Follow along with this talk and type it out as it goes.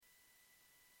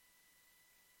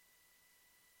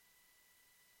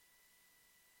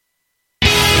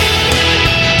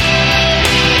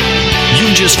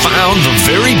just found the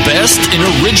very best in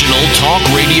original talk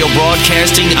radio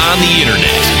broadcasting on the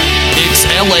internet. It's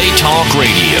LA Talk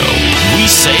Radio. We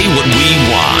say what we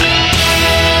want.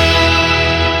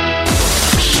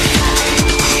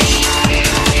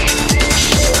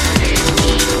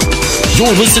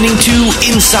 You're listening to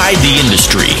Inside the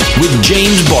Industry with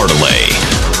James Bartolet,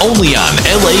 only on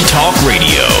LA Talk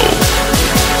Radio.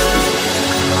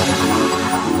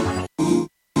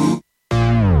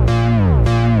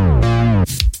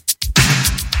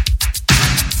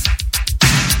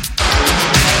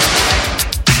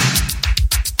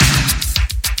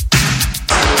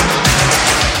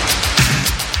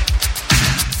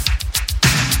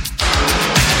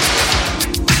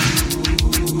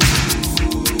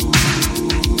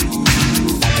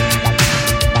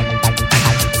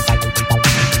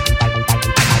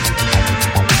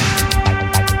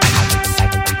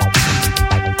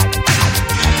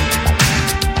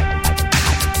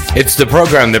 It's the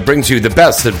program that brings you the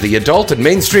best of the adult and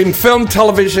mainstream film,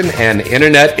 television, and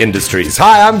internet industries.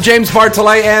 Hi, I'm James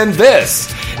Bartolet, and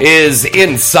this is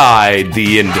Inside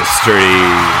the Industry.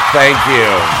 Thank you.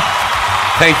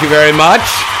 Thank you very much.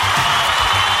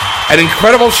 An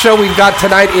incredible show we've got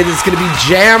tonight. It is going to be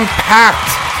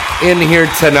jam-packed in here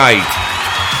tonight.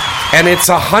 And it's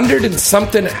 100 and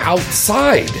something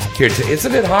outside here today.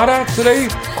 Isn't it hot out today?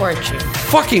 Scorching.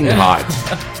 Fucking hot.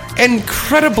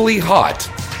 Incredibly hot.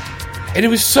 And it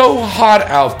was so hot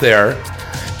out there,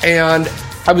 and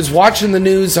I was watching the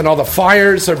news, and all the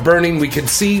fires are burning. We could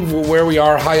see where we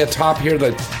are high atop here,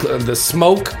 the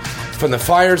smoke from the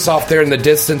fires off there in the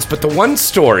distance. But the one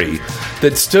story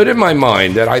that stood in my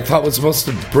mind that I thought was the most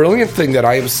brilliant thing that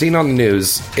I have seen on the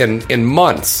news in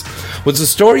months was a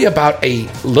story about a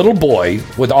little boy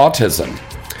with autism,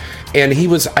 and he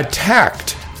was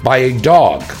attacked by a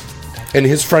dog in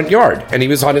his front yard, and he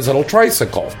was on his little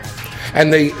tricycle.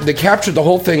 And they captured the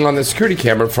whole thing on the security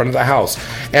camera in front of the house.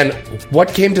 And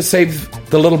what came to save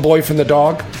the little boy from the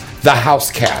dog? The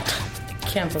house cat.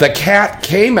 The cat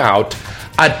came out,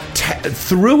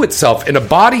 threw itself in a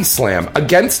body slam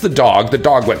against the dog. The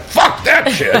dog went, fuck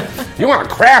that shit. You want a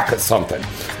crack or something?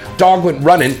 Dog went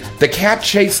running. The cat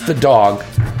chased the dog,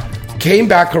 came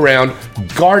back around,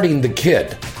 guarding the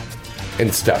kid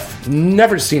and stuff.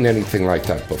 Never seen anything like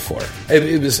that before.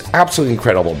 It was absolutely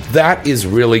incredible. That is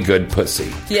really good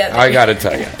pussy. Yeah, I gotta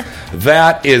tell you.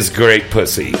 That is great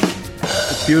pussy.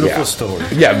 Beautiful story.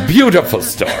 Yeah, beautiful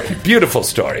story. Beautiful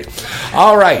story.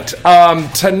 All right.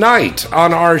 Tonight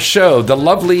on our show, the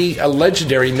lovely,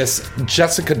 legendary Miss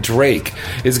Jessica Drake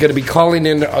is going to be calling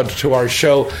in to our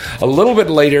show a little bit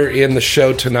later in the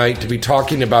show tonight to be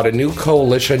talking about a new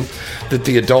coalition that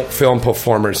the adult film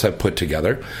performers have put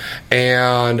together,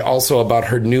 and also about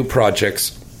her new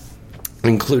projects,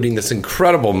 including this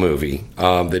incredible movie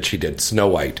that she did, Snow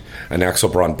White, an Axel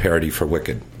Braun parody for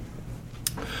Wicked.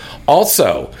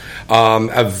 Also,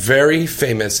 a very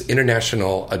famous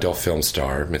international adult film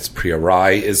star, Miss Priya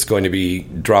Rai, is going to be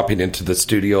dropping into the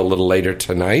studio a little later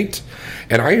tonight.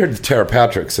 And I heard Tara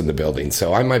Patrick's in the building,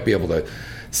 so I might be able to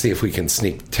see if we can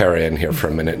sneak Tara in here for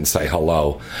a minute and say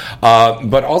hello.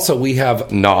 But also, we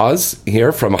have Naz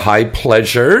here from High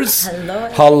Pleasures. Hello.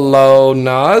 Hello,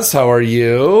 Naz. How are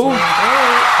you?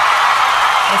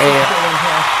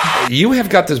 You have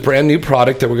got this brand new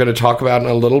product that we're going to talk about in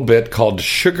a little bit called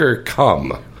Sugar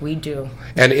Cum. We do.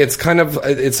 And it's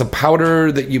it's a powder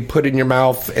that you put in your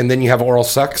mouth and then you have oral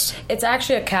sex? It's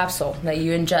actually a capsule that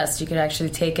you ingest. You could actually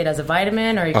take it as a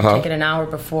vitamin, or you can take it an hour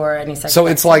before any sex So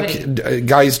activity. It's like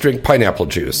guys drink pineapple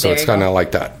juice. So it's kind of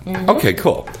like that. Mm-hmm. Okay,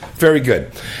 cool. Very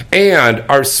good. And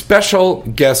our special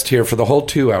guest here for the whole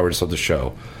 2 hours of the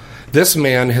show, this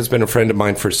man has been a friend of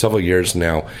mine for several years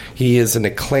now. He is an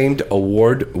acclaimed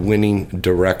award-winning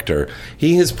director.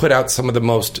 He has put out some of the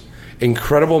most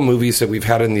incredible movies that we've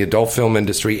had in the adult film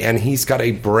industry, and he's got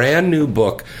a brand new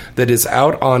book that is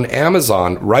out on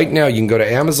Amazon right now. You can go to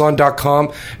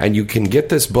Amazon.com and you can get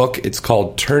this book. It's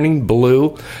called Turning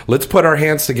Blue. Let's put our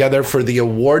hands together for the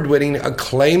award-winning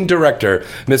acclaimed director,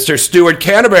 Mr. Stuart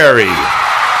Canterbury.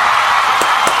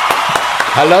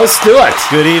 Hello, Stuart.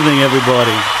 Good evening,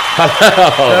 everybody.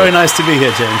 Hello. Very nice to be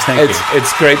here, James. Thank you.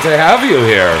 It's great to have you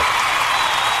here.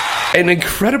 An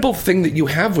incredible thing that you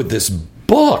have with this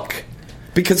book,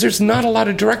 because there's not a lot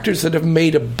of directors that have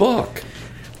made a book.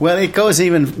 Well, it goes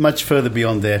even much further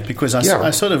beyond that, because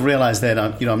I sort of realized that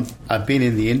I've been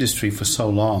in the industry for so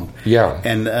long,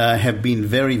 and have been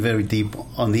very, very deep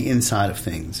on the inside of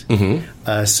things.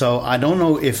 Mm-hmm. So I don't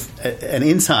know if an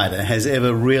insider has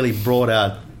ever really brought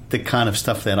out the kind of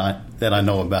stuff that I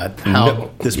know about how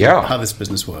this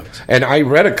business works. And I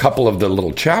read a couple of the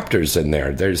little chapters in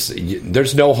there.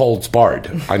 There's no holds barred.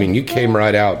 I mean, you came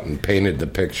right out and painted the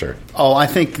picture. Oh, I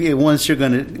think once you're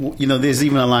going to, there's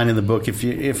even a line in the book: if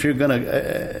you're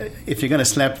gonna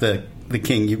slap the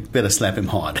king, you better slap him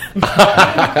hard.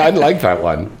 I like that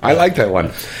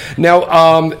one.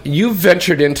 Now, you've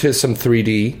ventured into some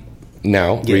 3D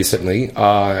now recently.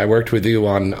 I worked with you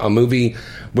on a movie.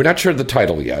 We're not sure of the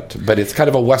title yet, but it's kind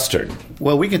of a Western.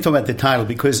 Well, we can talk about the title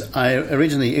because I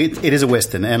originally it is a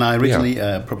Western, and I originally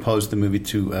proposed the movie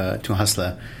to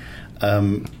Hustler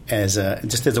as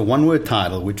a one-word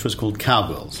title, which was called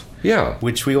Cowgirls. Yeah,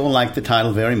 which we all liked the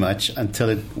title very much until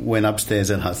it went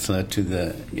upstairs at Hustler to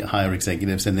the higher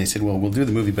executives, and they said, "Well, we'll do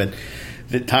the movie, but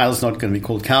the title's not going to be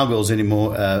called Cowgirls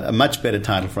anymore. A much better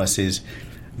title for us is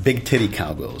Big Titty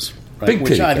Cowgirls." Right?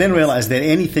 Which I then realized that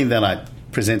anything that I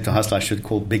present to Hustler I should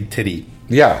call Big Titty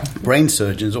brain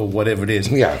surgeons or whatever it is.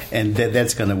 Yeah. And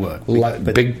that's going to work.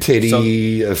 Big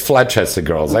titty, flat-chested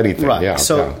girls, anything. Right. Yeah,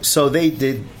 so they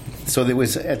did. So there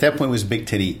was at that point it was Big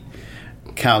Titty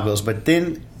Cowgirls. But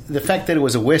then the fact that it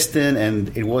was a Western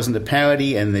and it wasn't a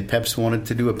parody and they perhaps wanted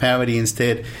to do a parody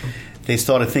instead, they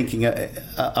started thinking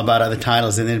about other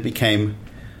titles, and then it became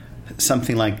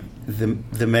something like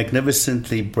the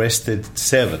Magnificently Breasted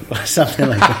Seven or something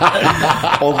like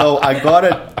that. Although I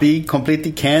gotta be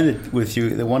completely candid with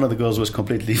you, that one of the girls was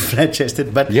completely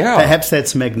flat-chested, but perhaps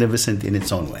that's magnificent in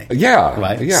its own way. Yeah,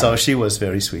 right. Yeah. So she was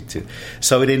very sweet too.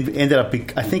 So it ended up.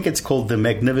 I think it's called the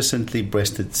Magnificently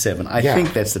Breasted Seven. I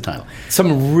think that's the title.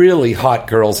 Some really hot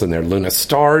girls in there. Luna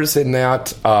Starr's in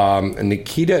that.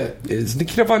 Nikita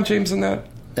Von James in that?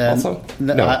 Also?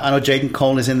 No. I know Jaden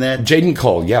Cole is in there. Jaden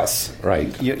Cole, yes, right.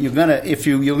 You're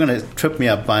gonna trip me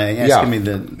up by asking me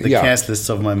the cast lists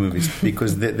of my movies,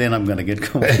 because then I'm gonna get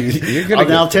confused.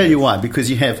 I'll tell you why. Because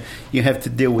you have to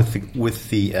deal with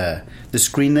the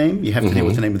screen name, you have to deal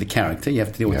with the name of the character, you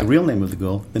have to deal with the real name of the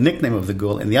girl, the nickname of the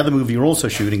girl, and the other movie you're also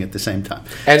shooting at the same time.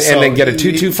 And then get a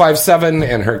 2257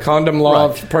 and her condom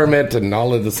law permit and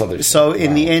all of this other stuff. So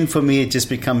in the end, for me, it just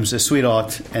becomes a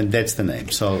sweetheart, and that's the name.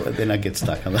 So then I get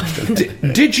stuck.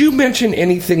 Did you mention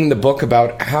anything in the book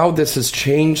about how this has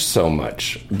changed so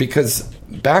much? Because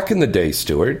back in the day,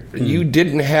 Stuart, you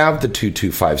didn't have the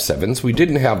 2257s. We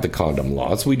didn't have the condom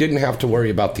laws. We didn't have to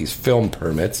worry about these film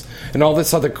permits and all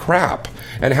this other crap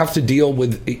and have to deal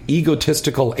with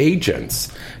egotistical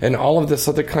agents and all of this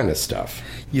other kind of stuff.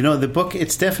 The book,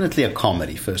 it's definitely a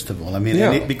comedy, first of all. I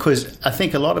mean, because I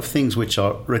think a lot of things which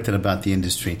are written about the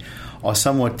industry are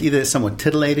either somewhat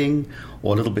titillating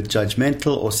or a little bit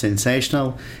judgmental or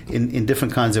sensational in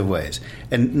different kinds of ways.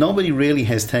 And nobody really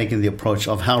has taken the approach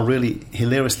of how really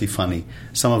hilariously funny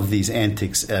some of these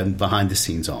antics behind the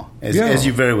scenes are, as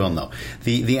you very well know.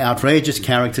 The outrageous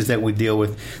characters that we deal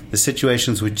with, the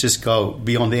situations which just go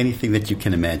beyond anything that you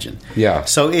can imagine. Yeah.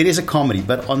 So it is a comedy.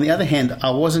 But on the other hand,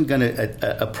 I wasn't going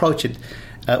to approach it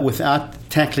without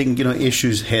tackling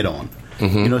issues head on.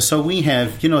 Mm-hmm. So we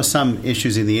have, some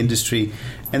issues in the industry,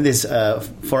 and there's,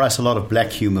 for us, a lot of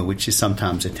black humor, which is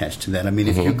sometimes attached to that. I mean,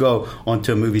 if you go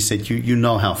onto a movie set, you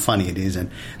know how funny it is, and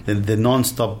the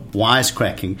non-stop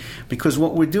wisecracking, because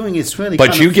what we're doing is really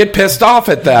But you get pissed off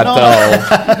at that,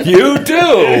 though. You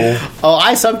do. Oh,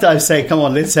 I sometimes say, come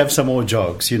on, let's have some more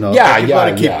jokes, Yeah,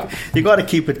 You got to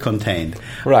keep it contained.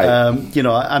 Right.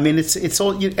 I mean, it's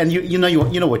all, and you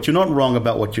know what, you're not wrong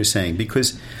about what you're saying,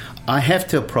 because I have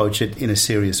to approach it in a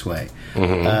serious way.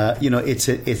 Mm-hmm.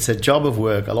 It's a job of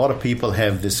work. A lot of people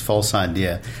have this false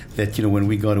idea that when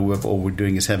we go to work, all we're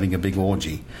doing is having a big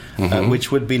orgy,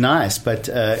 which would be nice. But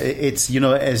it's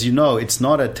as you know, it's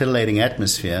not a titillating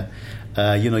atmosphere.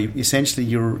 Essentially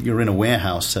you're in a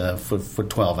warehouse for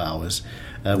 12 hours.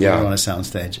 We're on a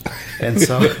soundstage, and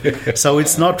so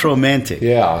it's not romantic.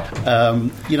 Yeah.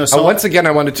 So once again,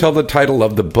 I want to tell the title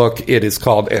of the book. It is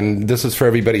called, and this is for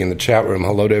everybody in the chat room.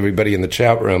 Hello to everybody in the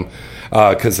chat room,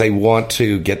 because they want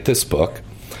to get this book.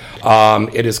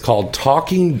 It is called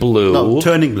Talking Blue. No,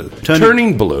 Turning Blue.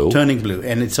 Turning Blue. Turning Blue,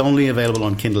 and it's only available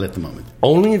on Kindle at the moment.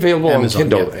 Only available Amazon, on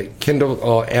Kindle. Yeah.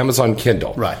 Kindle, Amazon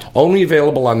Kindle. Right. Only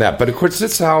available on that. But of course,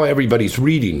 that's how everybody's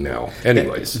reading now.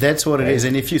 Anyways, that's what it is.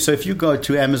 And if you go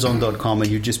to Amazon.com and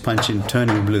you just punch in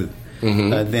Turning Blue,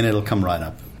 then it'll come right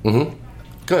up. Mm-hmm.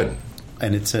 Good.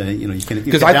 and it's you know, you can,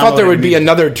 because I thought there would be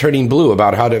another Turning Blue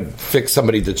about how to fix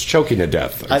somebody that's choking to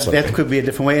death. That could be a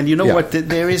different way. And you know what?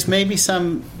 There is maybe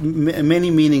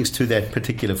many meanings to that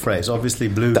particular phrase. Obviously,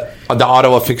 blue. The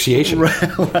auto asphyxiation.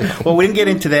 Well, we didn't get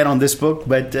into that on this book,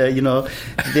 but you know,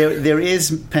 there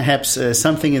is perhaps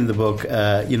something in the book,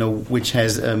 you know, which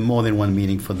has more than one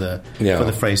meaning for the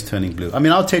phrase "turning blue." I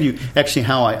mean, I'll tell you actually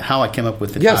how I came up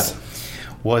with the title.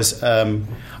 Was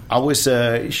I was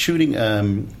shooting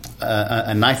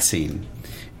a night scene,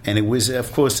 and it was,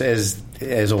 of course, as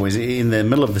always, in the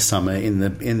middle of the summer, in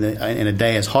a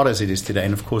day as hot as it is today,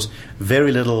 and of course,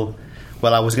 very little.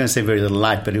 Well, I was going to say very little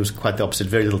light, but it was quite the opposite.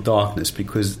 Very little darkness,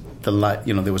 because the light,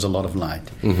 you know, there was a lot of light,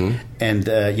 and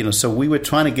you know, so we were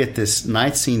trying to get this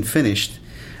night scene finished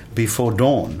before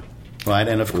dawn, right?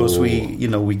 And of course,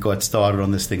 we got started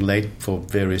on this thing late for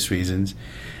various reasons.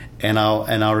 And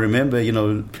I remember, you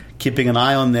know, keeping an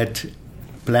eye on that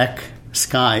black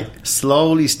sky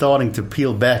slowly starting to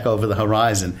peel back over the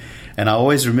horizon. And I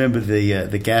always remember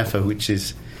the gaffer, which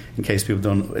is, in case people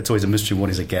don't, it's always a mystery, what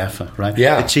is a gaffer, right?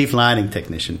 Yeah. The chief lighting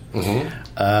technician.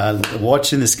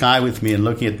 Watching the sky with me and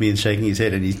looking at me and shaking his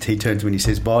head. And he turned to me and he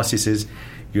says, "Boss," he says,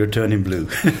 "you're turning blue."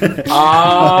 Right?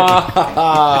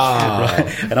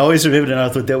 And I always remembered, and I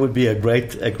thought that would be a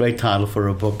great title for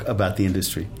a book about the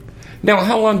industry. Now,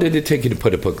 how long did it take you to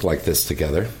put a book like this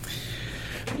together?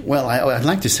 Well, I'd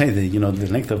like to say the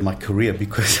length of my career,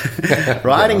 because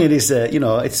writing it is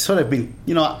it's sort of been,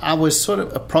 I was sort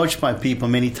of approached by people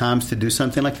many times to do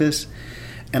something like this,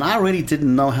 and I really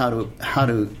didn't know how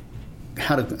to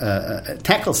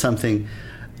tackle something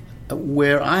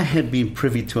where I had been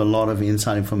privy to a lot of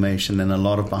inside information and a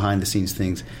lot of behind the scenes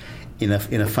things in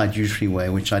a fiduciary way,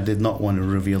 which I did not want to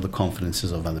reveal the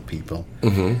confidences of other people,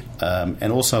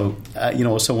 and also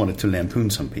also wanted to lampoon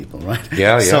some people, right?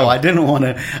 Yeah. So I didn't want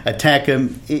to attack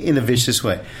them in a vicious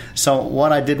way. So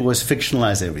what I did was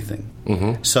fictionalize everything.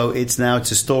 So it's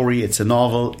a story, it's a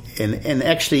novel, and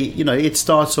actually, it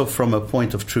starts off from a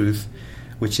point of truth,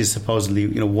 which is supposedly,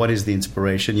 what is the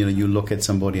inspiration? You look at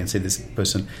somebody and say, this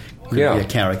person could be a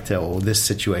character, or this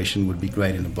situation would be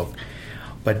great in a book.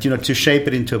 But, to shape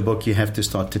it into a book, you have to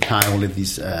start to tie all of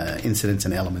these incidents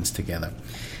and elements together.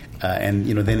 And,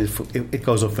 then it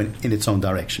goes off in its own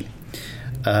direction.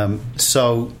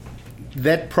 So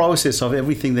that process of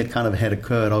everything that kind of had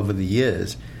occurred over the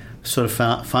years sort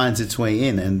of finds its way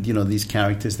in. And, these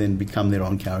characters then become their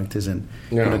own characters and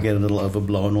get a little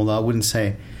overblown. Although I wouldn't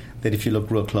say that if you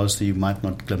look real closely, you might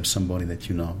not glimpse somebody that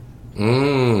you know.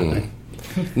 Right?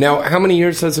 Now, how many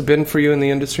years has it been for you in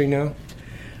the industry now?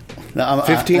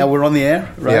 15? Now we're on the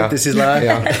air, right? Yeah. This is live.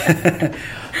 Yeah.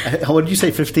 What did you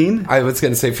say, 15? I was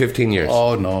going to say 15 years.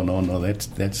 Oh, no.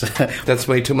 That's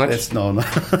way too much? No.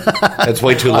 That's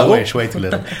way too little? Way too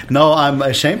little. No, I'm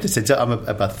ashamed to say I'm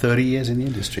about 30 years in the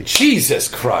industry. Jesus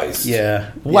Christ.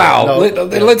 Yeah. Wow.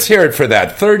 Let's hear it for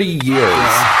that. 30 years.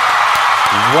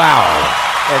 Yeah. Wow.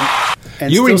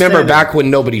 And you remember back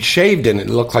when nobody shaved and it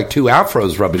looked like two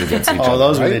afros rubbing against each other. Oh,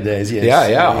 those right? were the days, yes.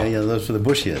 Yeah. Those were the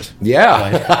Bush years.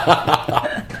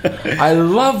 Yeah. I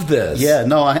love this. Yeah,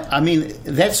 no, I mean,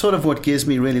 that's sort of what gives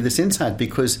me really this insight,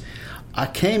 because I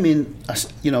came in,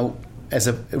 as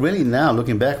a, really now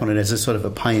looking back on it, as a sort of a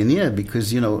pioneer,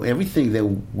 because, everything that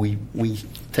we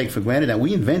take for granted and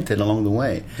we invented along the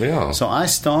way. Yeah. So I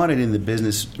started in the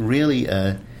business really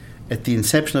at the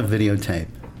inception of videotape.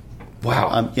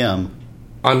 Wow.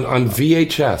 On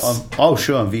VHS.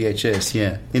 Sure, on VHS,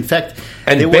 yeah. In fact...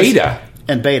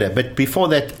 And beta. But before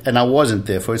that, and I wasn't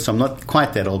there for it, so I'm not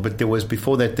quite that old, but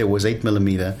before that there was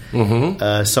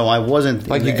 8mm. So I wasn't...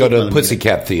 Like you go to a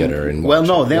Pussycat Theater and watch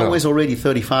was already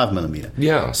 35mm.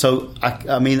 Yeah. So,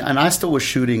 I mean, and I still was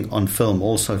shooting on film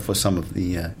also for some of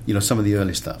the, some of the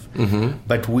early stuff.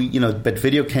 But but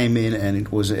video came in, and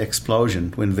it was an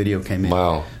explosion when video came in.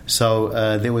 Wow.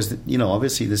 So there was,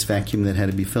 obviously this vacuum that had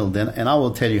to be filled. And I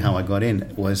will tell you how I got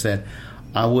in, was that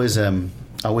I was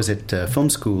at film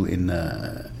school in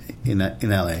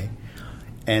LA,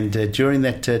 and during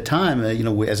that time,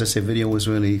 as I said, video was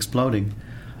really exploding.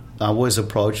 I was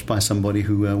approached by somebody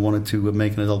who wanted to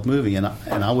make an adult movie, and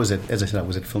I was as I said, I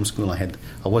was at film school. I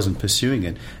wasn't pursuing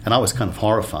it, and I was kind of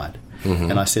horrified.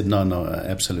 And I said, no,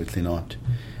 absolutely not.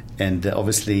 And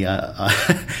obviously,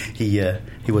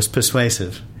 he was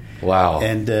persuasive. Wow.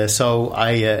 And so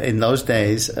I, in those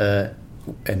days.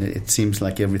 And it seems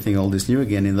like everything old is new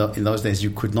again. In those days,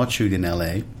 you could not shoot in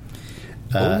L.A.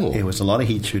 It was a lot of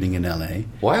heat shooting in L.A.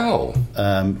 Wow.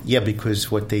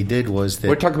 Because what they did was that...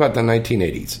 We're talking about the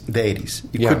 1980s. The 80s.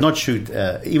 You could not shoot,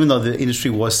 even though the industry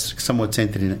was somewhat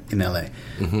centered in L.A.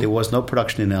 There was no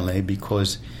production in L.A.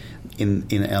 because in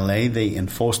L.A. they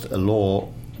enforced a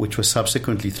law which was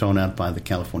subsequently thrown out by the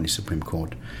California Supreme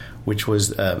Court, which was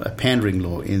a pandering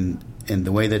law. In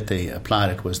the way that they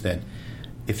applied it was that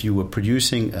if you were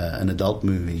producing an adult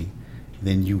movie,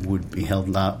 then you would be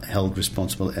held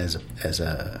responsible as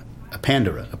a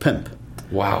panderer, a pimp.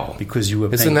 Wow. Because you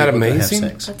were Isn't paying that people amazing? to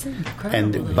have sex. That's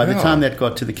incredible. And by the time that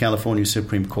got to the California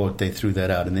Supreme Court, they threw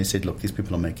that out and they said, look, these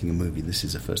people are making a movie. This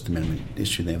is a First Amendment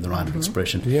issue. They have the right of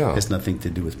expression. Yeah. It has nothing to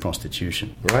do with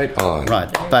prostitution. Right on. Right.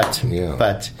 But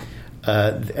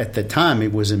at the time,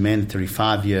 it was a mandatory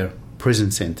 5-year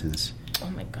prison sentence. Oh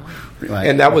my God. Right.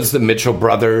 And that was the Mitchell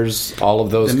brothers, all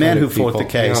of those The man kind who of people. fought the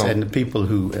case, Yeah. and the people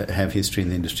who have history in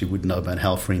the industry would know about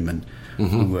Hal Freeman.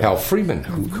 Hal Freeman.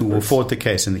 Who fought the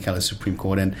case in the California Supreme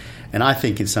Court. And I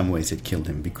think in some ways it killed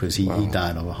him because he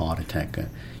died of a heart attack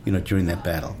during that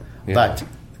battle. Yeah. But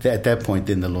at that point,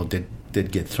 then the law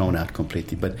did get thrown out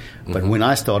completely. But when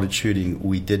I started shooting,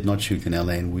 we did not shoot in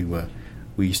L.A., and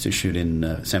we used to shoot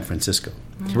in San Francisco.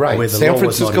 Right. where the San law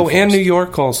was not Francisco and enforced. New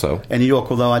York also. And New York,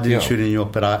 although I didn't Yeah. shoot in New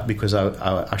York, but because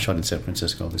I shot in San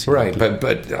Francisco. Obviously. Right,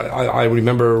 but I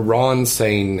remember Ron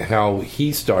saying how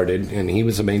he started, and he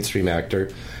was a mainstream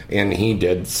actor, and he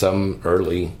did some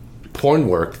early porn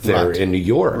work there Right. in New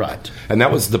York. Right. And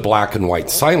that was the black and white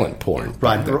silent porn.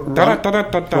 Right,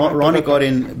 Ronnie got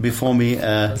in before me,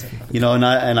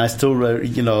 and I still,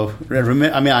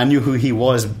 remember. I mean, I knew who he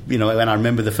was, and I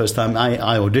remember the first time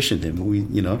I auditioned him.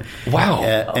 Wow.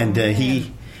 And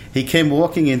he came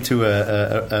walking into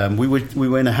we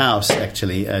were in a house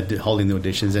actually holding the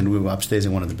auditions, and we were upstairs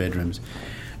in one of the bedrooms.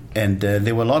 And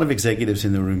there were a lot of executives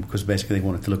in the room because basically they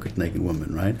wanted to look at naked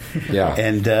women, right? Yeah.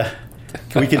 And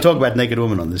we can talk about naked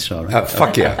women on this show, right?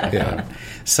 Fuck yeah.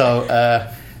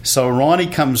 So Ronnie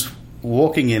comes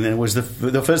walking in, and it was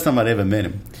the first time I'd ever met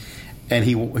him. And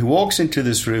he walks into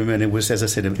this room, and it was, as I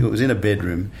said, it was in a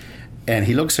bedroom. And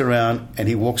he looks around, and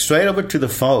he walks straight over to the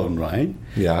phone, right?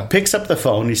 Yeah. Picks up the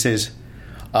phone, he says,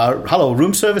 hello,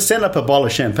 room service, send up a bottle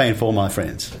of champagne for all my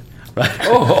friends. Right?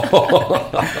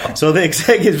 Oh. So the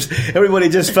executives, everybody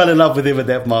just fell in love with him at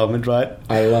that moment, right?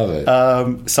 I love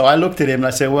it. So I looked at him and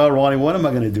I said, well, Ronnie, what am I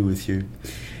going to do with you?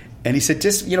 And he said,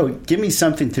 just, give me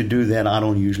something to do that I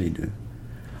don't usually do.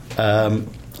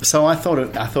 So I thought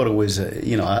it was,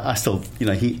 I still,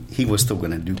 he was still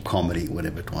going to do comedy,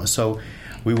 whatever it was. So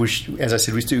we were, as I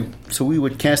said, we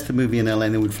would cast the movie in LA,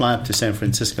 and then we'd fly up to San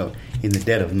Francisco in the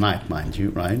dead of night, mind you,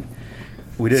 right?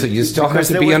 We did, so you still have because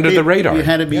to there be would under the radar. We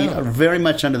had to be very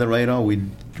much under the radar.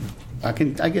 I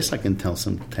guess I can tell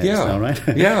some tales now, right?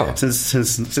 Yeah.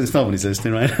 since nobody's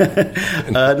listening, right?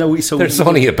 There's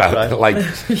only about like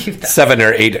 700,000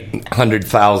 or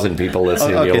 800,000 people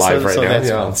listening to your live right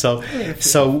now. That's fine.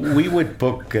 So we would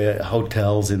book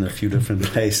hotels in a few different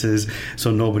places, so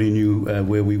nobody knew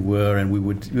where we were, and we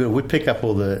would pick up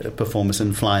all the performers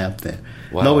and fly up there.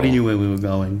 Wow. Nobody knew where we were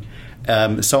going.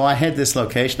 So I had this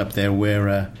location up there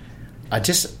where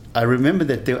I remember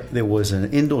that there was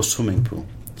an indoor swimming pool.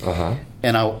 Uh-huh.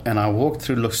 And I walked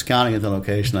through scouting at the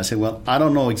location. I said, well, I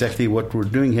don't know exactly what we're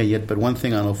doing here yet, but one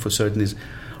thing I know for certain is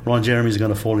Ron Jeremy is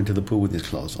going to fall into the pool with his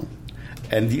clothes on.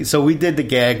 And so we did the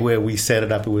gag where we set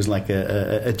it up. It was like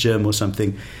a gym or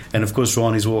something. And, of course,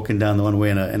 Ron is walking down the one way,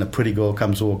 and a pretty girl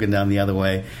comes walking down the other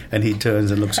way, and he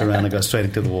turns and looks around and goes straight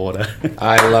into the water.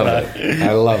 I love it.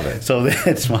 I love it. So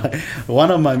that's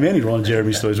one of my many Ron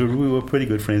Jeremy stories. We were pretty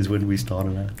good friends when we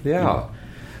started out. Yeah.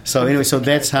 So anyway, so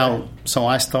that's how. So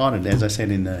I started, as I said,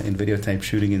 in videotape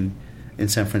shooting in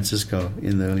San Francisco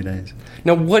in the early days.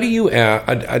 Now, what do you?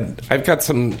 I've got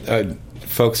some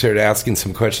folks here asking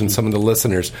some questions. Some of the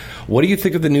listeners. What do you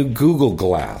think of the new Google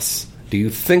Glass? Do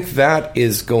you think that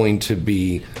is going to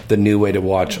be the new way to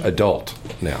watch adult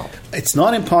now? It's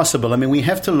not impossible. I mean, we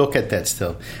have to look at that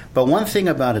still. But one thing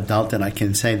about adult that I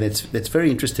can say that's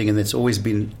very interesting, and that's always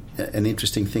been an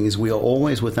interesting thing, is we are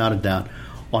always, without a doubt,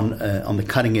 on the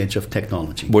cutting edge of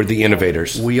technology. We're the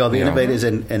innovators. We are the innovators,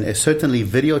 and certainly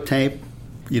videotape,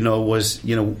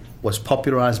 was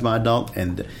popularized by adult,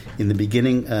 and in the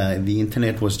beginning, the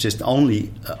internet was just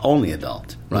only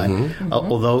adult, right? Mm-hmm.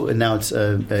 Although now it's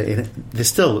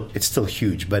still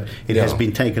huge, but it has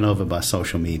been taken over by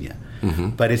social media.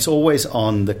 Mm-hmm. But it's always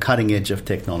on the cutting edge of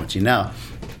technology. Now,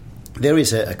 there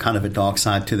is a kind of a dark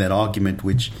side to that argument,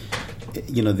 which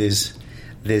there's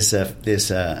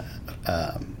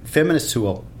feminists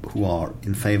who are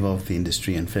in favor of the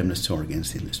industry and feminists who are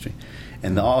against the industry.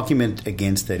 And the argument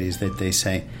against that is that they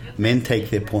say men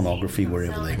take their pornography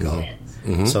wherever they go.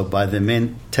 Mm-hmm. So by the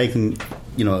men taking,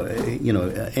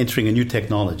 entering a new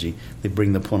technology, they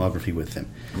bring the pornography with them.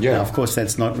 Yeah. Now, of course,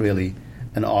 that's not really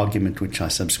an argument which I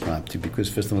subscribe to, because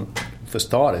first of all, for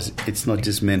starters, it's not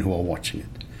just men who are watching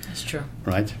it. That's true.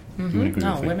 Right? You agree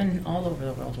No, with me? women all over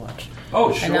the world watch.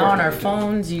 Oh, sure. And now on our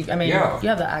phones, you have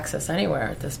Yeah. the access anywhere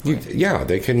at this point.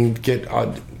 They can get...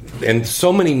 and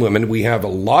so many women, we have a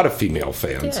lot of female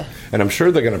fans. Yeah. And I'm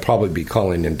sure they're going to probably be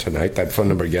calling in tonight. That phone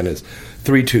number again is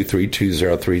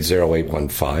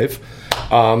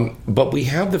 323-203-0815. But we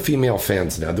have the female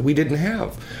fans now that we didn't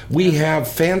have. We have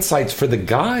fan sites for the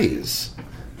guys.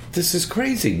 This is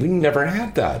crazy. We never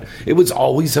had that. It was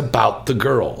always about the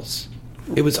girls.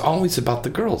 It was always about the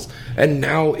girls. And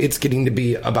now it's getting to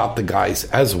be about the guys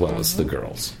as well as the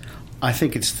girls. I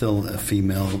think it's still a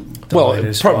female. Well,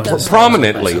 dominated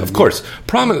prominently, of course.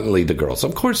 Prominently the girls.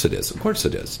 Of course it is. Of course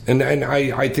it is. And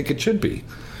I think it should be.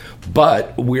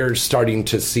 But we're starting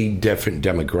to see different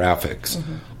demographics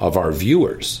of our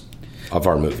viewers of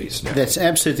our movies now. That's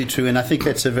absolutely true, and I think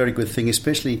that's a very good thing,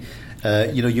 especially,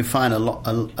 you find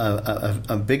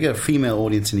a bigger female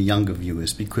audience in the younger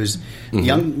viewers because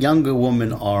younger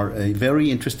women are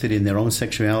very interested in their own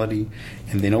sexuality,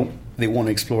 and they want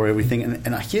to explore everything.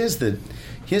 And here's the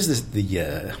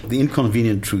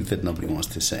inconvenient truth that nobody wants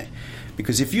to say,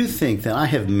 because if you think that I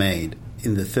have made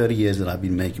in the 30 years that I've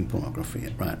been making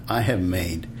pornography, right? I have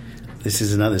made. This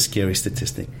is another scary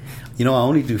statistic. I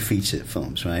only do feature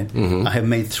films, right? I have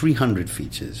made 300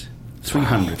 features.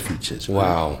 300 features.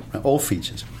 Wow. Right? All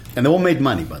features. And they all made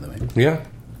money, by the way. Yeah.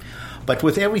 But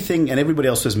with everything, and everybody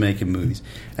else was making movies,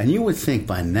 and you would think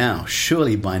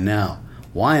surely by now,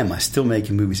 why am I still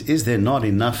making movies? Is there not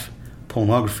enough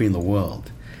pornography in the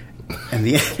world? And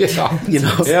the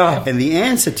and the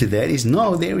answer to that is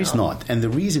no, there is not. And the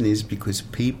reason is because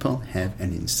people have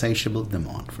an insatiable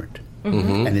demand for it.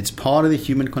 And it's part of the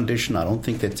human condition. I don't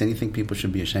think that's anything people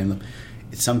should be ashamed of.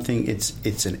 It's something. It's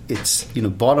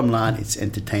bottom line, it's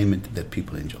entertainment that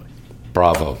people enjoy.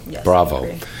 Bravo. Yes,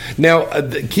 Bravo. Now,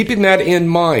 keeping that in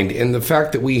mind, and the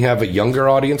fact that we have a younger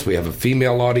audience, we have a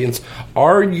female audience,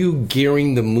 are you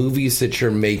gearing the movies that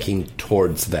you're making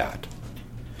towards that?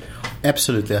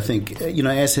 Absolutely. I think,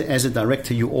 as a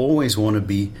director, you always want to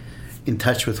be in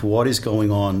touch with what is going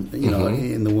on,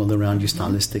 in the world around you,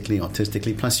 stylistically,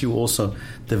 artistically. Plus, you also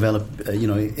develop,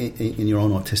 in your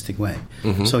own artistic way.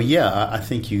 So, I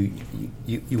think you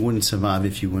wouldn't survive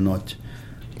if you were not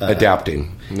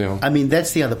adapting. Yeah. I mean,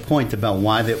 that's the other point about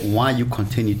why you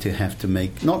continue to have to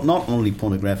make not only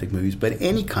pornographic movies, but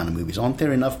any kind of movies. Aren't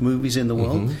there enough movies in the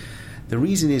world? The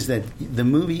reason is that the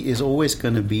movie is always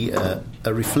going to be a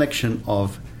reflection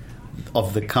of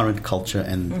the current culture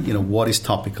and what is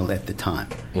topical at the time,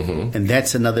 and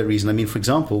that's another reason. I mean, for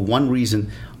example, one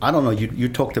reason, I don't know. You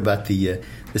talked about the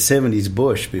 70s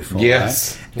Bush before,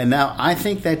 yes, right? And now I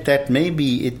think that it may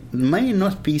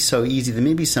not be so easy. There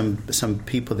may be some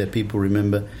people that people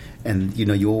remember, and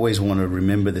you always want to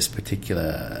remember this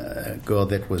particular girl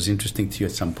that was interesting to you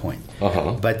at some point.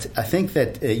 But I think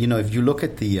that if you look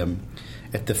at the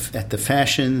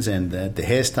fashions and the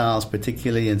hairstyles,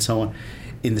 particularly, and so on.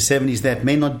 In the 70s, that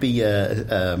may not be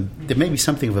there may be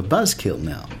something of a buzzkill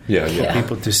now for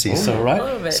people to see. So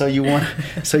right, so you want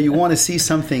to see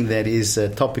something that is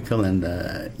topical and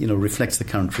reflects the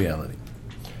current reality.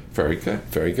 Very good,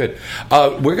 very good.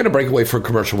 We're going to break away for a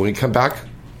commercial. When we come back,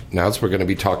 we're going to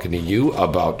be talking to you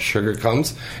about Sugar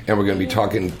Comes, and we're going to be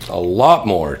talking a lot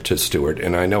more to Stuart.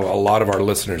 And I know a lot of our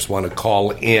listeners want to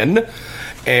call in,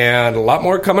 and a lot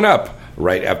more coming up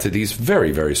right after these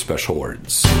very, very special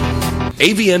words.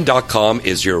 AVN.com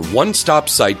is your one-stop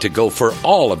site to go for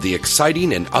all of the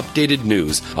exciting and updated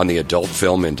news on the adult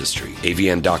film industry.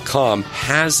 AVN.com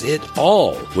has it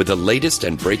all, with the latest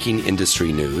and breaking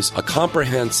industry news, a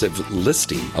comprehensive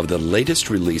listing of the latest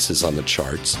releases on the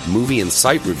charts, movie and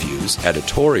site reviews,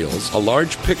 editorials, a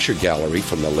large picture gallery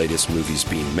from the latest movies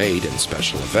being made and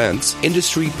special events,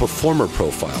 industry performer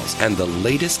profiles, and the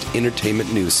latest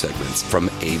entertainment news segments from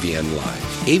AVN Live.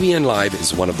 AVN Live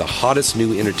is one of the hottest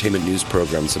new entertainment news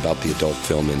programs about the adult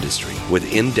film industry,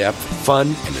 with in-depth, fun,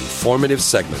 and informative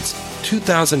segments.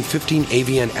 2015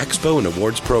 AVN Expo and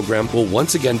Awards program will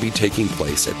once again be taking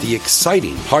place at the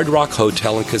exciting Hard Rock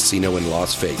Hotel and Casino in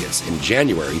Las Vegas in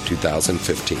January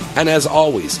 2015. And as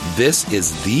always, this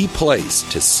is the place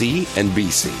to see and be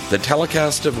seen. The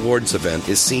telecast awards event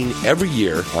is seen every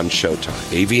year on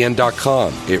Showtime.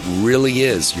 AVN.com, it really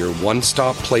is your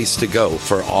one-stop place to go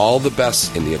for all the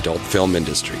best in the adult film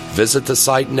industry. Visit the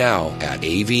site now at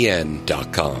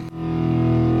avn.com.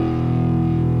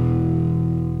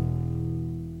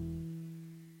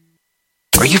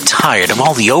 Are you tired of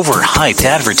all the overhyped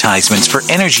advertisements for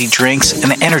energy drinks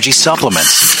and energy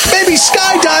supplements? Maybe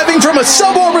skydiving from a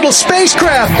suborbital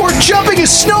spacecraft or jumping a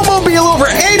snowmobile over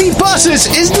 80 buses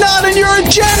is not in your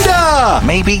agenda!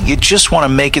 Maybe you just want to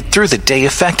make it through the day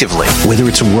effectively. Whether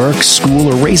it's work, school,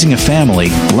 or raising a family,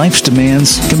 life's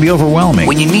demands can be overwhelming.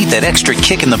 When you need that extra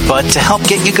kick in the butt to help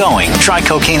get you going, try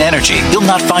Cocaine Energy. You'll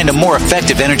not find a more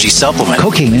effective energy supplement.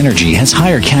 Cocaine Energy has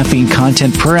higher caffeine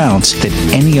content per ounce than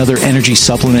any other energy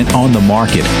supplement on the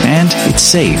market, and it's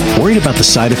safe. Worried about the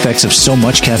side effects of so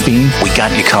much caffeine? We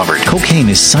got you covered. Cocaine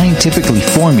is scientifically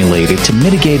formulated to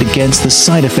mitigate against the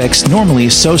side effects normally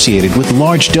associated with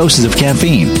large doses of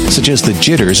caffeine, such as the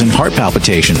jitters and heart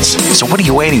palpitations. So what are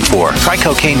you waiting for? Try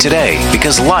cocaine today,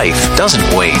 because life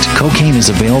doesn't wait. Cocaine is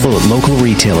available at local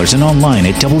retailers and online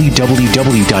at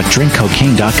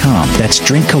www.drinkcocaine.com. That's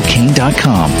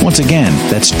drinkcocaine.com. Once again,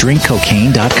 that's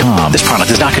drinkcocaine.com. This product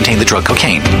does not contain the drug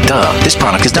cocaine. Duh. This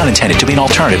product is not intended to be an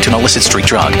alternative to an illicit street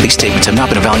drug. These statements have not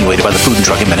been evaluated by the Food and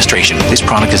Drug Administration. This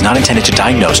product is not intended to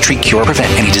diagnose, treat, cure, or prevent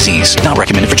any disease. Not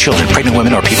recommended for children, pregnant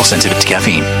women, or people sensitive to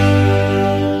caffeine.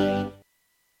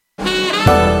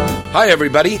 Hi,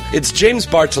 everybody. It's James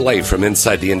Bartolet from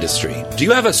Inside the Industry. Do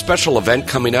you have a special event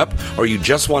coming up, or you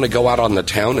just want to go out on the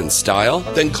town in style?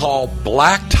 Then call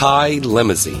Black Tie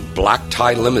Limousine. Black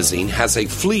Tie Limousine has a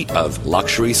fleet of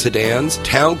luxury sedans,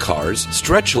 town cars,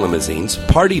 stretch limousines,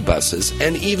 party buses,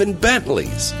 and even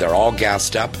Bentleys. They're all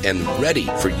gassed up and ready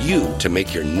for you to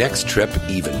make your next trip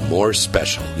even more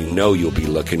special. You know you'll be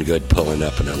looking good pulling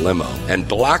up in a limo. And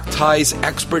Black Tie's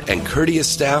expert and courteous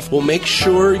staff will make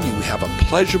sure you have a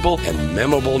pleasurable and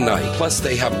memorable night. Plus,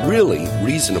 they have really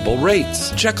reasonable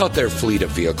rates. Check out their fleet of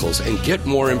vehicles and get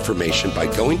more information by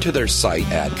going to their site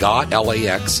at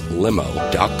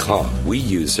gotlaxlimo.com. We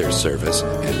use their service,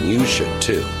 and you should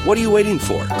too. What are you waiting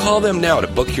for? Call them now to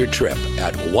book your trip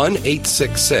at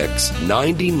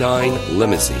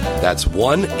 1-866-99-Limousine. That's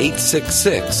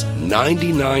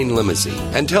 1-866-99-Limousine.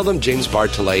 And tell them James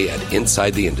Bartolet at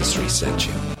Inside the Industry sent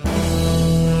you.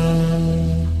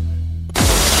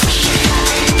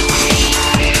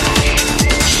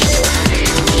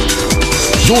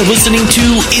 You're listening to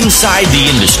Inside the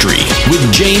Industry with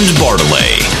James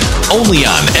Bartolet, only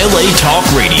on LA Talk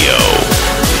Radio.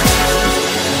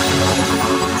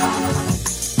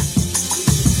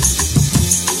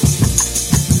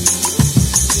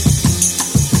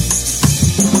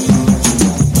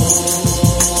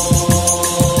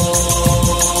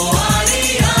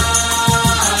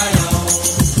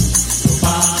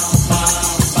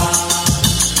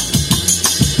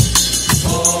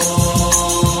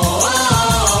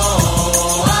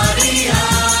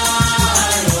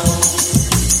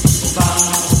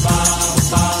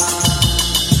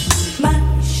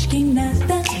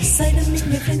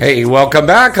 Hey, welcome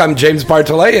back. I'm James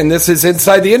Bartolet, and this is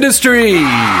Inside the Industry.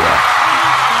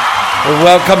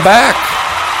 Welcome back.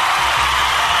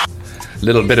 A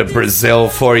little bit of Brazil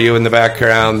for you in the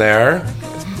background there.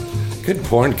 Good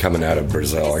porn coming out of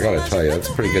Brazil, I gotta tell you.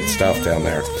 That's pretty good stuff down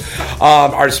there.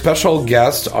 Our special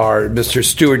guests are Mr.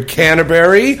 Stuart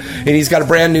Canterbury, and he's got a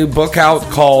brand new book out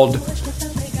called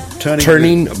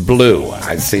Turning Blue.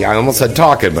 I see, I almost said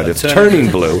talking, but it's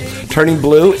Turning Blue. Turning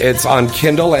Blue. It's on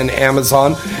Kindle and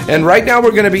Amazon. And right now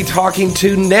we're going to be talking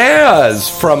to Naz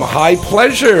from High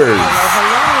Pleasures.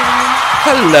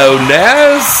 Hello,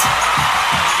 Naz.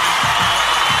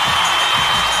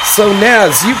 So,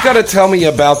 Naz, you've got to tell me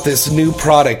about this new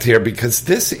product here, because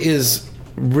this is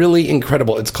really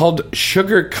incredible. It's called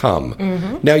Sugar Cum.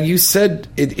 Mm-hmm. Now, you said,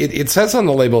 it says on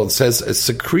the label, it says a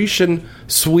secretion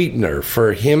sweetener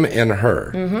for him and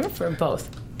her. Mm-hmm, for both.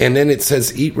 And then it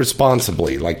says eat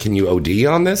responsibly. Like, can you OD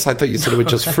on this? I thought you said it was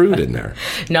just fruit in there.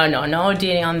 No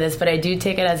ODing on this, but I do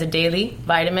take it as a daily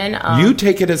vitamin. You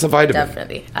take it as a vitamin?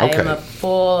 Definitely. I am a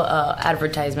full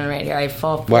advertisement right here. I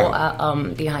fall full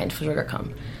behind Sugar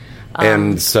Cum.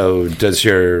 And so, does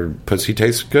your pussy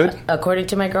taste good? According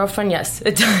to my girlfriend, yes,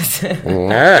 it does.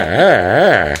 Ooh.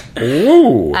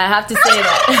 I have to say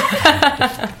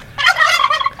that.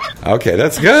 Okay,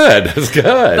 that's good. That's good.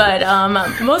 But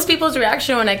most people's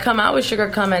reaction when I come out with Sugar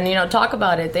Cum and talk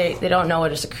about it, they don't know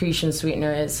what a secretion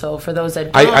sweetener is. So for those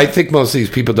that don't, I think most of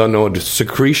these people don't know what a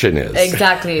secretion is.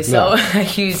 Exactly. So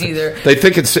I use either. They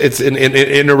think it's an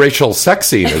interracial sex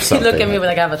scene or something. They look at me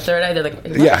like I have a third eye. They're like,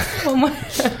 what? Yeah.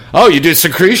 Oh, you do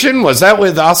secretion? Was that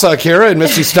with Asa Akira and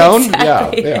Misty Stone?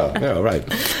 Exactly. Yeah, right.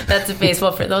 That's the face.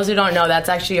 Well, for those who don't know, that's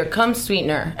actually your cum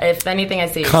sweetener. If anything, I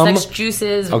say sex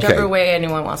juices, whichever way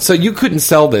anyone wants to. So you couldn't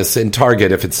sell this in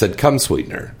Target if it said cum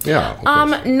sweetener.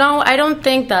 Yeah. No, I don't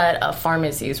think that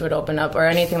pharmacies would open up or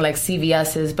anything like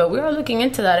CVS's, but we are looking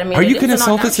into that. I mean, are you going to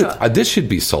sell this? This should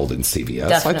be sold in CVS.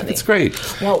 Definitely. I think it's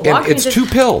great. Well, and it's 2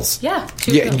 pills. Yeah,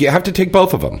 2 pills. You have to take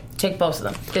both of them. Take both of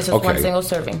them. This is one single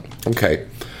serving. Okay.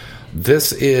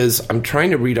 This is, I'm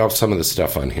trying to read off some of the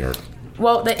stuff on here.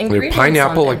 Well, the ingredients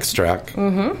pineapple extract,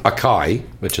 acai,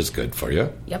 which is good for you.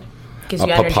 Yep. Gives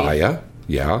you energy. Papaya,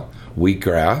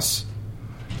 wheatgrass,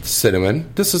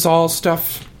 cinnamon. This is all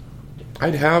stuff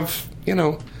I'd have, in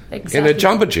a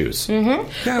Jamba Juice. Mm-hmm.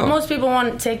 Yeah. Most people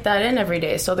want to take that in every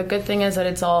day. So the good thing is that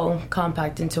it's all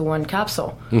compact into one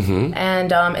capsule. Mm-hmm.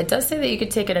 And it does say that you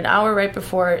could take it an hour right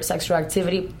before sexual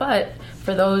activity. But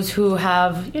for those who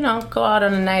have, go out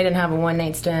on a night and have a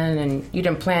one-night stand and you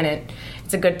didn't plan it,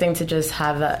 it's a good thing to just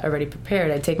have that already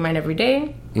prepared. I take mine every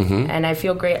day, and I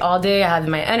feel great all day. I have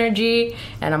my energy,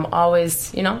 and I'm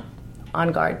always,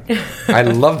 on guard. I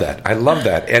love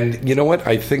that. And you know what?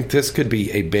 I think this could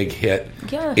be a big hit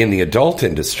in the adult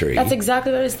industry. That's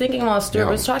exactly what I was thinking while Stuart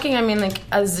was talking. I mean,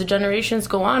 as the generations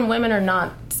go on, women are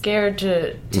not scared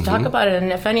to talk about it.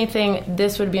 And if anything,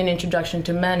 this would be an introduction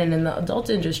to men and in the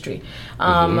adult industry.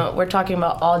 We're talking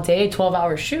about all day,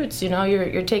 12-hour shoots.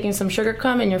 You're taking some sugar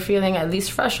cum and you're feeling at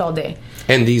least fresh all day.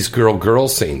 And these girl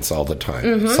scenes all the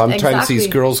time. Sometimes these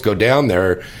girls go down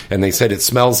there and they said it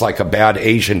smells like a bad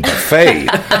Asian buffet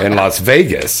in Las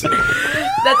Vegas.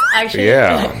 That's actually...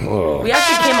 Yeah. We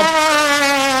actually came up...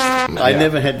 I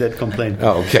never had that complaint.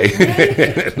 Oh, okay.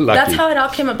 That's how it all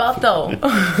came about, though.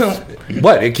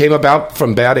 What? It came about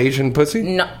from bad Asian pussy?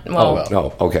 No. Well,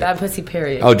 no. Okay. Bad pussy,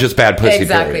 period. Oh, just bad pussy,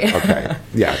 exactly. Period. Okay.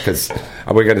 Yeah, because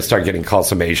we're going to start getting calls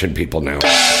from Asian people now.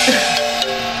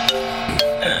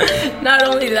 Not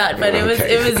only that, but it was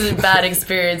a bad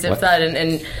experience, if that,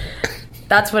 and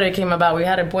that's what it came about. We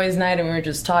had a boys' night and we were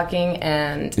just talking,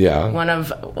 and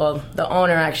the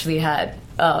owner actually had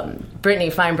Brittany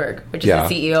Feinberg, which is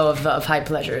the CEO of High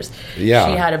Pleasures. Yeah.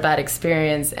 She had a bad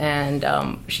experience, and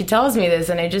she tells me this,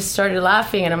 and I just started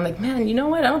laughing, and I'm like, man, you know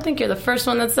what? I don't think you're the first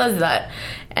one that says that.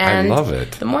 And I love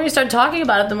it. The more you start talking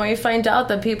about it, the more you find out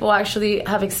that people actually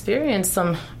have experienced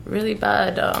some really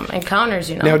bad encounters,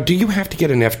 Now, do you have to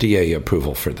get an FDA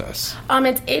approval for this?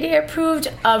 It's ADA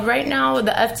approved. Right now,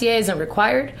 the FDA isn't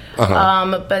required,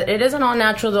 but it isn't all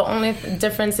natural. The only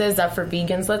difference is that for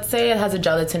vegans, let's say, it has a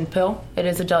gelatin pill. It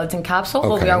is a gelatin capsule,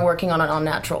 but we are working on it all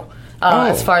natural.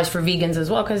 As far as for vegans as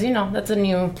well, because, that's a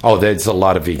new... Oh, there's a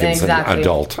lot of vegans in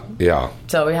adult. Yeah.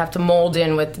 So we have to mold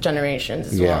in with generations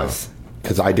as well as...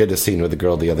 Because I did a scene with a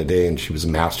girl the other day, and she was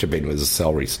masturbating with a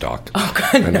celery stalk. Oh,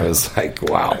 God. And I was like,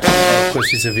 wow. Because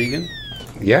she's a vegan?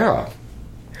 Yeah.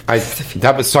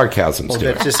 That was sarcasm,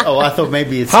 Stuart. I thought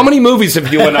maybe it's... How many movies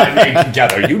have you and I made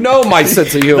together? You know my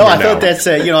sense of humor. No, I thought that's...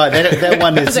 that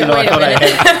one is... I thought I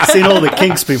had seen all the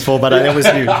kinks before, but that was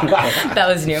new. That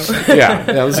was new. Yeah,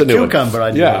 that was a new cucumber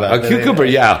I knew about. A cucumber,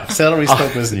 yeah. Celery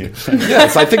stalk was new.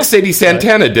 Yes, I think Sadie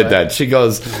Santana did that. She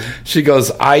goes,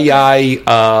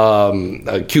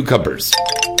 cucumbers.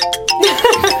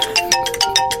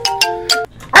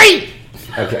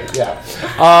 Okay, yeah.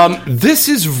 This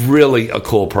is really a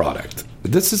cool product.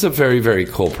 This is a very, very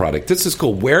cool product. This is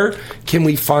cool. Where can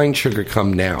we find Sugar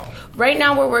Cum now? Right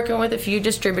now, we're working with a few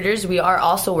distributors. We are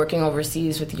also working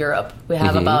overseas with Europe. We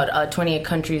have about 28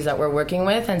 countries that we're working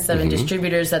with and 7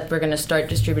 distributors that we're going to start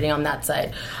distributing on that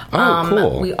side.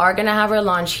 Cool. We are going to have our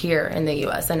launch here in the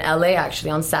U.S. and L.A.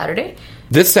 actually on Saturday.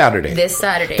 This Saturday.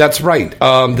 That's right.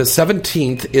 The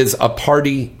 17th is a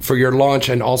party for your launch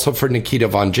and also for Nikita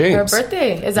Von James. Her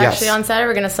birthday is actually on Saturday.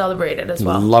 We're going to celebrate it as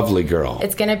well. Lovely girl.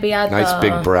 It's going to be at nice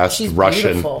big breast, she's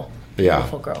Russian. Beautiful. Yeah.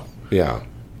 Beautiful girl. Yeah.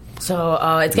 So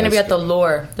it's going to be at the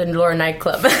Lure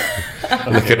nightclub.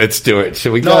 Look at it, Stuart.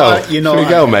 Should we go? Should we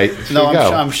go, mate?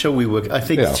 I'm sure we were. I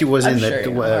think she was in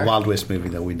that Wild West movie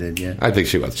that we did. Yeah, I think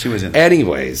she was. She was in.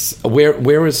 Anyways,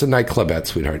 where is the nightclub at,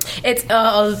 sweetheart?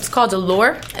 It's called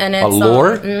Allure, and it's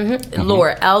Allure. Lure,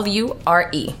 Lure,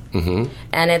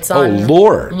 and it's on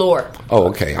Lure. Lure. Oh,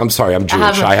 okay. I'm sorry. I'm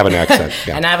Jewish. I have an accent.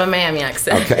 Yeah. And I have a Miami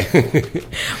accent. Okay.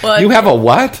 Well, you have a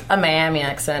what? A Miami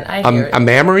accent. I hear it. A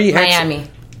Miami accent? Miami.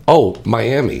 Oh,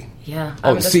 Miami. Yeah.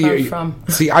 That's where I'm from.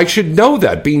 See, I should know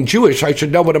that. Being Jewish, I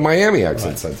should know what a Miami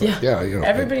accent sounds like. Yeah.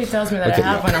 Everybody tells me that I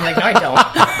have one. I'm like, no, I don't.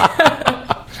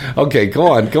 Okay, go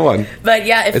on. But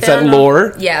yeah, if it's at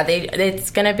Lure. Yeah,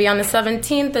 it's going to be on the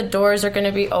 17th. The doors are going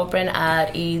to be open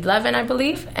at 11, I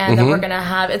believe, and then we're going to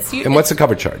have And what's the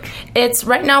cover charge? It's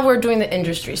right now we're doing the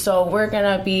industry, so we're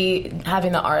going to be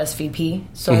having the RSVP.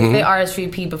 So if they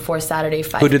RSVP before Saturday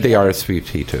 5. Who did they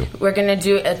RSVP to? We're going to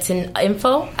do it's in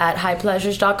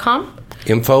info@highpleasures.com.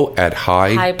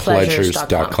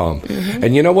 info@highpleasures.com.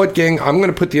 And you know what, gang? I'm going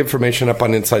to put the information up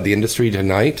on Inside the Industry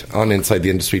tonight on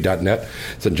InsideTheIndustry.net.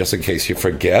 So just in case you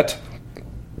forget.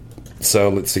 So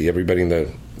let's see, everybody in the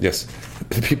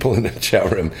people in the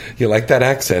chat room. You like that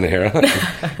accent here, huh?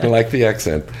 You like the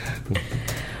accent.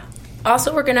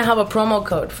 Also, we're going to have a promo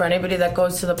code for anybody that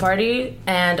goes to the party,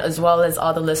 and as well as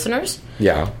all the listeners.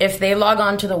 Yeah. If they log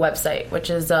on to the website, which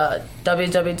is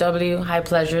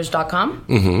www.highpleasures.com,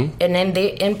 and then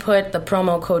they input the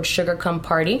promo code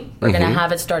SugarComeParty, we're going to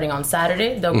have it starting on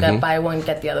Saturday. They'll get buy one,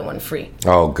 get the other one free.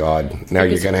 Oh, God. Now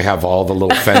you're going to have all the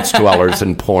little fence dwellers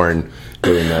in porn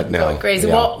doing that now. Going crazy.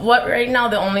 Yeah. Well, right now,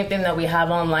 the only thing that we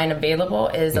have online available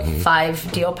is a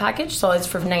 5-deal package. So it's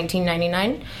for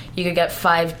 $19.99. You could get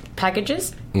 5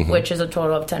 packages, which is a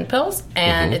total of 10 pills.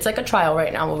 And it's like a trial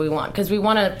right now, what we want. Because we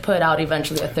want to put out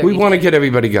eventually a 30. We want to get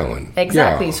everybody going.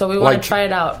 Exactly. Yeah. So we want to try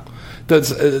it out.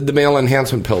 The male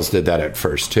enhancement pills did that at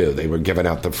first, too. They were giving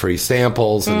out the free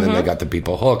samples, and then they got the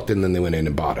people hooked, and then they went in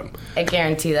and bought them. I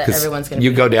guarantee that everyone's going to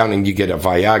You go down and you get a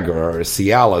Viagra or a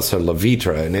Cialis or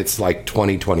Levitra, and it's like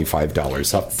 $20,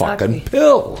 $25 a fucking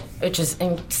pill. Which is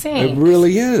insane. It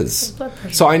really is.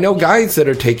 So I know guys that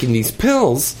are taking these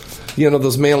pills, you know,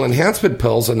 those male enhancement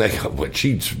pills, and they go, well,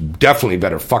 she definitely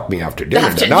better fuck me after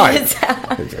dinner tonight.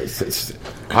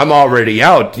 I'm already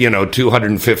out, you know,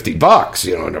 $250,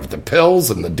 you know, of the pills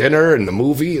and the dinner and the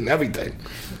movie and everything.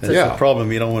 That's the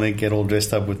problem. You don't want to get all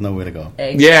dressed up with nowhere to go.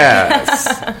 Exactly.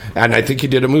 Yes. And I think you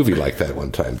did a movie like that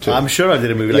one time, too. I'm sure I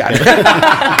did a movie like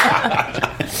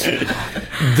that.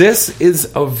 This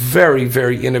is a very,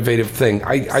 very innovative thing.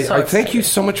 I thank you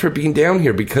so much for being down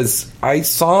here, because I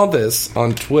saw this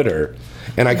on Twitter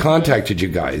and I contacted you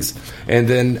guys. And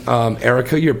then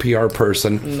Erica, your PR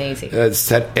person, amazing,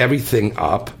 set everything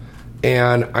up.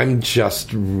 And I'm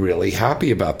just really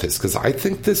happy about this, because I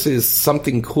think this is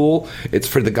something cool. It's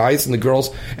for the guys and the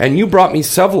girls. And you brought me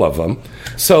several of them.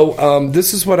 So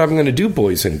this is what I'm going to do,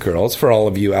 boys and girls, for all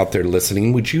of you out there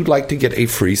listening. Would you like to get a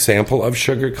free sample of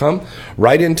Sugar Cum?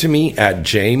 Write into me at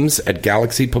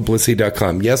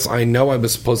james@galaxypublicity.com. Yes, I know I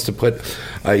was supposed to put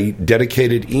a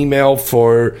dedicated email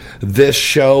for this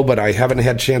show, but I haven't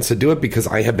had a chance to do it because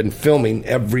I have been filming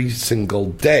every single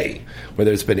day.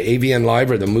 Whether it's been AVN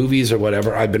Live or the movies or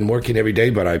whatever, I've been working every day,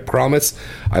 but I promise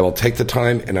I will take the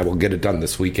time and I will get it done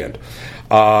this weekend.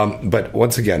 But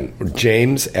once again,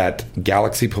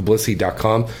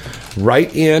 james@galaxypublicity.com.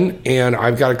 Write in, and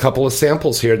I've got a couple of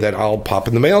samples here that I'll pop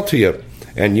in the mail to you.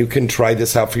 And you can try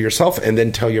this out for yourself and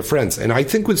then tell your friends. And I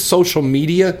think with social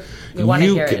media,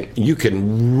 you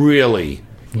can really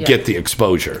get the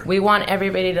exposure. We want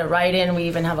everybody to write in. We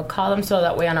even have a column so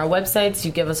that way on our websites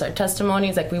you give us our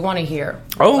testimonies. Like, we want to hear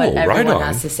what everyone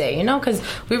has to say, you know, because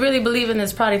we really believe in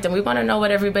this product and we want to know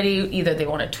what everybody, either they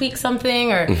want to tweak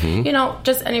something or, you know,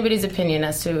 just anybody's opinion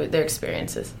as to their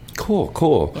experiences.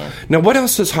 Cool. Yeah. Now, what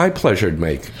else does High Pleasure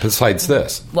make besides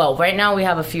this? Well, right now we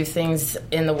have a few things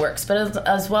in the works, but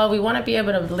as well, we want to be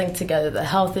able to link together the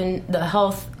health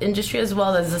industry as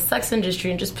well as the sex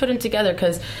industry and just put them together,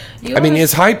 because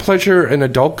is High Pleasure an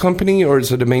adult company or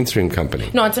is it a mainstream company?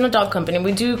 No, it's an adult company.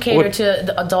 We do cater to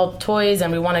the adult toys,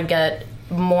 and we want to get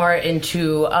more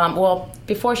into.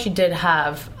 Before she did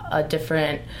have a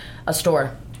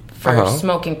store for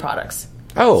smoking products.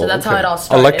 Oh, so that's how it all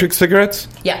started. Electric cigarettes?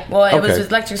 Yeah, well, it was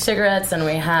electric cigarettes, and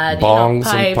we had bongs,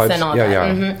 pipes and all that.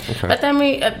 Yeah. Okay. But then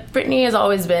Brittany has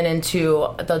always been into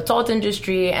the adult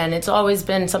industry, and it's always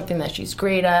been something that she's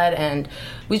great at, and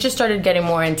we just started getting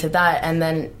more into that. And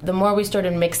then the more we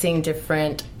started mixing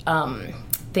different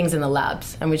things in the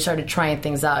labs, and we started trying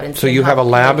things out. And so you have a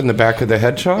lab in the back of the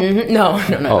head shop? No,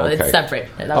 it's separate.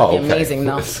 That would be amazing,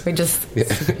 though. We just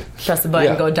press the button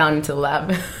and go down into the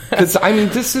lab. Because,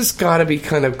 this has got to be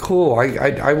kind of cool.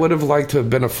 I would have liked to have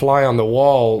been a fly on the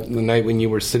wall the night when you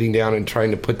were sitting down and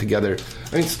trying to put together.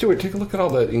 Stuart, take a look at all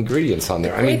the ingredients on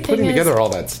there. Putting together all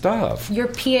that stuff. Your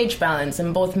pH balance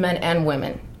in both men and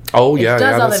women. Oh, yeah,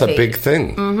 that's a big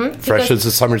thing. Fresh as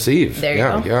a summer's eve. There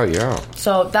you go. Yeah.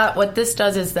 So what this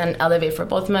does is then elevate for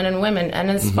both men and women.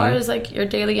 And as far as your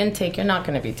daily intake, you're not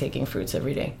going to be taking fruits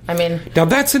every day. Now,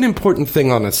 that's an important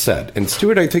thing on a set. And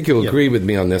Stuart, I think you'll agree with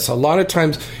me on this. A lot of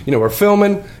times, we're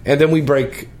filming and then we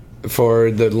break for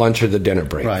the lunch or the dinner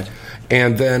break. Right.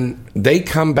 And then they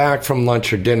come back from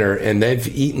lunch or dinner and they've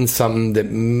eaten something that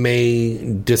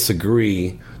may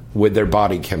disagree with their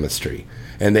body chemistry.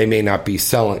 And they may not be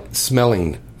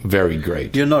smelling very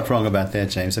great. You're not wrong about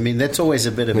that, James. That's always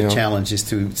a bit of a challenge, is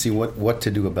to see what to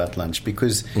do about lunch.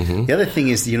 Because the other thing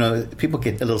is, people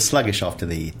get a little sluggish after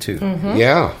they eat too.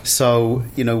 Yeah. So,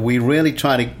 we really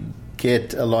try to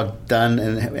get a lot done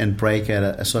and break at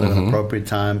a sort of an appropriate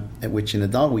time, at which in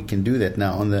adult we can do that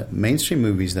now. On the mainstream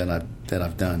movies that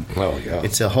I've done,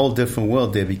 it's a whole different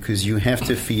world there, because you have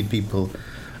to feed people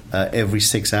every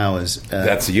 6 hours.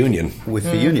 That's the union. With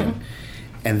the union.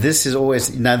 And this is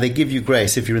always, now they give you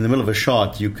grace. If you're in the middle of a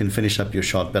shot, you can finish up your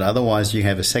shot. But otherwise, you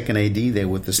have a second AD there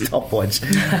with the stopwatch.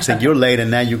 So you're late,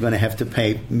 and now you're going to have to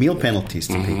pay meal penalties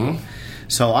to people.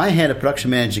 So I had a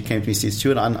production manager came to me and said,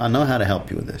 Stuart, I know how to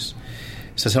help you with this.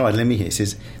 So I said, all right, let me hear. He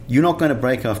says, you're not going to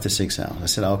break after 6 hours. I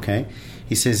said, okay.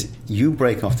 He says, you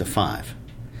break after 5.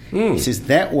 He says,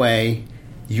 that way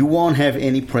you won't have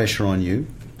any pressure on you.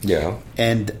 Yeah.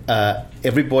 And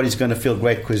everybody's going to feel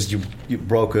great because you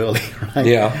broke early, right?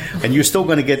 Yeah. And you're still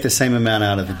going to get the same amount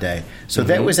out of the day. So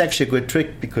that was actually a good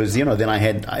trick, because, then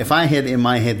if I had in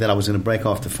my head that I was going to break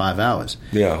after 5 hours,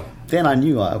 then I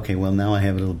knew, okay, well, now I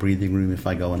have a little breathing room. If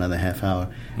I go another half hour,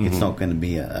 it's not going to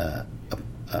be a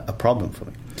problem for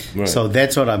me. Right. So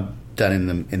that's what I've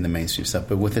done in the mainstream stuff.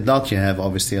 But with adults, you have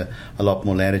obviously a lot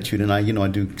more latitude, and I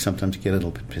do sometimes get a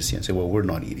little bit pissy and say, well, we're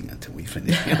not eating until we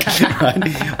finish. Right?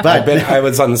 But I bet I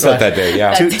was on the set that day.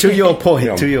 Yeah. To your point,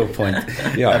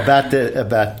 about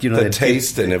the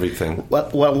taste and everything. Well,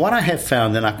 what I have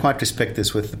found, and I quite respect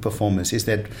this with the performers, is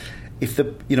that if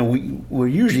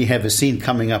we usually have a scene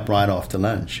coming up right after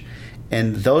lunch,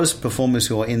 and those performers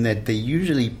who are in that, they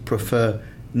usually prefer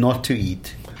not to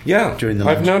eat. Yeah, during the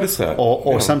lunch. I've noticed that.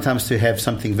 Or sometimes to have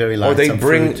something very light. Or they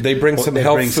bring some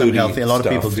health food. A lot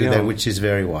of people do that, which is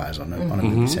very wise on a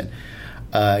movie set.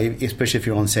 Especially if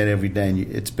you're on set every day, and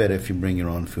it's better if you bring your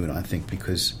own food, I think,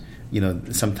 because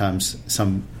sometimes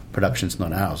some productions,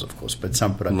 not ours, of course, but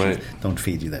some productions don't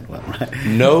feed you that well, right?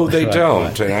 No, they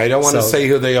don't. And I don't want to say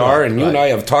who they are, and you and I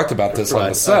have talked about this on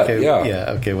the set.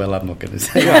 Okay, well, I'm not going to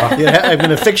say I'm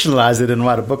going to fictionalize it and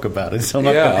write a book about it, so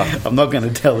I'm not going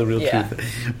to tell the real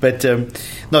truth. But,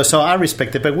 no, so I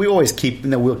respect it, but we always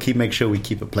make sure we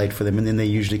keep a plate for them, and then they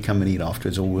usually come and eat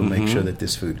afterwards, or we'll make sure that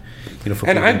there's food. For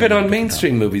and I've been on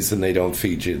mainstream movies, and they don't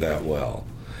feed you that well.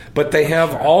 But they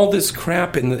have all this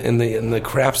crap in the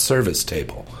craft service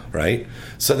table, right?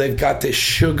 So they've got this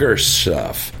sugar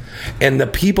stuff, and the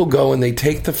people go and they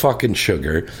take the fucking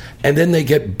sugar, and then they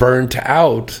get burnt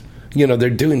out. They're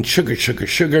doing sugar,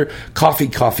 coffee,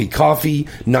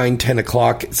 9, 10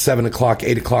 o'clock, 7 o'clock,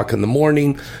 8 o'clock in the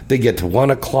morning. They get to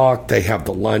 1 o'clock, they have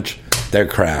the lunch, they're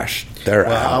crashed. They're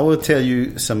out. I will tell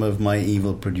you some of my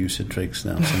evil producer tricks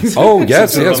now.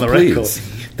 Yes, please.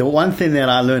 The one thing that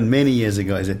I learned many years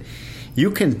ago is that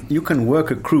you can work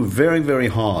a crew very, very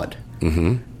hard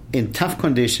in tough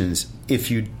conditions if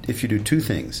you do two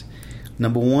things.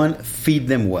 Number one, feed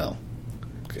them well.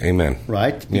 Amen.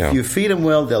 Right? Yeah. If you feed them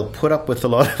well, they'll put up with a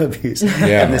lot of abuse.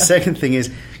 Yeah. And the second thing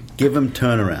is give them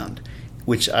turnaround,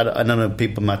 which I don't know,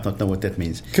 people might not know what that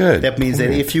means. Good. That means that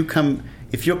if you're coming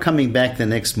back the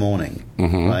next morning,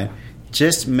 right,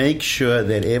 just make sure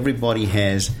that everybody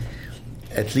has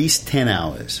at least 10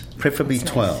 hours, preferably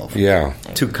 12,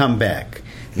 to come back,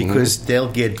 because they'll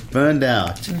get burned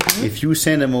out if you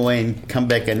send them away and come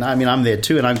back. And I mean, I'm there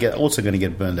too, and I'm also going to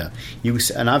get burned out.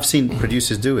 And I've seen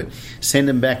producers do it. Send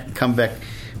them back, come back,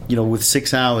 with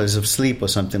 6 hours of sleep or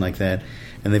something like that,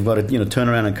 and they've got to turn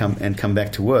around and come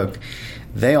back to work.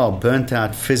 They are burnt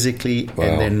out physically,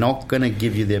 and they're not going to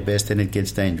give you their best, and it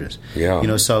gets dangerous.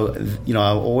 So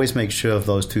I always make sure of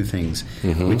those two things,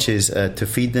 which is to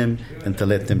feed them and to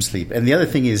let them sleep. And the other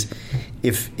thing is,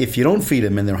 if you don't feed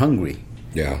them and they're hungry,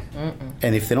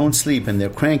 and if they don't sleep and they're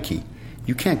cranky,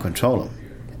 you can't control them.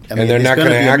 And they're not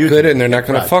going to act good, and they're not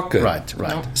going to fuck good. Right.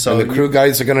 No. So the crew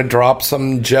guys are going to drop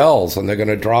some gels, and they're going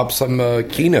to drop some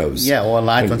Kinos. Yeah, or a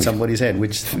light on somebody's head,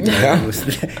 which that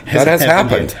has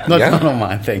happened. Not on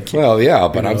mine, thank you. Well,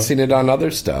 but I've seen it on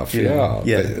other stuff.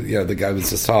 The guy was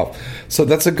just off. So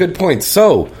that's a good point.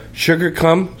 So Sugar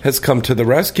has come to the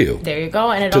rescue. There you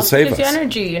go, and it also gives you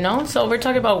energy. So we're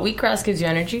talking about wheatgrass gives you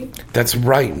energy. That's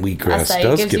right, wheatgrass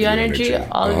does gives give you energy.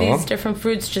 All of these different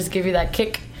fruits just give you that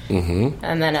kick.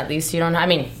 And then at least you don't.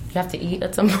 You have to eat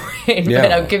at some point, but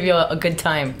it'll give you a good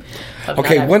time.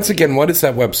 Okay, once again, what is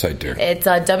that website, dear? It's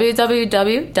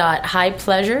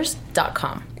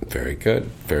www.highpleasures.com. Very good,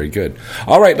 very good.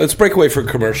 All right, let's break away for a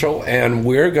commercial, and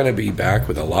we're going to be back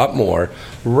with a lot more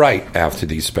right after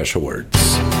these special words.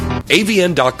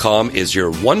 AVN.com is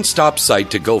your one-stop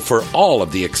site to go for all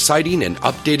of the exciting and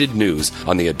updated news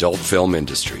on the adult film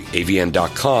industry.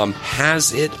 AVN.com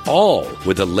has it all,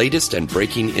 with the latest and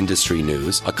breaking industry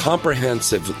news, a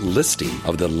comprehensive listing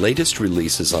of the latest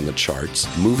releases on the charts,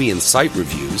 movie and site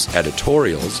reviews,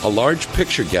 editorials, a large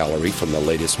picture gallery from the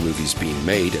latest movies being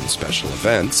made and special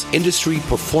events, industry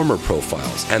performer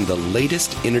profiles, and the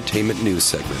latest entertainment news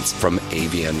segments from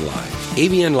AVN Live.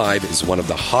 AVN Live is one of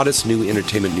the hottest new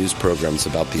entertainment news programs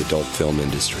about the adult film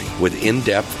industry, with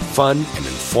in-depth, fun, and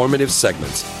informative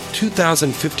segments.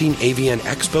 2015 AVN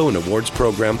Expo and Awards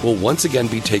program will once again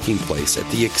be taking place at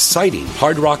the exciting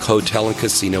Hard Rock Hotel and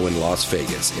Casino in Las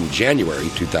Vegas in January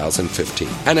 2015.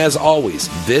 And as always,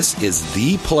 this is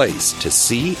the place to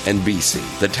see and be seen.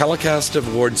 The telecast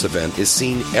awards event is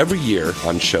seen every year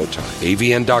on Showtime.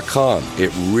 AVN.com,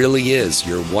 it really is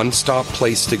your one-stop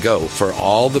place to go for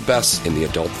all the best in the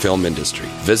adult film industry.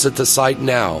 Visit the site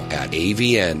now at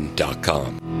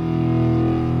avn.com.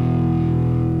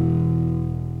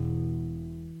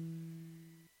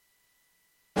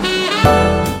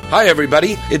 Hi,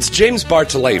 everybody. It's James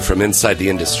Bartolet from Inside the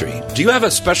Industry. Do you have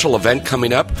a special event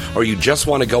coming up, or you just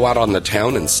want to go out on the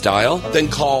town in style? Then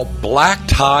call Black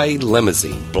Tie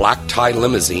Limousine. Black Tie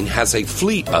Limousine has a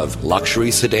fleet of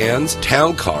luxury sedans,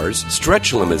 town cars,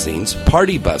 stretch limousines,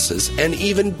 party buses, and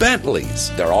even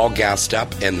Bentleys. They're all gassed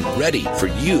up and ready for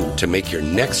you to make your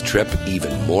next trip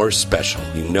even more special.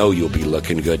 You know you'll be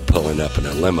looking good pulling up in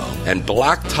a limo. And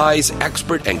Black Tie's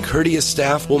expert and courteous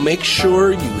staff will make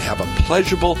sure you have a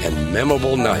pleasurable and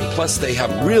memorable night. Plus, they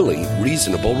have really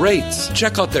reasonable rates.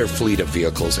 Check out their fleet of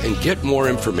vehicles and get more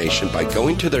information by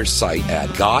going to their site at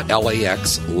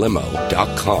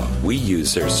gotlaxlimo.com. We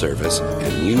use their service,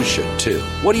 and you should too.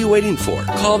 What are you waiting for?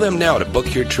 Call them now to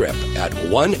book your trip at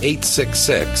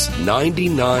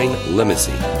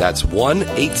 1-866-99-Limousine. That's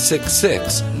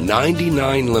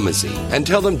 1-866-99-Limousine. And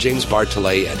tell them James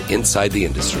Bartolet at Inside the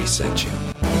Industry sent you.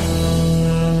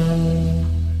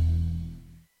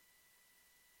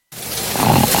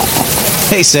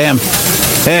 Hey, Sam.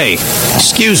 Hey,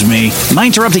 excuse me. Am I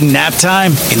interrupting nap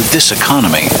time? In this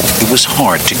economy, it was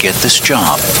hard to get this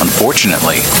job.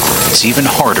 Unfortunately, it's even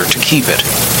harder to keep it.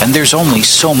 And there's only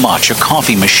so much a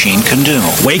coffee machine can do.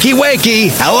 Wakey, wakey.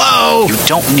 Hello. You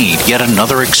don't need yet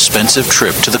another expensive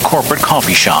trip to the corporate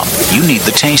coffee shop. You need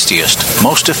the tastiest,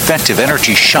 most effective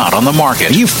energy shot on the market.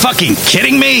 Are you fucking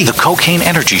kidding me? The Cocaine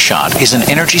Energy Shot is an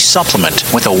energy supplement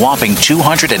with a whopping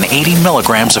 280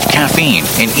 milligrams of caffeine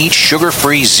in each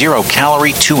sugar-free,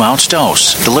 zero-calorie 2-ounce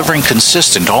dose, delivering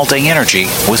consistent all-day energy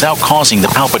without causing the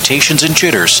palpitations and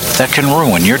jitters that can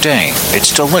ruin your day.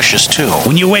 It's delicious, too.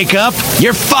 When you wake up,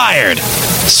 you're fired.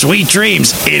 Sweet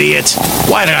dreams, idiot.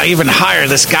 Why did I even hire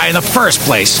this guy in the first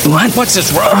place? What? What's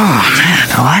this wrong? Oh, man.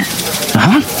 What?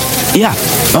 Uh-huh. Yeah.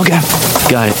 Okay.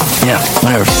 Got it. Yeah.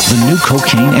 Whatever. The new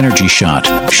Cocaine Energy Shot.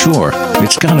 Sure,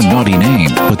 it's got a naughty name,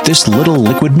 but this little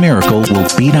liquid miracle will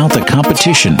beat out the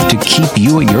competition to keep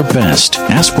you at your best.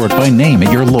 Ask for it by name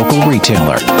at your local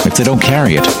retailer. If they don't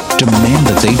carry it, demand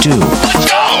that they do.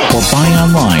 Or buy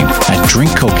online at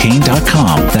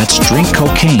drinkcocaine.com. That's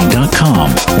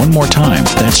drinkcocaine.com. One more time,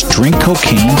 that's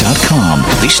drinkcocaine.com.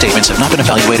 These statements have not been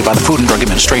evaluated by the Food and Drug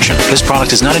Administration. This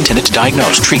product is not intended to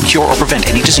diagnose, treat, cure, or prevent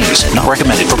any disease. Not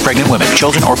recommended for pregnant women,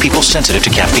 children, or people sensitive to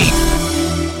caffeine.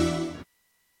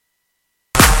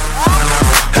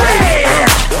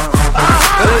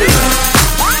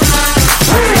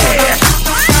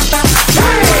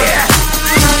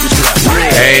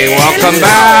 Hey, welcome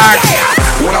back.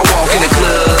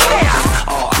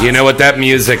 You know what that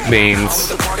music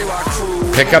means.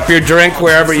 Pick up your drink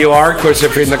wherever you are. Of course,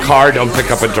 if you're in the car, don't pick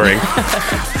up a drink.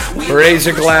 Raise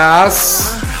your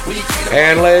glass.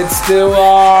 And let's do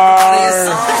our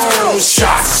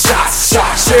shots.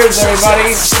 Cheers,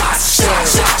 everybody.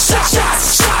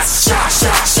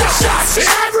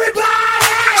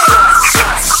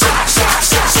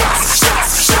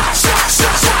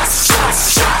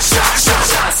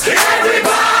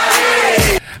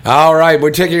 All right,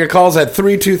 we're taking your calls at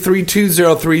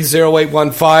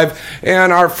 323-203-0815.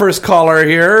 And our first caller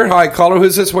here. Hi, caller.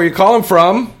 Who's this? Where are you calling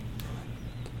from?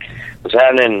 What's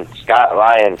happening? Scott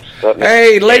Lyons.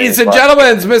 Hey, ladies and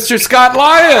gentlemen, Mr. Scott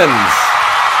Lyons.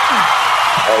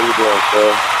 How you doing,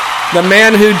 sir? The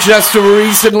man who just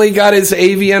recently got his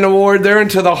AVN award there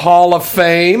into the Hall of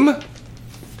Fame.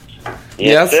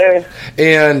 Yes, sir.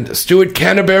 And Stuart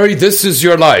Canterbury, this is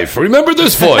your life. Remember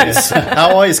this voice.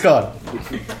 How are you, Scott?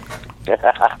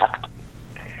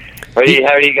 How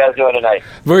are you guys doing tonight?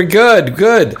 We're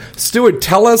good. Stuart,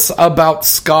 tell us about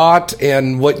Scott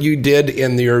and what you did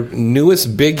in your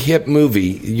newest big hit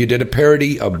movie. You did a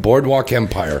parody of Boardwalk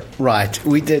Empire. Right.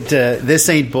 We did This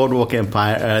Ain't Boardwalk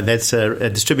Empire. That's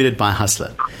distributed by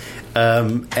Hustler.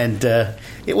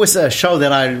 It was a show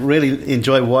that I really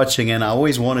enjoy watching, and I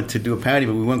always wanted to do a parody,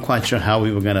 but we weren't quite sure how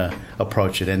we were going to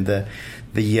approach it. And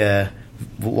the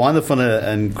wonderful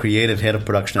and creative head of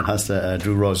production at Hustler,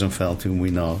 Drew Rosenfeld, whom we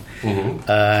know,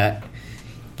 said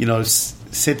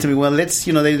to me, "Well, let's,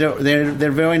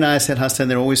 they're very nice at Hustler,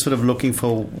 and they're always sort of looking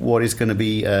for what is going to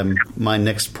be my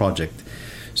next project."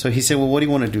 So he said, "Well, what do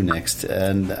you want to do next?"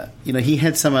 And he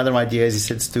had some other ideas. He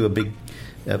said, "Let's do a big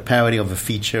parody of a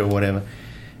feature or whatever."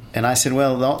 And I said,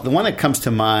 "Well, the one that comes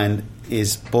to mind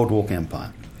is Boardwalk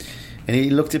Empire." And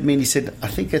he looked at me and he said, "I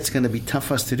think that's going to be tough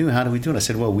for us to do. How do we do it?" I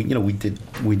said, "Well, we did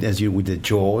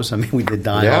Jaws. I mean, we did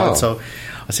Die Hard." So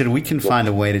I said, "We can find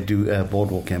a way to do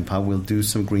Boardwalk Empire. We'll do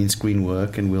some green screen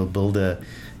work, and we'll build a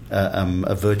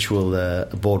virtual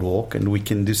boardwalk, and we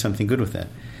can do something good with that."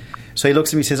 So he looks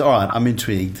at me and says, "All right, I'm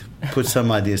intrigued. Put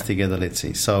some ideas together. Let's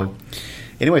see." So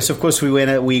anyway, so of course we went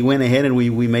ahead and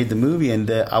we made the movie, and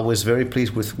I was very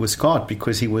pleased with Scott,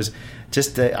 because he was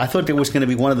just. I thought there was going to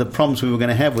be one of the problems we were going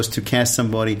to have was to cast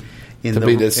somebody in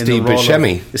the Steve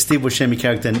Buscemi, the Steve Buscemi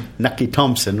character, Nucky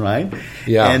Thompson, right?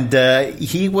 Yeah, and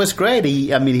he was great.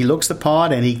 He looks the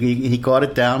part, and he got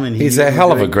it down. And he's a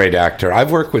hell of a great actor.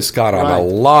 I've worked with Scott on a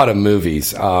lot of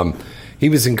movies. He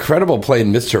was incredible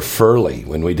playing Mr. Furley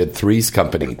when we did Three's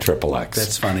Company, XXX.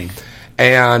 That's funny.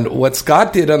 And what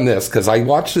Scott did on this, because I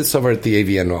watched this over at the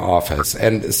AVN office,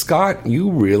 and Scott, you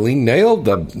really nailed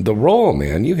the role,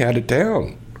 man. You had it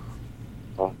down.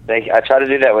 Well, thank you. I try to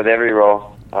do that with every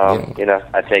role.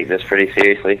 I take this pretty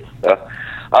seriously. So,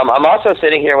 I'm also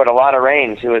sitting here with Alana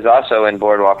Raines, who is also in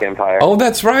Boardwalk Empire. Oh,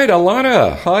 that's right,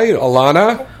 Alana. Hi,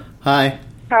 Alana. Hi.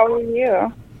 How are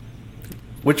you?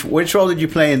 Which role did you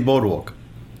play in Boardwalk?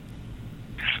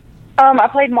 I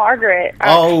played Margaret.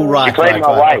 Oh, right. You played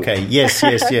my wife. Okay, yes. So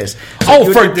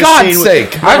for God's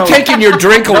sake! I'm taking your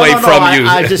drink away from you.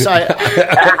 I'm trying to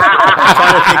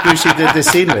think who she did the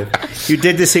scene with. You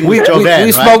did the scene with Jovan, right?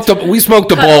 We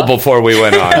smoked a bowl before we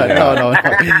went on. No.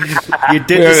 You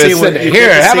did the scene with...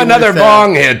 Here, have another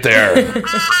bong hit there.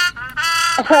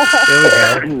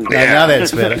 There we go. Now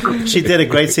that's better. She did a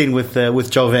great scene with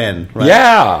Jovan, right?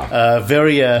 Yeah.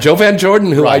 Jovan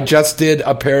Jordan, who I just did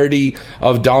a parody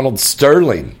of Donald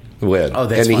Sterling with. Oh,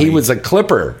 that's funny. He was a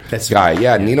Clipper guy.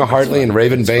 Yeah, Nina Hartley and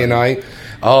Raven Bay and I.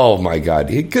 Oh, my God.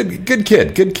 Good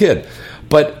kid.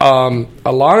 But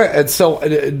Alana, so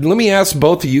let me ask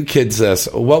both of you kids this.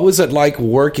 What was it like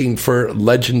working for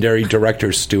legendary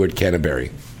director Stuart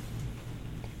Canterbury?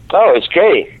 Oh, it's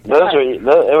great. They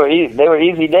were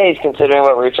easy days considering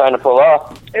what we were trying to pull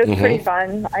off. It was pretty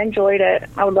fun. I enjoyed it.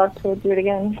 I would love to do it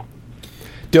again.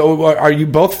 Are you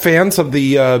both fans of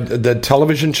the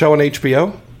television show on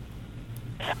HBO?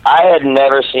 I had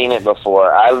never seen it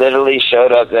before. I literally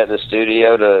showed up at the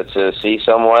studio to see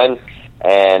someone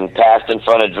and passed in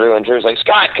front of Drew, and Drew's like,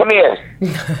 "Scott, come here."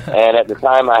 And at the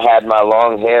time, I had my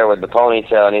long hair with the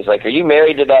ponytail, and he's like, "Are you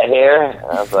married to that hair?" And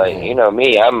I was like, "You know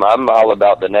me, I'm all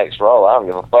about the next role. I don't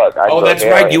give a fuck." That's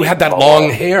right. You had that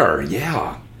long hair.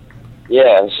 Yeah.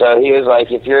 Yeah, so he was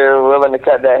like, "If you're willing to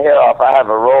cut that hair off, I have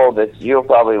a role that you'll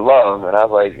probably love." And I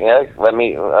was like, "Yeah, let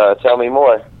me tell me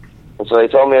more." And so they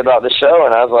told me about the show,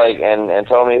 and I was like, and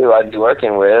told me who I'd be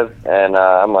working with, and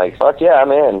I'm like, "Fuck yeah,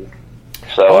 I'm in."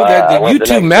 So you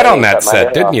two met on that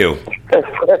set, didn't you?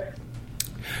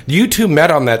 You two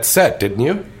met on that set, didn't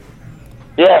you?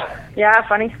 Yeah. Yeah,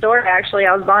 funny story. Actually,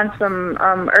 I was buying some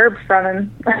herbs from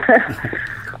him.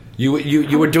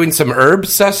 You were doing some herb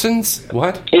sessions?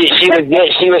 What? She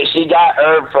got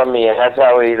herb from me, and that's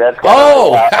how we started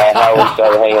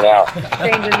hanging out.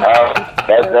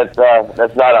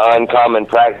 That's not an uncommon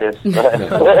practice. No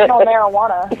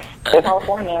marijuana in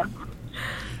California.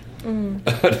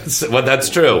 Well, that's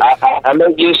true. I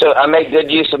make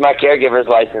good use of my caregiver's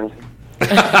license.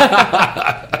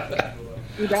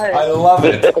 I love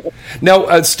it.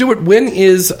 Now, Stuart, when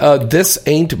is This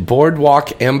Ain't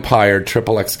Boardwalk Empire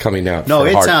XXX coming out? No,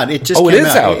 it's out. It just came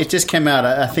out. It just came out,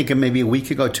 I think, maybe a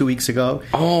week ago, 2 weeks ago.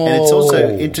 Oh. And it's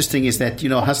also interesting is that,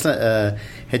 Hustler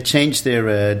had changed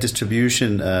their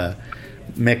distribution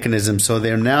mechanism, so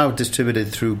they're now distributed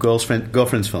through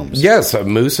Girlfriends Films. Yes,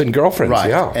 Moose and Girlfriends, right.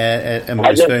 Yeah. And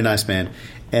Moose, very nice man.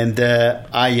 And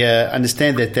I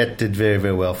understand that did very,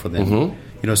 very well for them.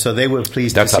 Mm-hmm. So they were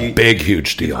pleased. That's to see, a big,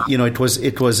 huge deal.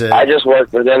 It was. I just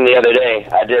worked with them the other day.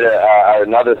 I did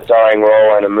another starring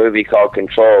role in a movie called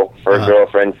Control for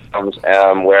Girlfriend Films,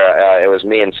 where it was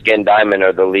me and Skin Diamond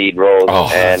are the lead roles.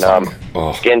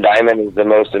 Skin Diamond is the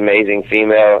most amazing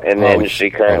female in the industry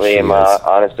currently, in my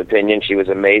honest opinion. She was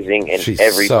amazing in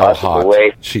every possible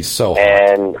way. She's so hot.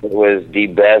 And it was the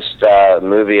best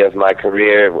movie of my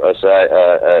career.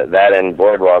 That and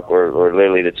Boardwalk were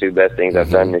literally the two best things I've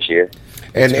done this year.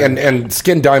 And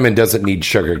Skin Diamond doesn't need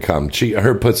sugar cum.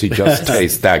 Her pussy just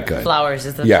tastes that good. Flowers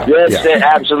is the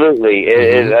absolutely.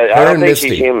 I don't think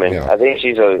she's human. I think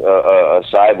she's a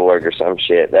cyborg or some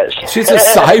shit. She's a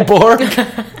cyborg?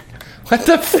 What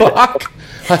the fuck?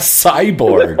 A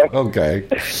cyborg. Okay.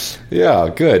 Yeah,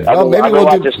 good. Well, maybe we'll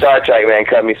watch the Star Trek, man.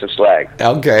 Cut me some slack.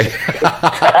 Okay.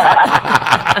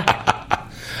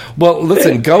 Well,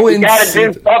 listen, go in. You gotta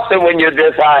do something when you're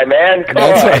this high, man. Come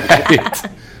on. Right.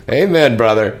 Amen,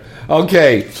 brother.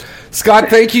 Okay. Scott,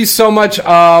 thank you so much.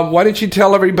 Why don't you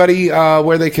tell everybody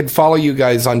where they can follow you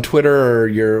guys on Twitter or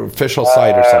your official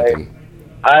site or something?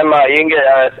 You can get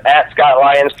at Scott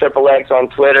Lyons XXX on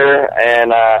Twitter,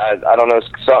 and I don't know,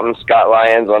 something Scott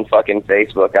Lyons on fucking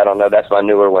Facebook. I don't know. That's my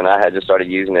newer one. I had just started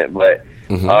using it, but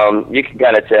you can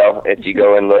kind of tell if you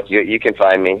go and look. You can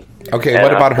find me. Okay, and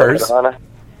what about hers?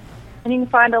 And you can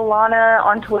find Alana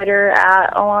on Twitter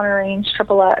at Alana Range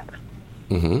XXX.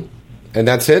 And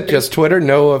that's it? Just Twitter?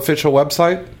 No official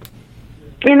website?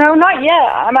 Not yet.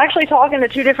 I'm actually talking to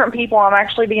two different people. I'm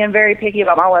actually being very picky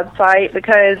about my website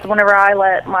because whenever I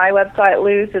let my website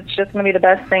loose, it's just going to be the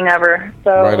best thing ever. So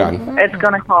right on. It's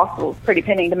going to cost a pretty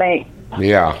penny to make.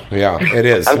 Yeah, it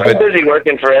is. I'm so busy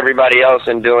working for everybody else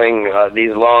and doing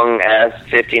these long-ass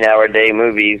 15-hour day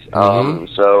movies,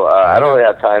 so I don't really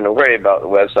have time to worry about the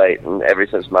website. And ever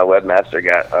since my webmaster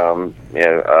got,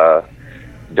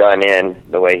 done in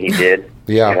the way he did.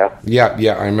 Yeah,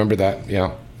 I remember that.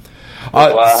 Yeah,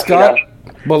 Scott.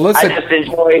 Well, listen,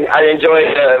 I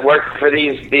enjoy working for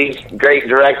these great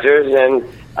directors, and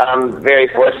I'm very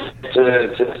fortunate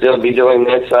to still be doing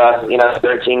this.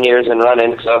 13 years and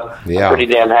running, so I'm pretty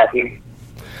damn happy.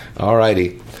 All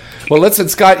righty. Well, listen,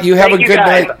 Scott, you have a good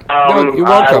night. No, you're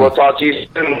welcome. I will talk to you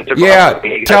soon.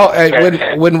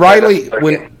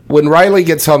 When Riley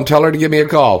gets home, tell her to give me a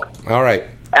call. All right.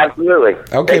 Absolutely.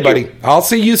 Okay, buddy. I'll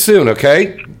see you soon,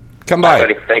 okay? Come by.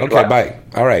 Buddy. Thanks okay, bye.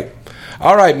 All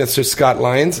right, Mr. Scott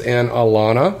Lyons and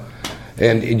Alana.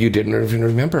 And you didn't even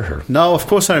remember her. No, of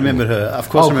course I remembered her. Of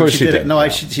course, she did. No,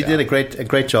 she did a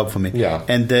great job for me. Yeah.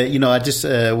 And I just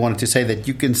wanted to say that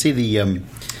you can see the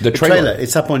trailer.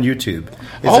 It's up on YouTube.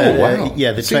 Wow.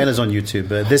 The trailer's on YouTube.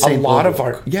 A lot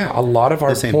of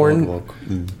our porn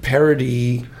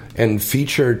parody and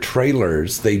feature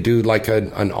trailers, they do like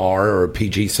an R or a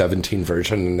PG-17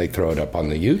 version, and they throw it up on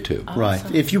the YouTube. Awesome. Right.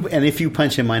 If you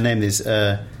punch in my name, there's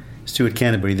Stuart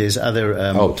Canterbury. There's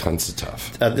other tons of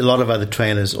stuff. A lot of other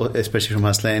trailers, especially from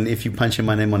Hustler. And if you punch in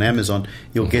my name on Amazon,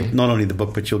 you'll get not only the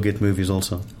book, but you'll get movies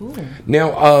also. Ooh.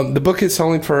 Now, the book is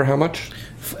selling for how much?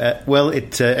 At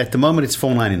the moment it's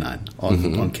 $4.99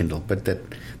 on Kindle, but the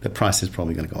price is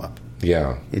probably going to go up.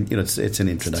 Yeah, it's an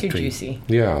introductory. It's too juicy.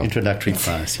 Yeah, introductory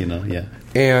class. Yeah.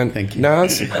 And thank you.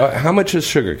 Naz, how much is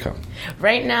Sugar Cum?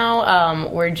 Right now,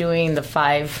 we're doing the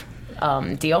 5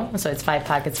 deal, so it's 5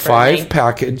 packets for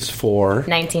packets for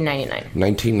 $19.99.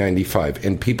 $19.95,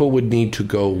 and people would need to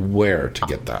go where to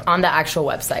get that? On the actual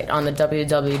website, on the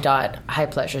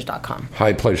www.highpleasures.com.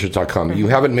 Highpleasures.com. You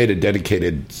haven't made a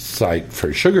dedicated site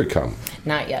for Sugar Cum.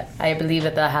 Not yet. I believe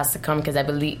that has to come because I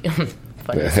believe.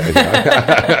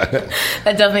 That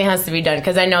definitely has to be done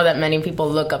because I know that many people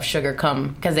look up Sugar Cum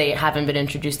because they haven't been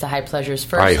introduced to High Pleasures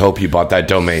first. I hope you bought that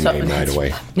domain name right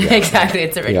away. Yeah. Exactly,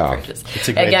 it's a great purchase. It's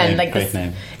a great name. Great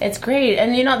name. It's great,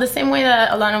 and the same way that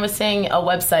Alana was saying, a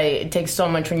website, it takes so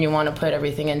much when you want to put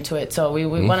everything into it. So we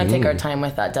want to take our time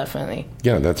with that, definitely.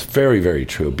 Yeah, that's very, very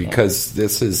true because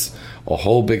this is a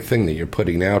whole big thing that you're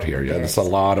putting out here. Yeah, it's a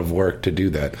lot of work to do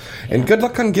that. And good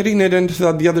luck on getting it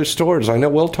into the other stores. I know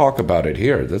we'll talk about it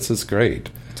here. This is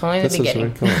great. It's only the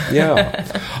beginning. Cool. Yeah.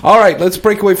 All right, let's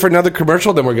break away for another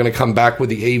commercial. Then we're going to come back with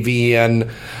the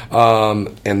AVN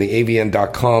and the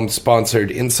AVN.com sponsored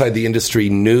Inside the Industry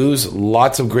news.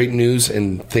 Lots of great news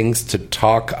and things to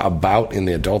talk about in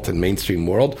the adult and mainstream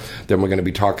world. Then we're going to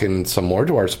be talking some more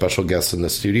to our special guests in the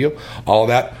studio. All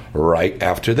that right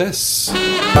after this.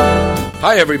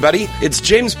 Hi, everybody. It's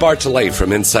James Bartolet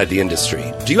from Inside the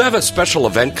Industry. Do you have a special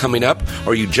event coming up,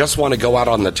 or you just want to go out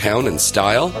on the town in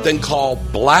style? Then call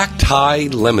Black Black Tie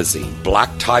Limousine. Black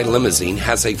Tie Limousine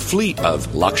has a fleet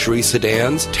of luxury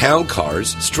sedans, town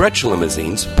cars, stretch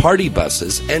limousines, party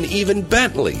buses, and even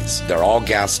Bentleys. They're all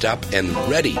gassed up and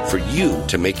ready for you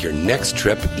to make your next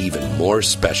trip even more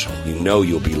special. You know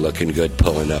you'll be looking good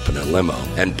pulling up in a limo.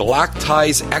 And Black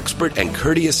Tie's expert and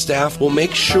courteous staff will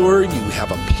make sure you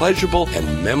have a pleasurable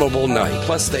and memorable night.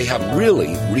 Plus, they have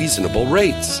really reasonable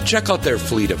rates. Check out their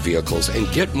fleet of vehicles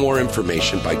and get more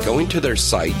information by going to their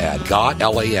site at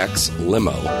gotlaxlimo.com.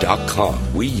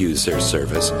 We use their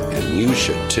service, and you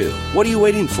should too. What are you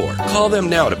waiting for? Call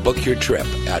them now to book your trip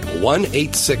at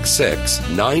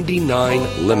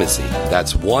 1-866-99-LIMOUSINE.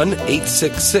 That's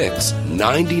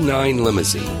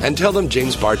 1-866-99-LIMOUSINE. And tell them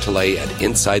James Bartolet at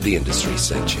Inside the Industry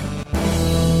sent you.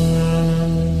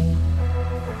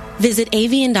 Visit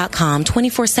avian.com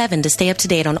 24/7 to stay up to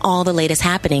date on all the latest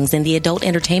happenings in the adult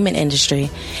entertainment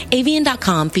industry.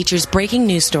 Avian.com features breaking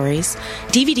news stories,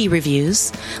 DVD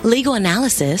reviews, legal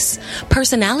analysis,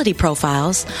 personality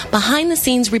profiles,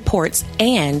 behind-the-scenes reports,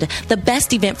 and the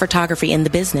best event photography in the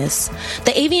business.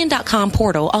 The avian.com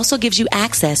portal also gives you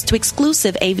access to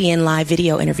exclusive Avian Live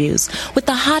video interviews with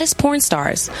the hottest porn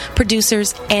stars,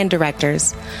 producers, and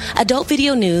directors. Adult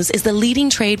Video News is the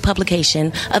leading trade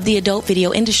publication of the adult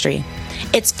video industry.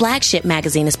 Its flagship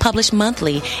magazine is published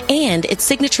monthly, and its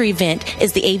signature event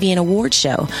is the Avian Awards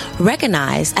Show,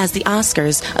 recognized as the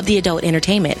Oscars of the adult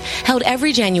entertainment, held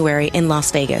every January in Las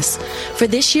Vegas. For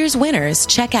this year's winners,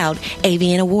 check out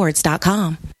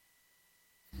avianawards.com.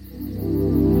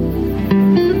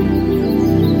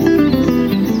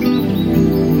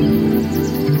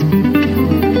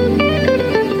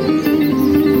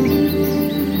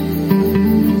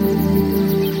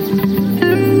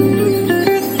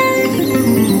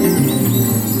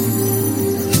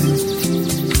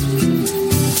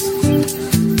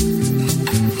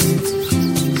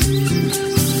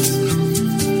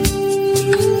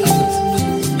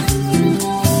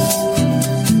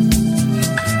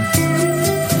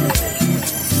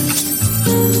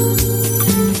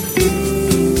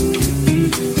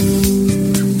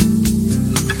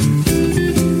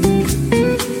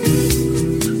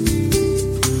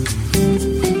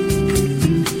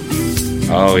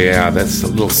 Oh, yeah, that's a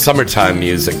little summertime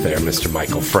music there, Mr.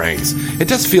 Michael Franks. It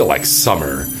does feel like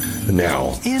summer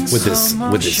now with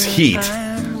this heat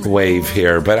wave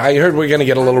here. But I heard we're going to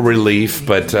get a little relief.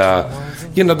 But,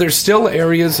 there's still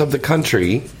areas of the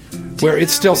country where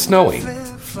it's still snowing.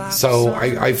 So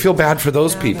I feel bad for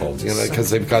those people, because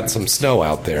they've got some snow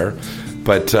out there.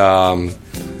 But,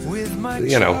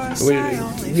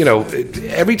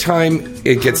 every time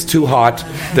it gets too hot,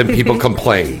 then people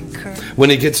complain. When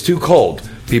it gets too cold,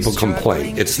 people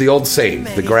complain. It's the old saying,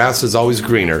 the grass is always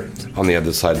greener on the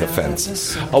other side of the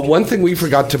fence. One thing we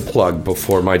forgot to plug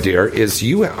before, my dear, is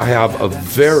you have a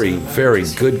very, very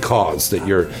good cause that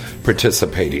you're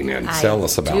participating in. Tell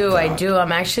us about that. I do.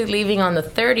 I'm actually leaving on the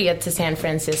 30th to San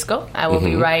Francisco. I will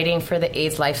be riding for the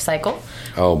AIDS Life Cycle.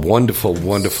 Oh, wonderful,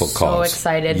 wonderful cause. So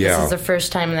excited. Yeah. This is the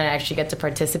first time that I actually get to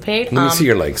participate. Let me see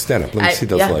your legs. Stand up. Let me see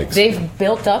those legs. They've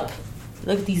built up.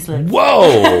 Look at these legs.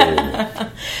 Whoa!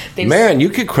 Man, you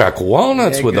could crack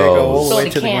walnuts with those. All the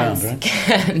way to the ground,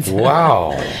 right?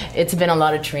 Wow. It's been a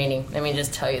lot of training, let me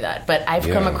just tell you that. But I've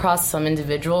come across some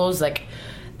individuals, like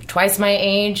twice my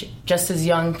age, just as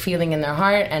young, feeling in their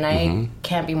heart, and I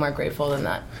can't be more grateful than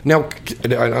that. Now,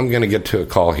 I'm going to get to a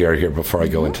call here before I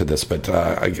go into this, but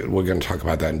we're going to talk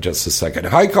about that in just a second.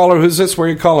 Hi, caller. Who's this? Where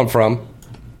are you calling from?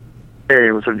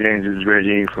 Hey, what's up, James? This is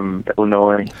Reggie from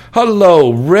Illinois.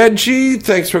 Hello, Reggie.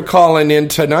 Thanks for calling in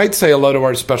tonight. Say hello to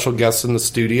our special guests in the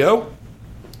studio.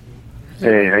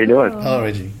 Hey, how you doing? Hello,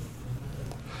 Reggie.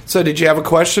 So, did you have a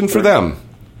question for them?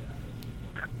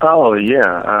 Oh,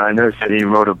 yeah. I noticed that he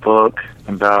wrote a book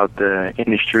about the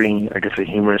industry, I guess a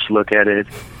humorous look at it.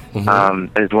 I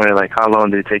just wondered, how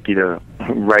long did it take you to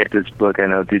write this book? I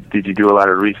know, did you do a lot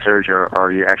of research, or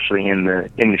are you actually in the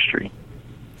industry?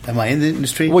 Am I in the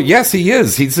industry? Well, yes, he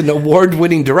is. He's an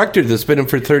award-winning director that's been in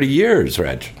for 30 years,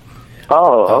 Reg.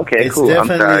 Oh, okay, it's cool.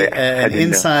 Definitely an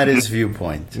insider's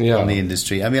viewpoint on the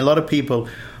industry. I mean, a lot of people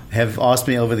have asked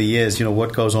me over the years,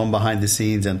 what goes on behind the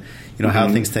scenes and, how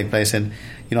things take place. And,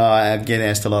 I get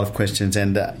asked a lot of questions.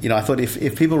 And, I thought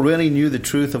if people really knew the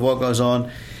truth of what goes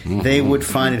on, they would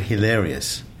find it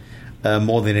hilarious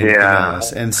more than anything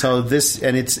else. And so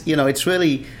it's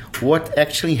really what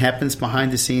actually happens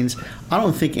behind the scenes. I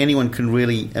don't think anyone can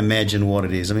really imagine what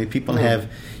it is. I mean, people have,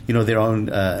 their own,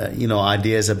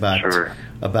 ideas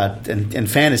about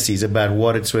and fantasies about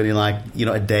what it's really like,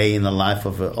 a day in the life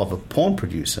of a porn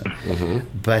producer.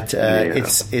 But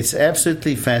it's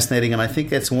absolutely fascinating, and I think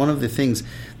that's one of the things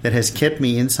that has kept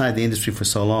me inside the industry for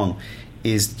so long.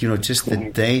 is, just the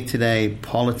day-to-day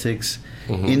politics,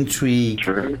 intrigue,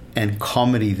 and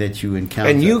comedy that you encounter.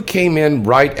 And you came in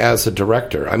right as a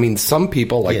director. I mean, some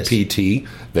people like PT,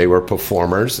 they were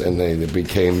performers and they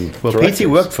became directors. PT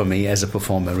worked for me as a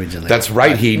performer originally. That's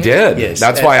right, he did. Yes.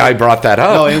 That's why I brought that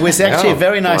up. No, it was actually a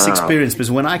very nice experience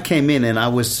because when I came in and I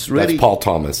was really... That's Paul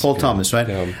Thomas. Paul Thomas, right?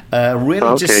 Yeah. I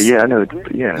know.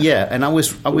 Yeah. Yeah, and I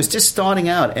was just starting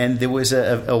out, and there was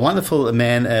a wonderful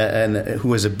man who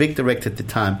was a big director at the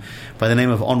time by the name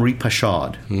of Henri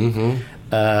Pachard.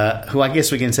 Who I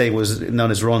guess we can say was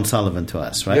known as Ron Sullivan to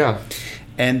us, right? Yeah.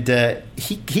 And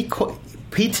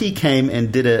PT came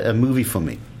and did a movie for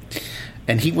me.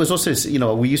 And he was also,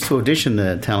 we used to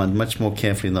audition talent much more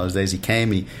carefully in those days. He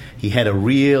came, he had a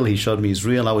reel, he showed me his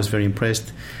reel. I was very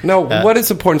impressed. No, what is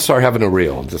a porn star having a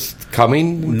reel? Just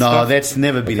coming? No, stuff? that's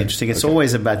never been interesting. It's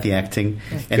always about the acting.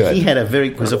 And he had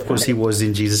because of course he was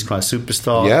in Jesus Christ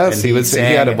Superstar. Yes, and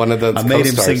he had one of those I made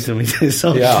him sing to me.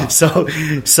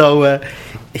 So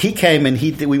he came and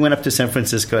we went up to San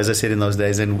Francisco, as I said in those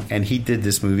days, and he did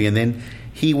this movie. And then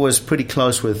he was pretty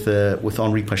close with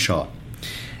Henri Pachard.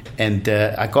 And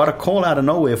I got a call out of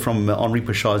nowhere from Henri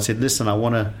Pachard. Said, "Listen, I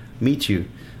want to meet you.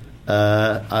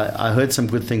 I heard some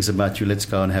good things about you. Let's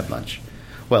go and have lunch."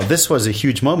 Well, this was a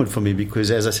huge moment for me because,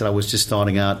 as I said, I was just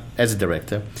starting out as a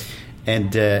director,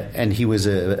 and he was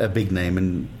a big name.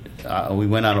 And we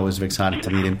went out. I was very excited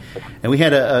to meet him, and we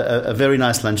had a very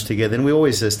nice lunch together. And we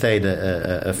always stayed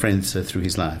friends through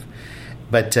his life.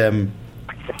 But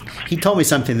he told me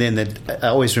something then that I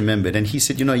always remembered. And he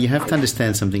said, you have to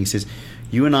understand something. He says,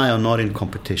 you and I are not in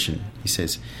competition, he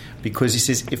says. Because he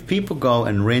says, if people go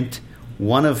and rent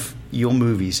one of your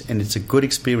movies and it's a good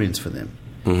experience for them,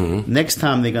 next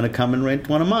time they're going to come and rent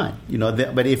one of mine.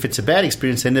 But if it's a bad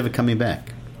experience, they're never coming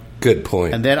back. Good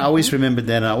point. And then I always remembered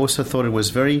that. And I also thought it was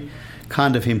very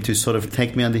kind of him to sort of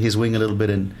take me under his wing a little bit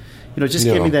and, just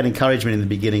give me that encouragement in the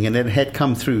beginning. And it had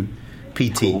come through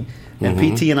PT. Cool. And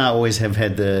PT and I always have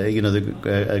had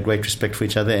a great respect for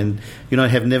each other, and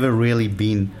have never really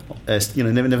been,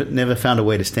 never found a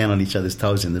way to stand on each other's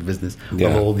toes in the business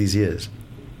of all these years.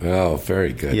 Oh,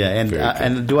 very good. Yeah,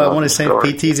 and do I want to say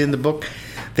PT's in the book?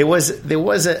 There was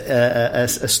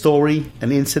a story,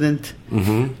 an incident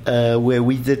where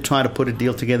we did try to put a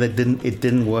deal together. It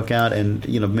didn't work out, and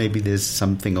maybe there's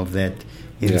something of that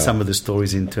in some of the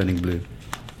stories in Turning Blue.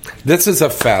 This is a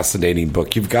fascinating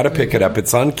book. You've got to pick it up.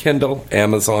 It's on Kindle,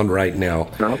 Amazon right now.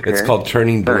 Okay. It's called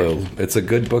Turning Blue. It's a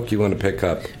good book you want to pick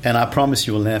up. And I promise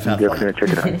you will laugh out loud. Definitely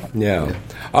check it out. Yeah.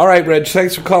 All right, Reg,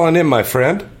 thanks for calling in, my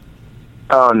friend.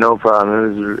 Oh, no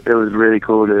problem. It was really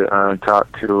cool to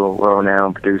talk to a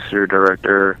well-known producer,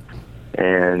 director,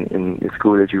 and it's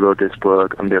cool that you wrote this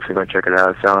book. I'm definitely going to check it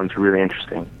out. It sounds really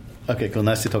interesting. Okay, cool.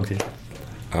 Nice to talk to you.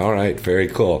 All right, very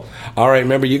cool. All right,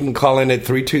 remember, you can call in at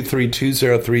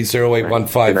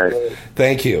 323-203-0815.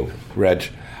 Thank you, Reg.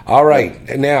 All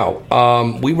right, now,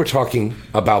 we were talking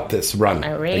about this run.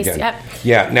 A race, again. yep.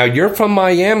 Yeah, now you're from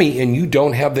Miami, and you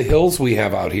don't have the hills we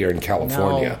have out here in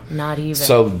California. No, not even.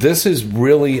 So this is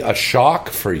really a shock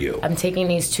for you. I'm taking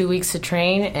these 2 weeks to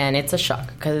train, and it's a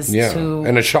shock.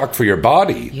 And a shock for your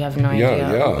body. You have no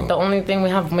idea. Yeah. The only thing, we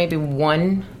have maybe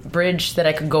one bridge that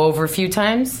I could go over a few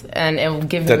times, and it will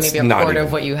give me maybe a quarter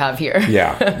of what you have here.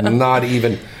 Yeah, not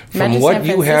even. From what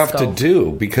you have to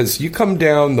do, because you come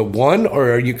down the 1,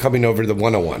 or are you coming over the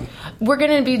 101? We're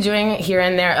going to be doing it here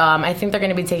and there. I think they're going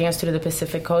to be taking us through the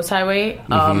Pacific Coast Highway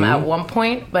at one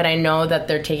point, but I know that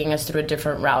they're taking us through a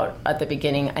different route at the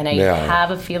beginning, and I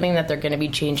have a feeling that they're going to be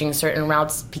changing certain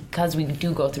routes because we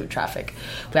do go through traffic.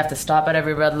 We have to stop at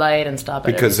every red light and stop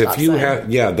at every stop sign. Because if you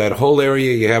have, that whole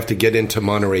area, you have to get into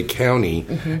Monterey County,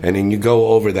 and then you go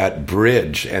over that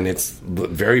bridge, and it's a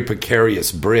very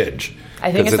precarious bridge.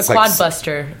 I think it's the Quad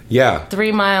Buster. Yeah.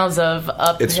 3 miles of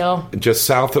uphill. It's just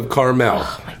south of Carmel.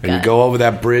 Oh, my God. And you go over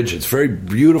that bridge. It's very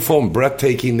beautiful and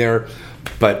breathtaking there,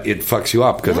 but it fucks you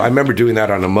up. Because I remember doing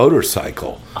that on a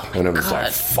motorcycle. And it was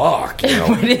like, fuck.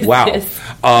 Wow.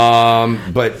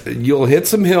 But you'll hit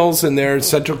some hills in there.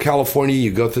 Central California,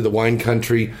 you go through the wine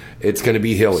country. It's going to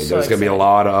be hilly. There's going to be a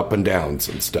lot of up and downs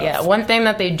and stuff. Yeah, one thing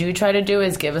that they do try to do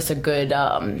is give us a good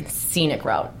scenic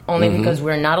route. Only because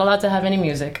we're not allowed to have any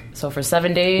music. So for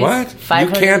 7 days... What? You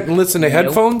can't listen to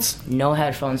headphones? No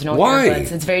headphones, no Why?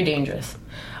 earbuds. It's very dangerous.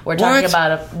 We're talking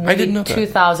about maybe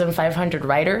 2,500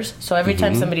 riders. So every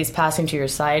time somebody's passing to your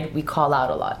side, we call out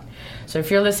a lot. So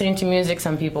if you're listening to music,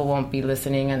 some people won't be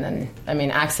listening. And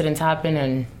then, accidents happen,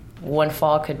 and one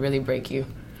fall could really break you.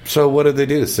 So what do they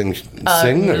do? Sing?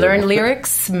 Learn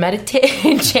lyrics,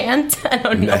 meditate, chant. I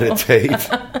don't know. Meditate.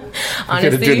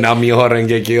 You're going to do Nam-myoho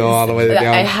Renge-kyo all the way down?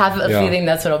 I have a feeling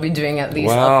that's what I'll be doing, at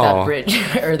least up that bridge.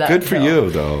 Or that Good for hill.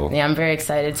 you, though. Yeah, I'm very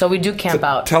excited. So we do camp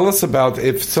out. Tell us about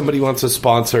if somebody wants to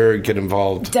sponsor, get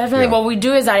involved. Definitely. What we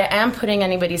do is I am putting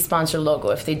anybody's sponsor logo.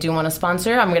 If they do want to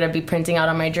sponsor, I'm going to be printing out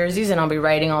on my jerseys, and I'll be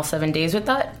writing all 7 days with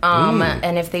that.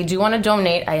 And if they do want to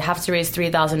donate, I have to raise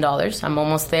 $3,000. I'm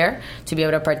almost there to be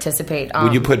able to participate.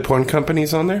 Would you put porn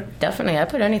companies on there? Definitely. I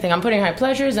put anything. I'm putting High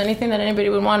Pleasures, anything that anybody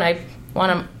would want. I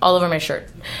want them all over my shirt.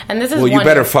 And this is you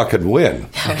better fucking win. No,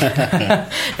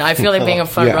 I feel like being a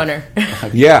front runner.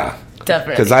 Yeah.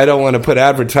 Definitely. Because I don't want to put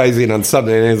advertising on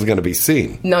something that isn't going to be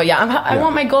seen. No, I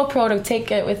want my GoPro to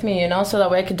take it with me, so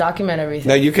that way I could document everything.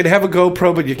 Now, you could have a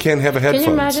GoPro, but you can't have a headphones.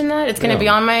 Can you imagine that? It's going to be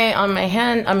on my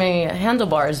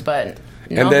handlebars, but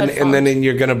no and then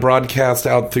you're going to broadcast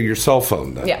out through your cell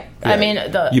phone. Then. Yeah. I mean,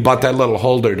 you bought that little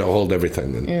holder to hold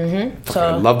everything. Then. Mm-hmm. So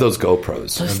I love those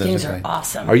GoPros. Those things are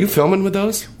awesome. Are you filming with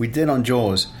those? We did on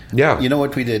Jaws. Yeah. You know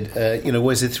what we did? It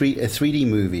was a 3D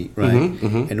movie, right?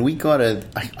 Mm-hmm. And we got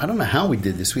I don't know how we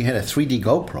did this. We had a 3D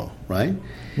GoPro, right?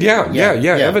 Yeah.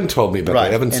 Evan told me about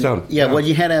that. Evan Stone. Well,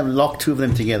 you had to lock two of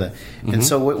them together. Mm-hmm. And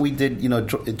so what we did,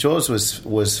 Jaws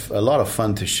was a lot of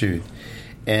fun to shoot.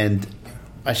 And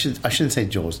I shouldn't say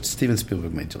Jaws. Steven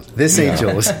Spielberg made Jaws. This ain't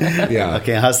Jaws. Yeah.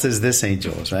 Okay, Hustlers. This ain't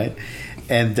Jaws, right?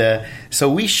 And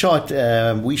so we shot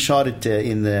it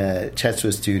in the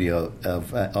Chatsworth studio of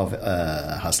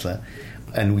Hustler,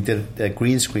 and we did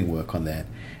green screen work on that.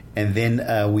 And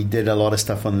then we did a lot of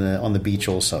stuff on the beach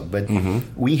also. But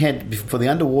we had, for the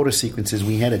underwater sequences,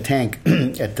 we had a tank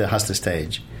at the Hustler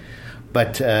stage,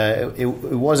 but it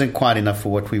wasn't quite enough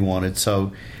for what we wanted.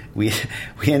 So we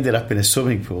ended up in a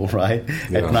swimming pool, right,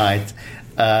 at night,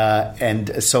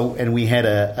 and we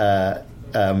had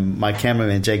my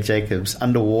cameraman Jake Jacobs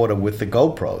underwater with the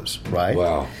GoPros, right?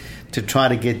 Wow. To try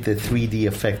to get the 3D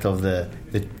effect of the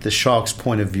shark's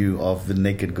point of view of the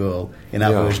naked girl. In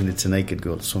our version, it's a naked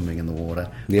girl swimming in the water,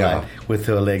 right, with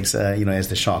her legs, as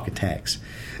the shark attacks.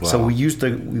 Wow. So we used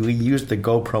the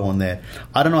GoPro on that.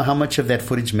 I don't know how much of that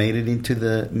footage made it into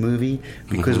the movie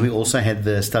because we also had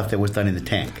the stuff that was done in the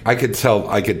tank. I could tell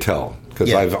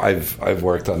because I've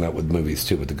worked on that with movies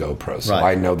too with the GoPro, so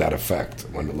I know that effect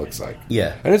what it looks like.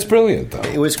 Yeah, and it's brilliant though.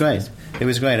 It was great. It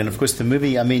was great, and of course the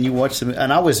movie. I mean, you watch the,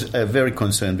 and I was very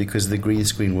concerned because of the green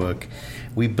screen work.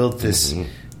 We built this.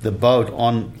 The boat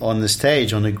on the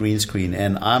stage on the green screen,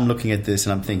 and I'm looking at this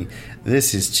and I'm thinking,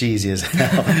 this is cheesy as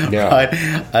hell. Right?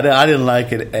 I didn't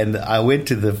like it, and I went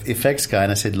to the effects guy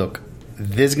and I said, look,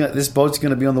 this boat's going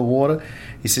to be on the water.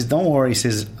 He says, don't worry. He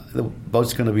says, the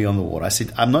boat's going to be on the water. I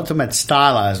said, I'm not talking about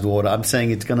stylized water. I'm saying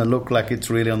it's going to look like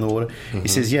it's really on the water. He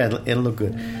says, yeah, it'll look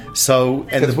good. So,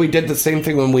 because we did the same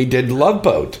thing when we did Love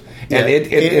Boat. And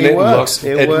it works.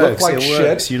 It looked like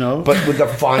works, shit, But with the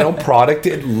final product,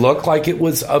 it looked like it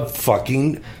was a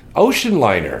fucking ocean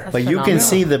liner. But you can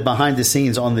see the behind the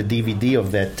scenes on the DVD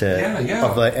of that.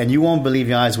 And you won't believe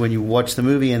your eyes when you watch the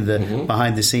movie and the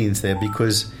behind the scenes there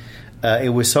because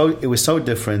it was so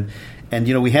different. And,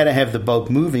 we had to have the boat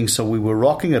moving, so we were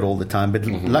rocking it all the time. But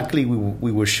luckily, we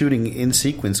were shooting in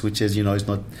sequence, which, as you know, is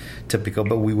not typical.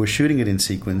 But we were shooting it in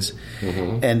sequence.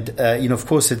 And, of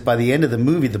course, by the end of the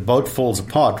movie, the boat falls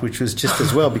apart, which was just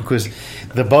as well because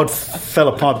the boat fell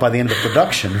apart by the end of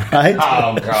production, right?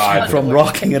 Oh, God. From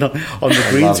rocking it on the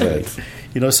green screen.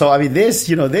 So, I mean, there's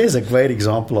a great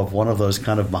example of one of those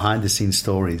kind of behind-the-scenes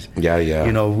stories.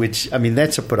 Yeah. Which, I mean,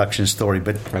 that's a production story.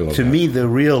 But to me, the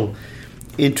real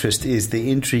interest is the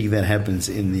intrigue that happens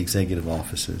in the executive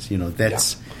offices.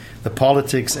 That's the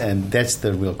politics, and that's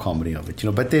the real comedy of it.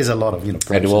 But there's a lot of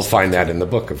and we'll find that in the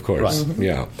book, of course. Right.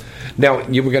 Yeah. Now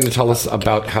you were going to tell us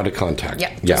about how to contact.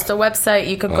 Just the website.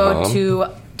 You could go to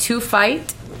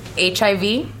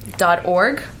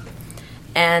tofighthiv.org,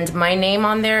 and my name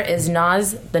on there is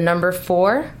Naz, the number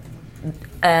 4.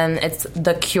 And it's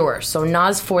The Cure. So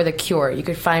Naz for The Cure. You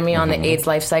could find me on the AIDS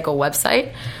Life Cycle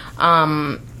website.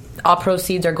 All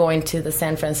proceeds are going to the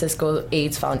San Francisco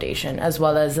AIDS Foundation, as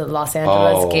well as the Los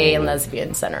Angeles Gay and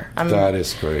Lesbian Center. That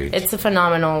is great. It's a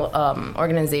phenomenal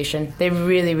organization. They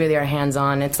really, really are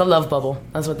hands-on. It's a love bubble.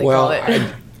 That's what they call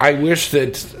it. I wish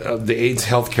that the AIDS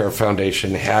Healthcare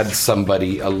Foundation had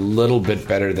somebody a little bit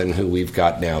better than who we've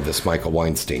got now, this Michael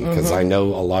Weinstein, because I know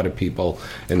a lot of people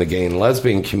in the gay and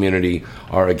lesbian community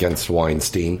are against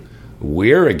Weinstein.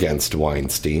 We're against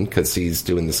Weinstein because he's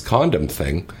doing this condom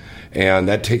thing. And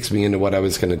that takes me into what I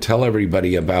was going to tell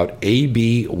everybody about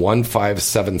AB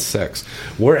 1576.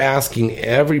 We're asking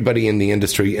everybody in the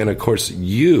industry, and of course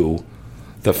you,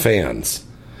 the fans,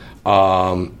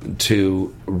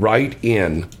 to write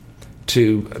in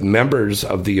to members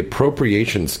of the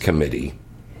Appropriations Committee,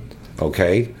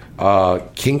 okay,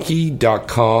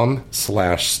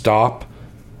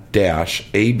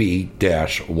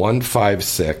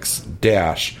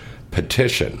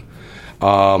 kinky.com/stop-ab-156-petition.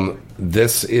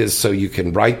 This is so you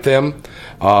can write them.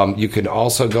 You can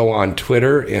also go on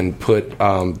Twitter and put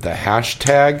the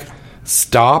hashtag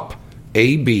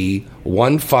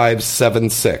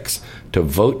StopAB1576 to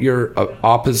vote your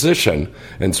opposition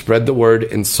and spread the word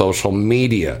in social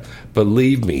media.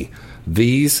 Believe me,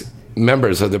 these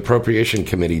members of the Appropriation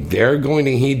Committee, they're going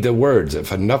to heed the words.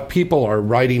 If enough people are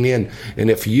writing in, and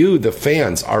if you, the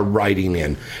fans, are writing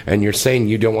in, and you're saying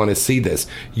you don't want to see this,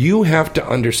 you have to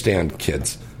understand,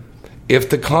 kids. If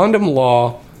the condom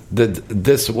law,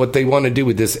 what they want to do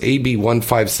with this AB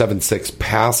 1576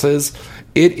 passes,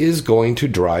 it is going to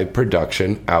drive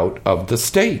production out of the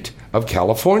state of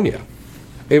California.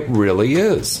 It really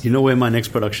is. You know where my next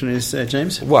production is,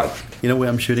 James? What? You know where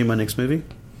I'm shooting my next movie?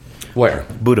 Where?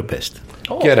 Budapest.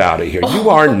 Get out of here. You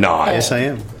are not. Yes, I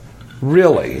am.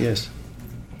 Really? Yes.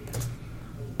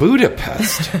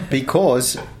 Budapest.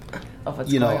 Because,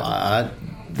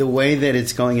 the way that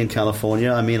it's going in California,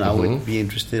 I mean, I would be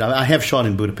interested. I have shot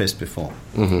in Budapest before,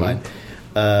 right?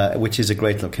 Which is a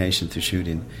great location to shoot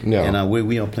in. Yeah. And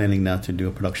we are planning now to do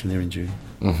a production there in June.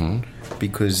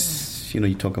 Because,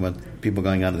 you talk about people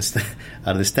going out of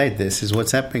the state. This is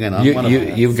what's happening. And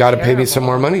you've got to pay me some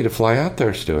more money to fly out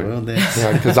there, Stuart. Well,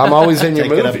 because I'm always in your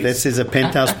movies. This is a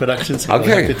Penthouse production, so okay.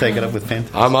 we'll have to take it up with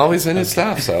Penthouse. I'm always in his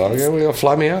stuff, so you'll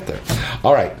fly me out there.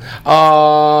 All right.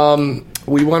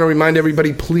 We want to remind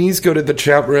everybody, please go to the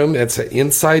chat room. It's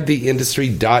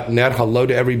insidetheindustry.net. Hello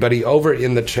to everybody over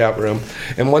in the chat room.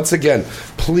 And once again,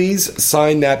 please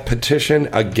sign that petition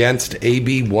against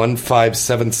AB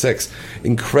 1576.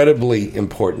 Incredibly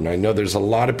important. I know there's a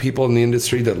lot of people in the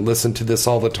industry that listen to this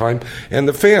all the time, and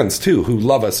the fans, too, who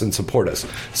love us and support us.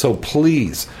 So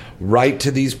please write to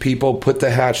these people, put the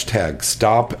hashtag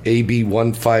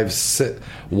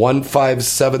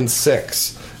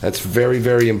StopAB1576. That's very,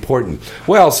 very important.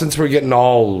 Well, since we're getting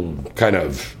all kind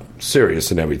of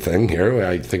serious and everything here,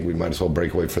 I think we might as well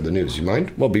break away for the news. You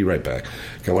mind? We'll be right back.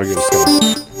 Okay, we're just going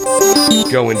to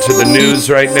go into the news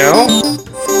right now.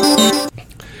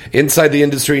 Inside the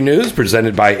Industry News,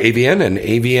 presented by AVN and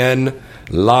AVN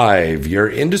Live, your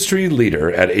industry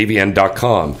leader at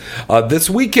avn.com. This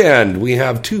weekend, we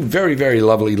have two very, very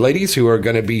lovely ladies who are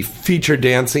going to be feature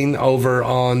dancing over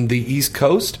on the East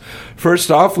Coast. First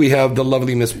off, we have the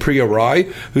lovely Miss Priya Rai,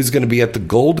 who's going to be at the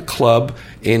Gold Club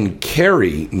in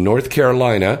Cary, North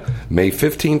Carolina, May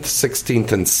 15th,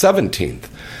 16th, and 17th.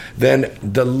 Then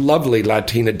the lovely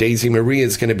Latina Daisy Marie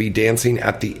is going to be dancing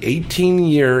at the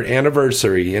 18-year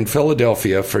anniversary in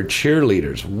Philadelphia for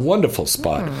cheerleaders. Wonderful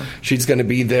spot. She's going to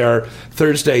be there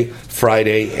Thursday,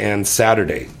 Friday, and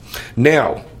Saturday.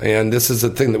 Now, and this is the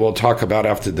thing that we'll talk about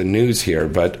after the news here,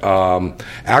 but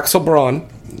Axel Braun,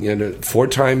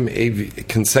 four-time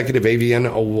consecutive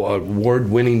AVN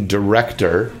award-winning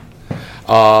director,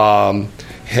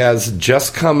 has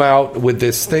just come out with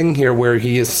this thing here where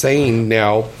he is saying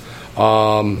now,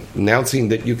 announcing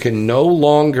that you can no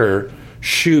longer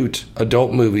shoot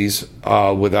adult movies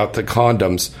without the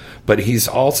condoms, but he's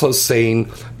also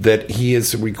saying that he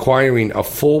is requiring a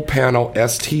full panel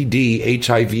STD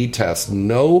HIV test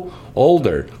no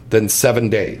older than 7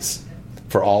 days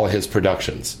for all of his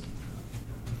productions.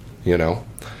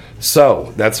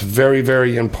 So that's very,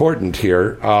 very important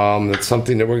here. That's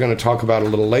something that we're going to talk about a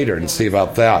little later and see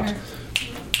about that.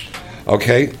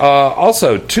 Okay.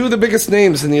 Also, two of the biggest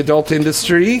names in the adult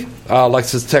industry,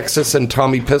 Alexis Texas and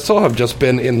Tommy Pistol, have just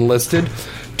been enlisted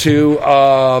to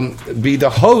be the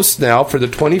host now for the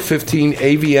 2015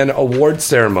 AVN Award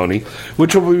Ceremony,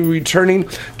 which will be returning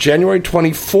January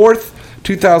 24th,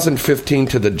 2015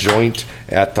 to the Joint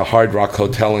at the Hard Rock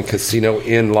Hotel and Casino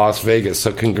in Las Vegas.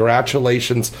 So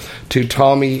congratulations to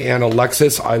Tommy and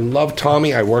Alexis. I love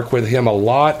Tommy. I work with him a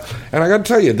lot. And I got to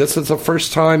tell you, this is the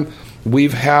first time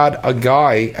we've had a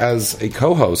guy as a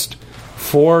co-host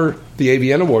for the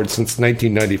AVN Awards since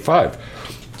 1995.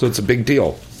 So it's a big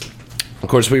deal. Of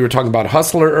course, we were talking about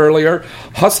Hustler earlier.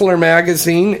 Hustler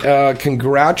Magazine,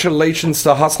 congratulations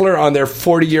to Hustler on their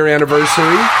 40-year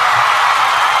anniversary.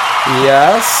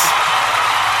 Yes.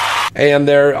 And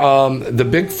their the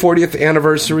big 40th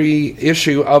anniversary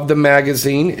issue of the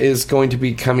magazine is going to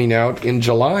be coming out in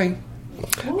July.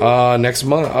 Next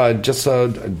month,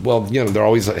 they're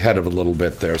always ahead of a little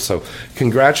bit there. So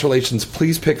congratulations.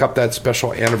 Please pick up that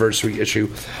special anniversary issue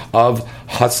of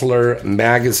Hustler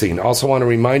Magazine. Also want to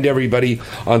remind everybody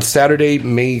on Saturday,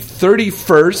 May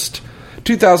 31st,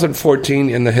 2014,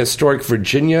 in the historic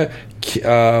Virginia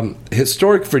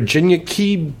historic Virginia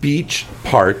Key Beach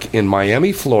Park in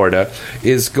Miami, Florida,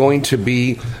 is going to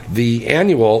be the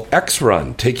annual X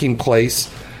Run taking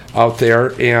place out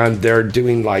there, and they're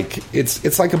doing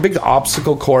it's like a big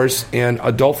obstacle course, and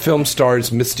adult film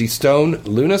stars Misty Stone,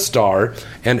 Luna Starr,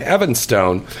 and Evan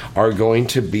Stone are going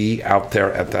to be out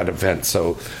there at that event.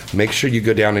 So make sure you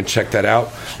go down and check that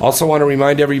out. Also want to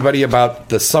remind everybody about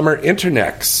the Summer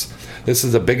Internex. This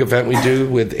is a big event we do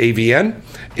with AVN.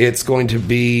 It's going to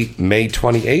be May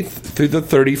 28th through the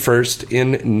 31st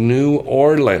in New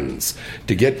Orleans.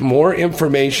 To get more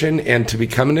information and to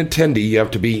become an attendee, you have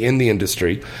to be in the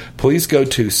industry. Please go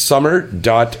to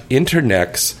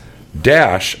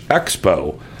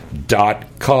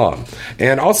summer.internex-expo.com.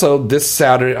 And also this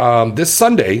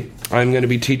Sunday, I'm going to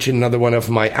be teaching another one of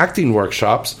my acting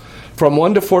workshops from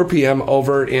 1 to 4 p.m.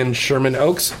 over in Sherman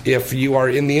Oaks. If you are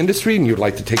in the industry and you'd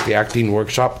like to take the acting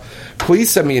workshop,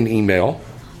 please send me an email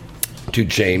to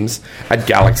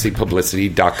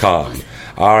james@galaxypublicity.com.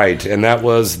 All right, and that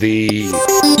was the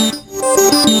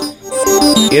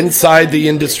Inside the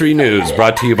Industry News,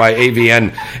 brought to you by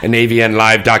AVN and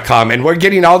avnlive.com. And we're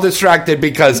getting all distracted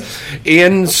because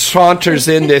in saunters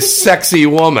in this sexy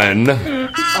woman. Oh my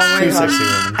God.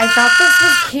 I thought this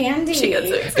was candy.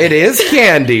 It is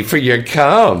candy for your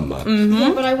cum. Mm-hmm.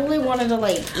 Yeah, but I really wanted to,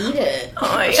 eat it.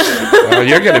 Well,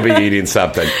 you're going to be eating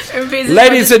something.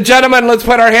 Ladies and gentlemen, let's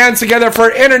put our hands together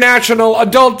for international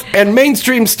adult and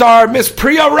mainstream star, Miss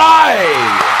Priya Rai.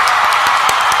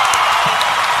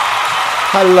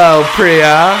 Hello,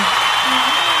 Priya.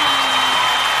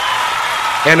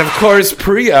 And, of course,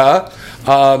 Priya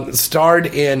starred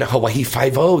in Hawaii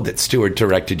Five-0 that Stuart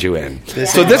directed you in.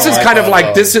 This is kind of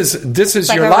like this is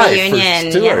like your life reunion,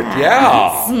 for Stuart.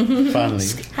 Yeah. Finally.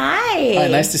 Hi.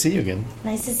 Nice to see you again.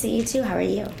 Nice to see you too. How are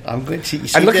you? I'm good. She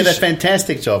did a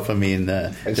fantastic job for me in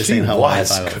Hawaii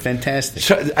Five-0. Fantastic.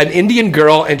 An Indian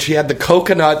girl, and she had the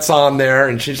coconuts on there,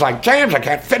 and she's like, James, I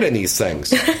can't fit in these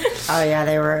things. Oh yeah,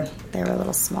 they were a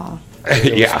little small.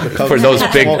 Yeah, for those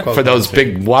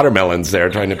big watermelons there,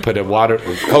 trying to put a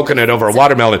coconut over a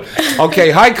watermelon.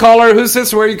 Okay, hi caller, who's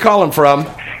this? Where are you calling from?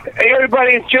 Hey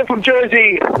everybody, it's Jim from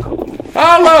Jersey.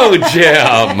 Hello,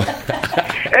 Jim.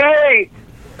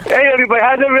 Hey everybody,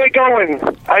 how's everybody going?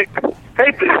 Hey,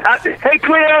 Priya.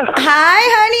 Hi,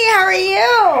 honey. How are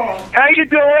you? How you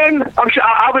doing?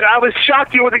 I was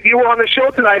shocked you were on the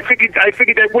show tonight. I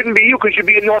figured that wouldn't be you because you'd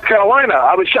be in North Carolina.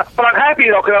 I was shocked, but I'm happy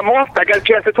though because I'm off. I got a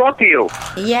chance to talk to you.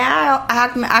 Yeah,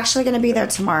 I'm actually going to be there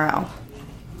tomorrow.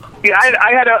 Yeah,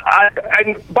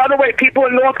 and by the way, people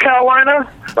in North Carolina,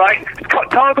 right?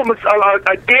 Telling them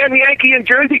a damn Yankee in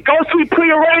Jersey. Go see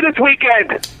Priya Rai this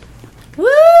weekend. Woo!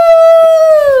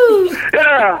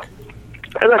 Yeah.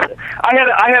 I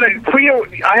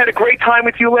had a great time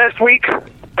with you last week, 2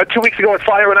 weeks ago at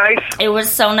Fire and Ice. It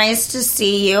was so nice to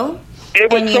see you.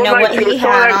 It was so nice. It was so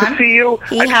nice to see you.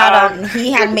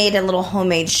 He had made a little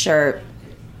homemade shirt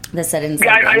that said "Inside."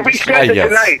 Yeah, I reached out to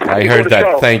tonight. I heard that.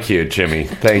 Show. Thank you, Jimmy.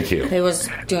 Thank you. He was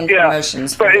doing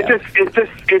promotions. But it's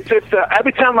just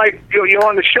every time you're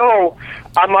on the show,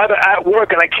 I'm either at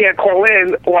work and I can't call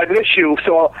in, or I miss you.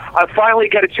 So I finally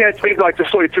get a chance, maybe like the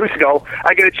story 2 weeks ago,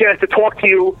 I get a chance to talk to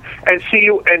you and see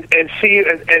you and see you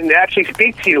and actually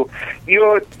speak to you.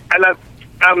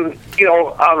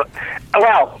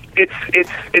 Wow, it's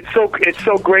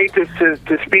so great to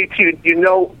speak to you. You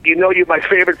know you're my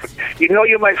favorite. You know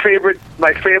you're my favorite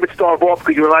star of all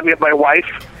because you remind me of my wife,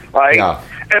 right? Yeah.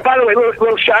 And by the way,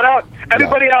 little shout out,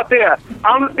 everybody out there.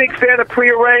 I'm a big fan of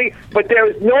Priya Rai, but there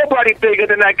is nobody bigger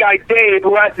than that guy Dave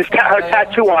who has her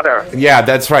tattoo on her. Yeah,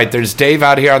 that's right. There's Dave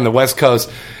out here on the West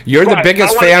Coast. You're the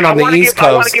biggest fan on the East Coast.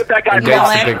 I want to give that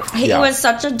guy he was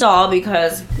such a doll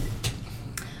because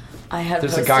I had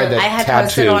There's a guy that I had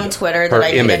posted on Twitter her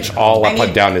that image all up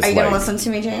and down his leg. Are you going to listen to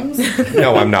me, James?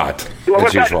 No, I'm not.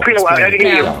 As usual.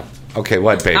 Okay,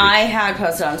 what, baby? I had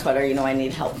posted on Twitter, I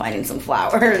need help finding some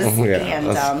flowers.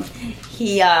 And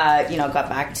he, got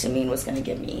back to me and was going to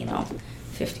give me, $50,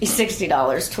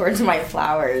 $60 towards my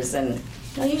flowers. And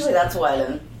usually that's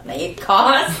what they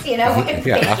cost, Yes.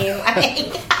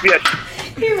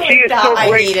 He really she is thought so great,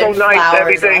 I needed so nice, flowers.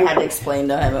 everything. I had to explain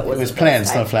to him it was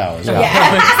plants, not flowers.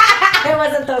 Yeah. It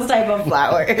wasn't those type of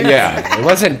flowers. Yeah, it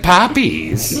wasn't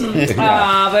poppies. But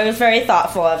it was very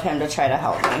thoughtful of him to try to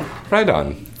help me. Right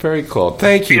on. Very cool.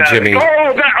 Thank you, Jimmy.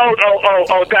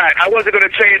 That. I wasn't going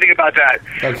to say anything about that.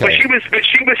 Okay. But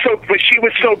she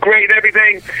was so great and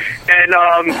everything. And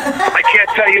I can't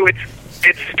tell you it's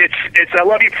I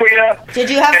love you, Priya. Did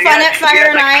you have fun at Fire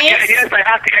and Ice? Yes, I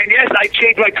have to. And yes, I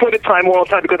change my Twitter time all the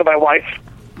time because of my wife.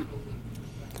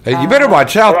 Hey, you better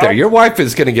watch out there. Your wife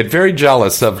is going to get very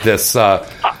jealous of this I've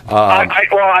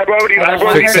already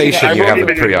fixation you have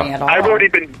with Priya. I've already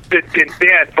been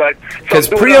banned, but because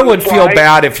Priya would feel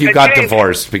bad if you got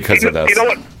divorced because of this. You know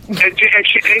what?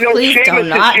 Please do Seamus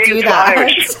not is do James that.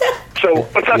 Irish. So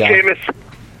what's up, Yeah. Seamus?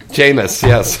 Jameis,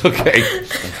 yes, okay.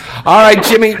 All right,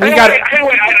 Jimmy, we got it.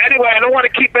 Anyway, I don't want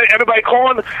to keep everybody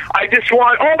calling. I just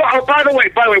want. Oh, by the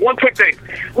way, one quick thing.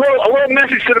 A little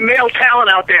message to the male talent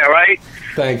out there, right?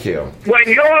 Thank you. When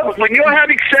you're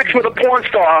having sex with a porn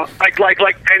star, and get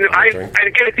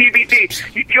a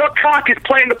DVD, your cock is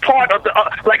playing the part of the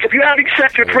like. If you're having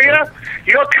sex with Priya,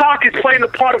 your cock is playing the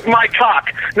part of my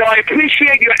cock. Now I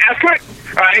appreciate your effort,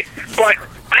 right? But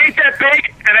I ain't that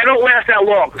big, and I don't last that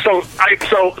long. So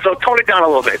tone it down a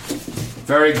little bit.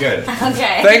 Very good.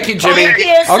 Okay. Thank you, Jimmy. Thank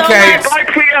you so Okay. much. Bye,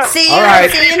 Priya. See you. All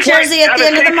right. See you in Jersey at the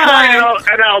end of the month.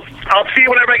 And I'll see you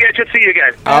whenever I get to see you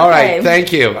again. All right,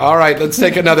 thank you. All right, let's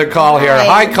take another call here. Hi.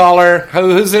 Hi, caller.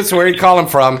 Who's this? Where are you calling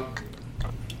from?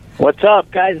 What's up,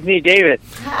 guys? Me, David.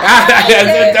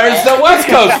 There's the West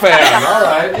Coast fan. All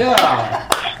right, yeah.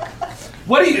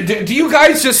 What do you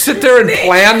guys just sit there and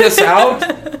plan this out?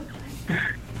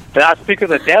 I speak of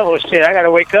the devil shit. I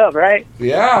gotta wake up, right?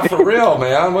 Yeah, for real,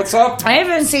 man. What's up? I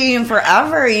haven't seen you in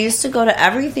forever. You used to go to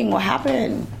everything. What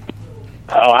happened?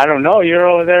 Oh, I don't know. You're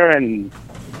over there and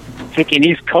freaking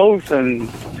East Coast, and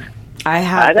I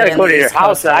gotta go to your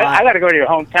house. I gotta go to your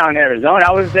hometown, Arizona.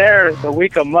 I was there the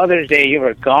week of Mother's Day. You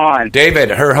were gone. David,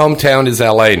 her hometown is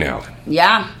L.A. now.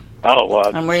 Yeah. Oh, well.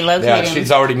 I'm relocating. Yeah,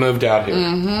 she's already moved out here.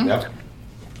 Mm-hmm. Yep.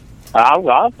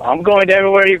 I'm going to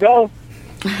everywhere you go.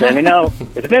 Let me know.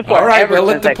 It's been All right, forever we'll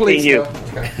let since the I've police seen you. know.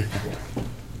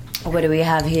 What do we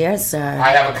have here, sir? I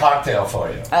have a cocktail for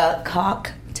you. A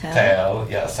cocktail. Tail,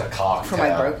 yes, a cocktail. For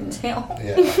my broken tail.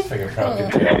 Yeah, for your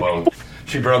broken tailbone.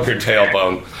 She broke her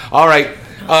tailbone. All right.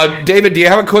 David, do you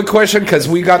have a quick question? Because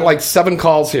we got like 7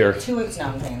 calls here. 2 weeks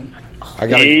now, I'm saying.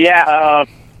 Yeah,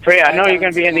 Priya, I know you're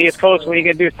going to be in the East Coast when you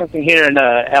can do something here in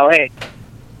L.A.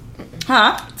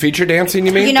 Huh? Feature dancing,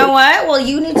 you mean? You know what? Well,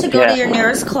 you need to go Yeah. to your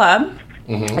nearest club.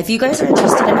 Mm-hmm. If you guys are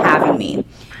interested in having me,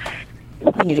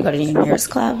 you need to go to your nearest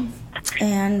club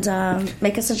and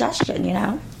make a suggestion, you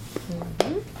know?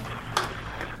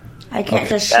 I can't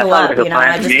just That show sounds up, like a you know?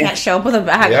 plan I to just me. can't show up with a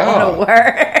bag Yeah. and go to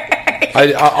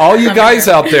work. All you guys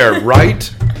out there,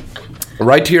 write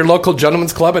to your local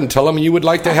gentleman's club and tell them you would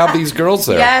like to have these girls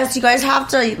there. Yes, you guys have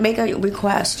to make a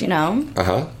request, you know?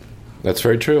 Uh-huh. That's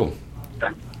very true.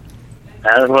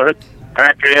 That'll work. All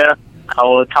right, Priya. I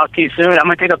will talk to you soon. I'm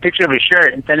going to take a picture of your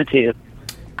shirt and send it to you.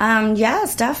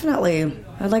 Yes, definitely.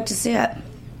 I'd like to see it.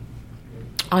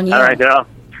 On you. All right, girl.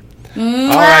 All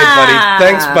right, buddy.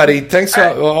 Thanks, buddy. Thanks.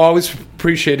 Always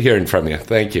appreciate hearing from you.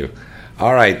 Thank you.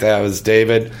 All right, that was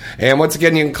David. And once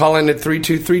again, you can call in at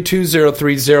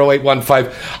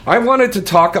 323-203-0815. I wanted to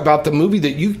talk about the movie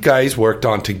that you guys worked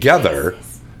on together.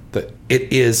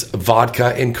 It is Vodka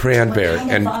and Cranberry. What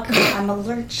kind of vodka? I'm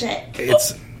allergic.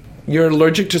 You're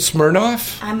allergic to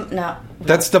Smirnoff? I'm not.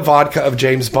 That's the vodka of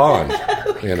James Bond.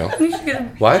 You know.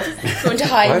 What? Going to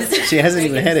hide. She hasn't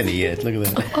even had any yet. Look at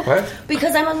that. What?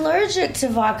 Because I'm allergic to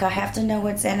vodka. I have to know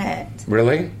what's in it.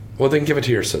 Really? Well, then give it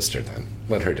to your sister then.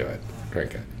 Let her do it.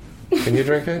 Drink it. Can you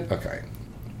drink it? Okay.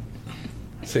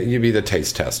 So you be the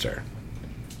taste tester.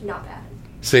 Not bad.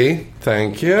 See?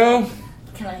 Thank you.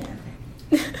 Can I?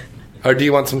 Or do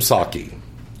you want some sake?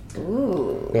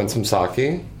 Ooh. You want some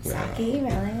sake? Sake,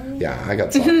 really? Yeah, I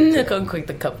got sake. Look how quick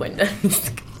the cup went down.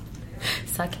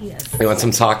 Sake, yes. You want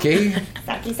some sake?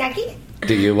 Sake?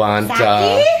 Do you want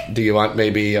Sake? do you want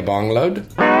maybe a bong load?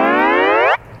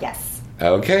 Yes.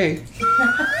 Okay.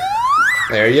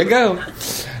 There you go.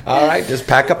 All right, just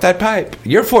pack up that pipe.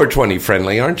 You're 420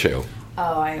 friendly, aren't you?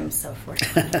 Oh, I am so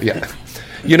fortunate. Yeah.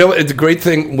 You know, it's a great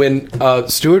thing when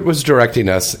Stuart was directing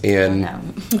us in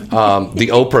the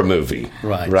Oprah movie.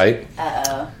 Right?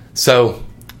 Uh-oh. So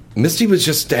Misty was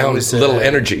just down with a little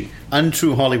energy.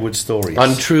 Untrue Hollywood Stories.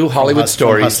 Untrue Hollywood From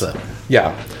Stories. Hustler.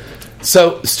 Yeah.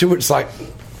 So Stuart's like,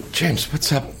 James,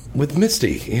 what's up with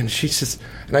Misty? And she says,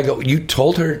 and I go, you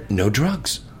told her no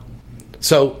drugs.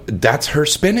 So that's her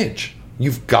spinach.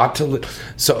 You've got to...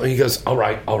 So he goes, all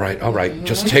right.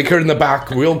 Just take her in the back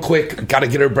real quick. Got to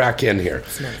get her back in here.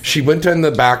 She went in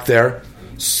the back there,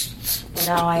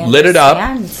 No, I lit it up,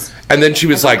 understand. And then she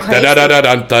was like,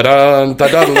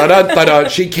 da-da-da-da-da-da-da-da-da-da-da.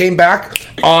 She came back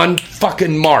on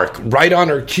fucking mark, right on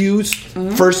her cues,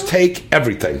 first take,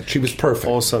 everything. She was perfect.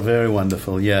 Also very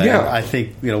wonderful, yeah. I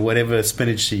think, whatever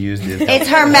spinach she used. It's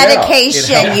her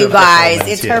medication, you guys.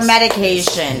 It's her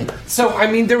medication. So, I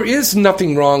mean, there is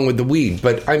nothing wrong with the weed,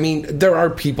 but, I mean, there are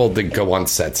people that go on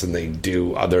sets and they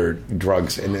do other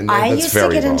drugs, and I that's used very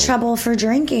to get wrong. in trouble for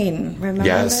drinking. Remember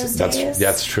those days?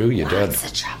 That's true, you did.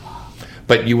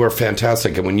 But you were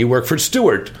fantastic, and when you worked for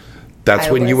Stewart, that's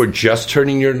when you were just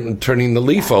turning the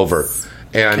leaf over,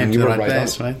 and you were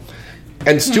right on.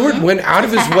 And Stewart went out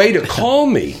of his way to call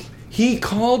me. He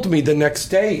called me the next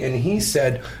day, and he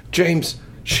said, "James,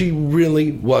 she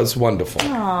really was wonderful."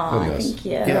 Thank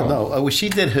you. Yeah, no, she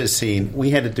did her scene.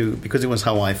 We had to do, because it was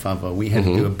Hawaii Five-0, we had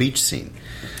to do a beach scene.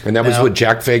 And that was with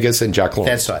Jack Vegas and Jack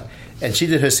Lawrence. That's right. And she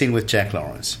did her scene with Jack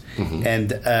Lawrence,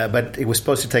 but it was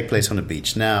supposed to take place on the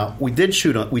beach. Now we did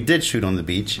shoot on the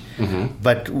beach,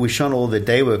 but we shot all the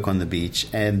day work on the beach,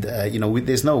 and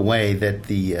there's no way that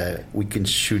we can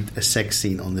shoot a sex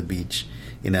scene on the beach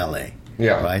in LA.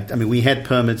 Yeah, right. I mean, we had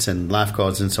permits and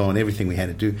lifeguards and so on, everything we had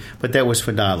to do, but that was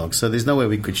for dialogue. So there's no way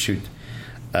we could shoot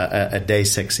a day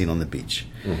sex scene on the beach.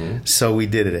 So we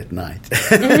did it at night. but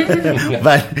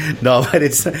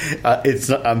it's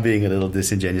not, I'm being a little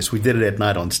disingenuous. We did it at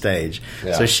night on stage.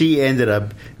 Yeah. So she ended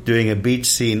up doing a beach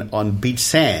scene on beach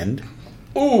sand.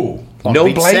 Ooh,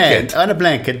 no blanket. On a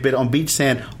blanket, but on beach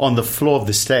sand on the floor of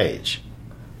the stage.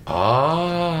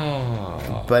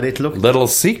 Ah. But it looked... Little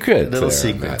secret.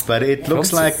 But it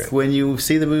looks like, when you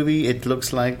see the movie, it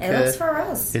looks like... It looks for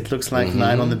us. It looks like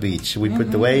night on the beach. We put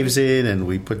the waves in, and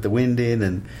we put the wind in,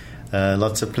 and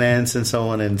lots of plants and so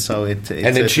on. And so it's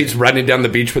and then she's running down the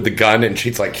beach with the gun, and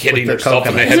she's like hitting herself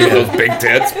in the head with those big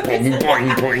tits. Boing,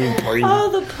 boing, boing, boing.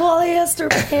 Oh, the polyester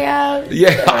pants.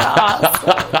 Yeah.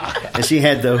 Awesome. And she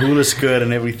had the hula skirt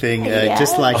and everything,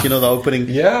 just like, the opening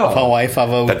of Hawaii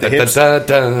Five-0 with the hips.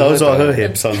 Those are her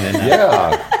hips on there now.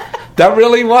 Yeah. That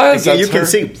really was. You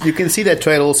can see that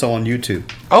trail also on YouTube.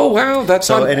 Oh, wow. That's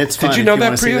so, and it's fun. Did you know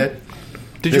that, Priya?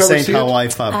 Did you ever see Hawaii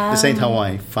the Saint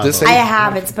Hawaii Five-0. I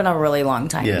have. It's been a really long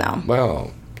time now.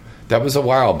 Well, that was a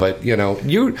while, but you now.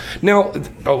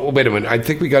 Oh, wait a minute. I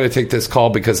think we got to take this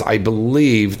call because I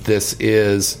believe this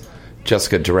is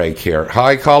Jessica Drake here.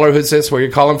 Hi, caller. Who's this? Where are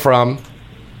you calling from?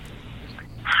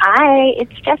 Hi,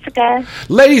 it's Jessica.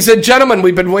 Ladies and gentlemen,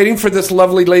 we've been waiting for this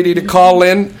lovely lady to call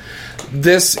in.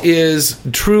 This is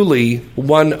truly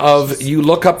one of, you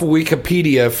look up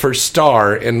Wikipedia for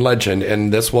star and legend,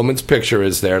 and this woman's picture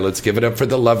is there. Let's give it up for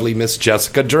the lovely Miss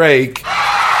Jessica Drake.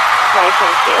 Thank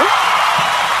you.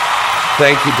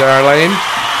 Thank you, darling.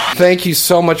 Thank you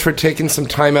so much for taking some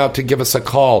time out to give us a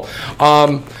call.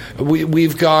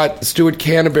 We've got Stuart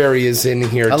Canterbury is in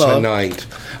here tonight.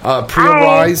 Priya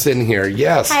Rise in here,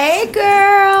 yes. Hey,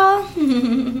 girl.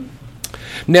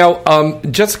 Now,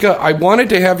 Jessica, I wanted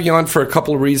to have you on for a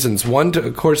couple of reasons. One,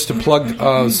 of course, to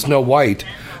plug Snow White,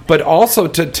 but also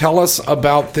to tell us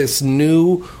about this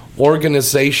new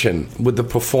organization with the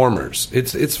performers.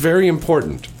 It's very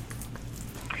important.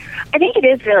 I think it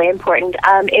is really important.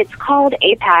 It's called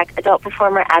APAC, Adult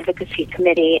Performer Advocacy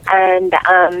Committee, and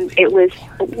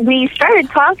we started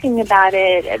talking about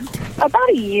it about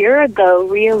a year ago,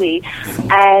 really,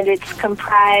 and it's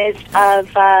comprised of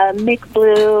Mick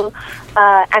Blue,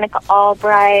 Annika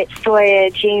Albright,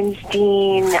 Soya, James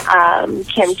Dean,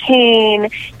 Kim Kane,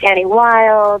 Danny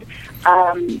Wilde.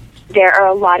 There are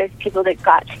a lot of people that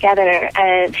got together,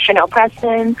 and Chanel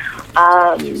Preston,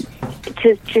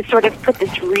 to sort of put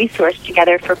this resource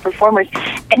together for performers.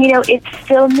 And, it's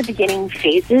still in the beginning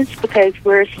phases because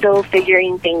we're still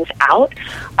figuring things out.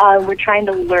 We're trying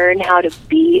to learn how to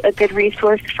be a good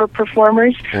resource for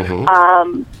performers.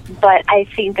 But I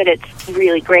think that it's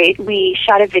really great. We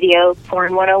shot a video,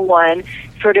 Porn 101,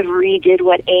 sort of redid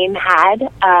what AIM had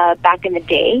back in the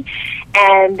day.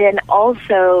 And then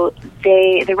also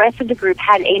the rest of the group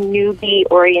had a newbie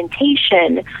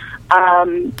orientation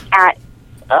at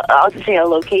I'll just say a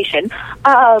location.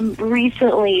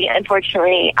 Recently,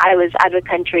 unfortunately, I was out of the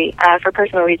country for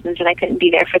personal reasons, and I couldn't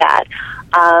be there for that.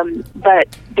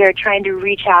 But they're trying to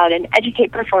reach out and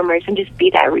educate performers and just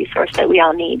be that resource that we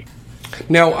all need.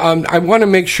 Now, I want to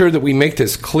make sure that we make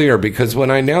this clear, because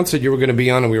when I announced that you were going to be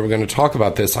on and we were going to talk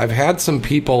about this, I've had some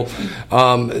people,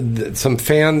 some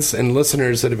fans and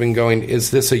listeners that have been going,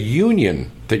 is this a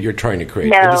union that you're trying to create?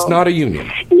 No. It is not a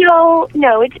union. No,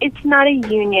 it's not a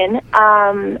union.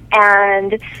 And,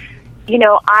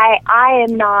 I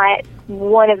am not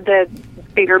one of the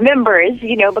bigger members,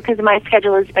 because my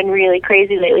schedule has been really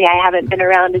crazy lately. I haven't been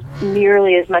around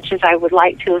nearly as much as I would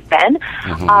like to have been.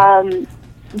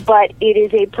 but it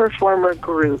is a performer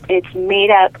group. It's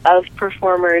made up of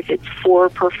performers. It's for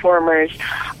performers,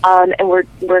 and we're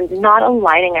not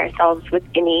aligning ourselves with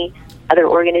any other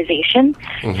organization.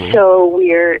 Mm-hmm. So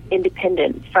we're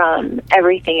independent from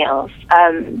everything else.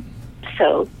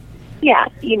 So, yeah,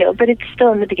 but it's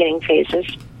still in the beginning phases.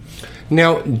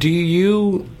 Now, do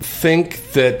you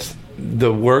think that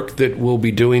the work that we'll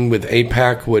be doing with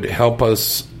APAC would help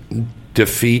us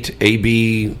defeat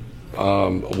AB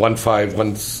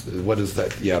 151? What is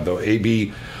that? Yeah, the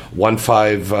AB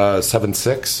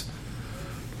 1576.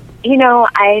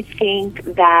 I think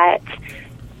that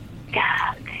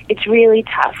it's really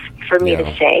tough for me to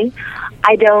say.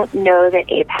 I don't know that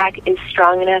APAC is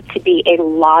strong enough to be a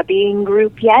lobbying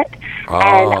group yet.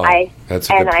 That's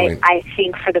a good point. I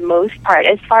think for the most part,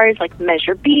 as far as like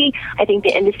Measure B, I think the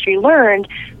industry learned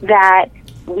that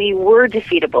we were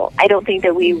defeatable. I don't think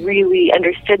that we really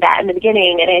understood that in the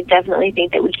beginning, and I definitely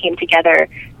think that we came together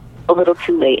a little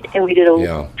too late, and we did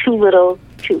too little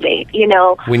too late.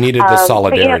 We needed the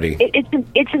solidarity.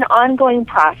 It's an ongoing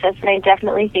process, and I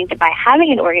definitely think that by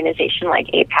having an organization like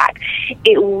APAC,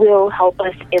 it will help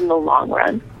us in the long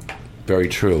run. Very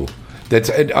true.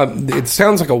 It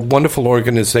sounds like a wonderful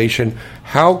organization.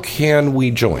 How can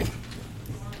we join?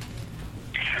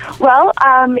 Well,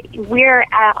 we're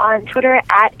on Twitter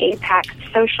at APAC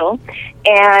Social,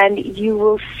 and you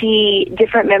will see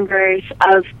different members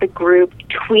of the group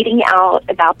tweeting out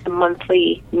about the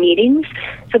monthly meetings.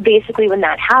 So basically when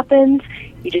that happens,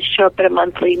 you just show up at a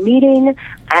monthly meeting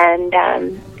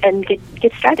and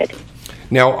get started.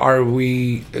 Now, are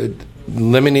we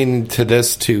limiting to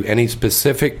this to any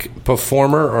specific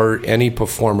performer or any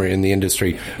performer in the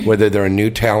industry, whether they're a new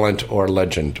talent or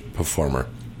legend performer?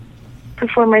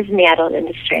 Performers in the adult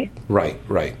industry. Right.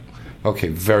 Okay,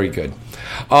 very good.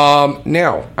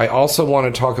 Now, I also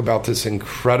want to talk about this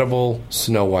incredible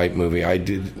Snow White movie. I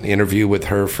did an interview with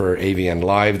her for AVN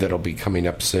Live that'll be coming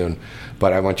up soon,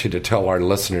 but I want you to tell our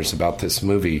listeners about this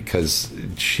movie because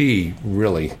she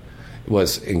really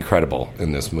was incredible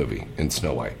in this movie, in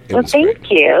Snow White.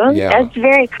 Thank you. Yeah. That's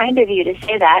very kind of you to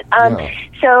say that.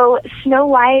 So Snow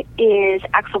White is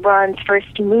Axel Braun's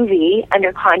first movie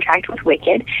under contract with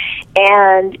Wicked,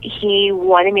 and he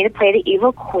wanted me to play the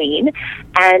evil queen,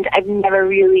 and I've never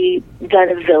really done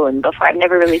a villain before. I've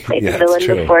never really played the villain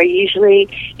before. Usually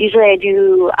I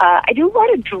do a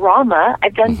lot of drama.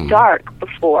 I've done dark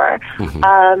before,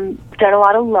 done a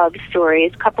lot of love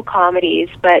stories, a couple comedies,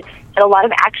 and a lot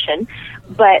of action.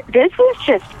 But this was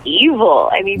just evil.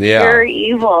 I mean, pure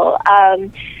evil.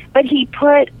 But he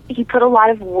put a lot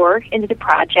of work into the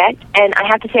project, and I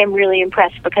have to say I'm really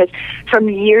impressed because from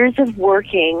years of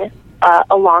working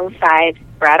alongside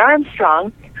Brad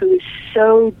Armstrong, who is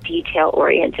so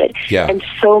detail-oriented and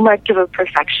so much of a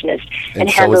perfectionist and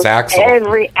so handles Axel.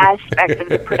 every aspect of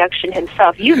the production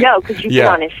himself. Because you've been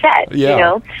on his set,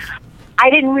 I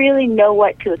didn't really know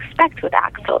what to expect with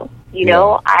Axel.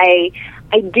 I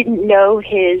didn't know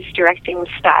his directing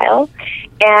style,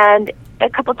 and a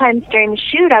couple times during the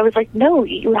shoot, I was like, no,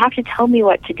 you have to tell me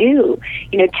what to do.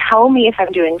 Tell me if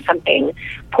I'm doing something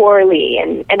poorly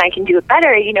and I can do it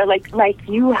better. Like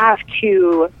you have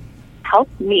to help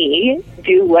me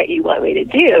do what you want me to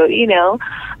do,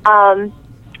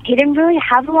 He didn't really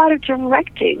have a lot of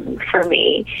directing for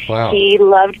me. Wow. He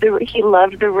loved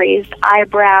the raised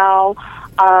eyebrow.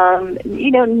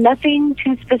 Nothing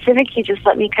too specific. He just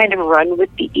let me kind of run with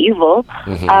the evil,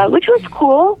 which was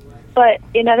cool. But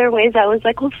in other ways, I was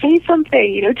like, well, say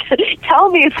something, tell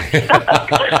me if I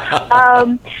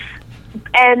suck.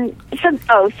 And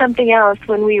something else,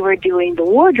 when we were doing the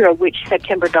wardrobe, which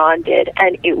September Dawn did,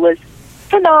 and it was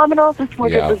phenomenal. This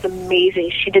wardrobe was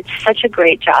amazing. She did such a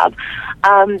great job.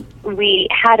 We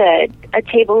had a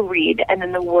table read and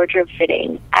then the wardrobe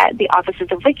fitting at the offices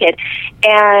of Wicked.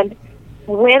 And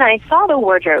when I saw the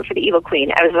wardrobe for the Evil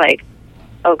Queen, I was like,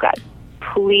 oh, God,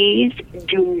 please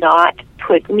do not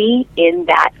put me in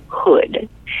that hood.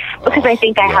 Because I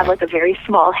think I have like a very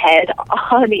small head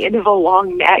on the end of a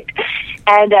long neck.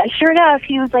 And sure enough,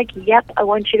 he was like, yep, I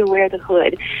want you to wear the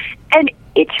hood. And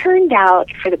it turned out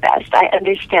for the best. I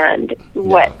understand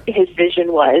what his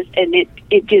vision was, and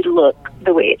it did look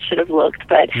the way it should have looked.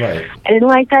 But I didn't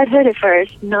like that hood at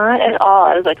first. Not at all.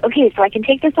 I was like, okay, so I can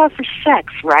take this off for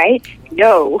sex, right?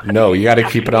 No. No, you got to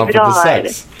keep it on for the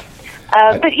sex.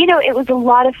 But, it was a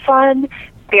lot of fun.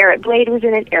 Barrett Blade was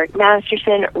in it, Eric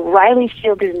Masterson. Riley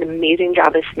Steele did an amazing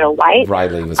job as Snow White.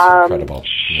 Riley was incredible.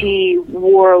 She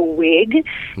wore a wig,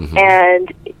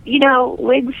 and,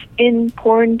 wigs in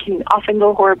porn can often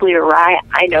go horribly awry.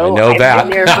 I know that. I've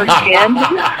been there firsthand.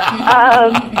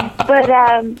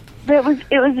 it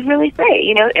was really great.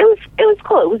 You know, it was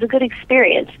cool. It was a good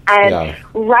experience. And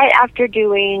right after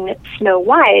doing Snow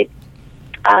White,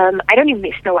 I don't even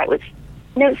think Snow White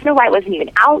wasn't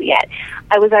even out yet.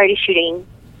 I was already shooting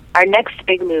our next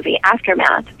big movie,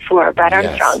 Aftermath, for Brad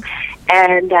Armstrong.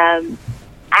 And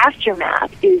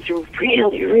Aftermath is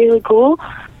really, really cool.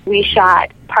 We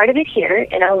shot part of it here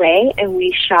in LA, and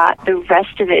we shot the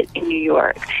rest of it in New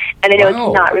York. And I know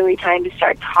it's not really time to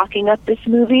start talking up this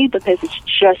movie because it's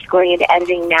just going into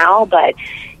editing now, but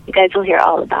you guys will hear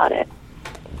all about it.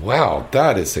 Wow,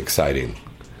 that is exciting.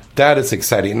 That is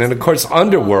exciting. And of course,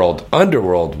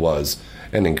 Underworld was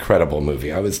an incredible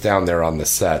movie. I was down there on the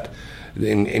set.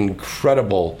 An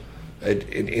incredible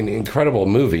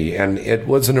movie, and it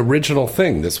was an original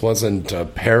thing. This wasn't a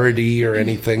parody or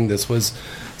anything. This was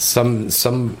some.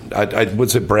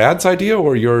 Was it Brad's idea,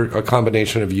 or a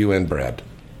combination of you and Brad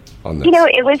on this? You know,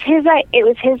 it was his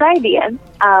idea.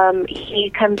 He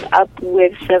comes up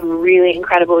with some really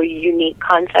incredible, unique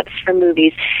concepts for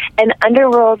movies. And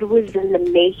Underworld was in the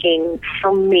making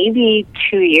for maybe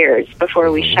 2 years before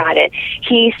we shot it.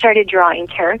 He started drawing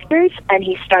characters, and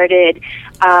he started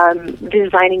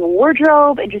designing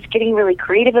wardrobe and just getting really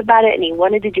creative about it. And he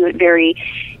wanted to do it very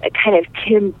kind of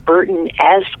Tim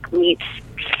Burton-esque meets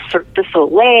Cirque du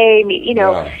Soleil, you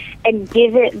know, and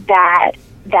give it that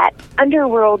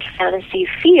underworld fantasy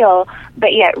feel,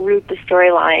 but yet root the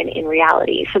storyline in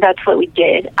reality. So that's what we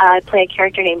did. I play a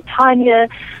character named Tanya,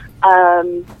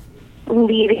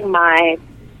 leaving my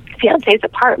fiance's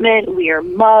apartment. We are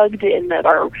mugged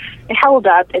or held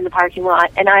up in the parking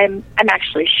lot, and I'm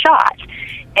actually shot.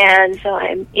 And so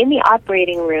I'm in the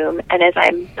operating room, and as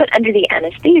I'm put under the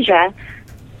anesthesia,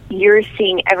 you're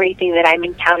seeing everything that I'm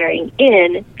encountering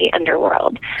in the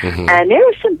underworld. And there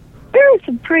was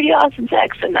some pretty awesome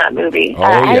sex in that movie.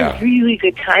 I had a really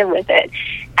good time with it.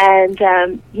 And,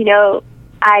 you know,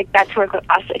 I got to work with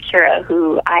Asa Akira,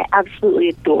 who I absolutely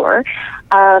adore,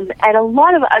 and a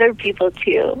lot of other people,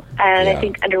 too. And I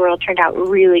think Underworld turned out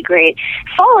really great.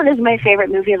 Fallen is my favorite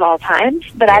movie of all time,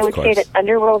 but I would say that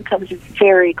Underworld comes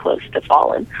very close to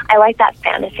Fallen. I like that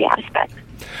fantasy aspect.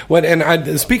 Well,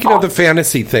 and speaking of the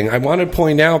fantasy thing, I want to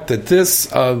point out that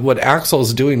this, what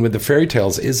Axel's doing with the fairy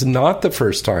tales, is not the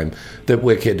first time that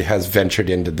Wicked has ventured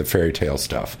into the fairy tale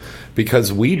stuff.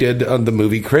 Because we did the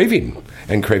movie Craving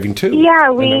and Craving 2.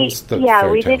 Yeah, we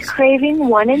did Craving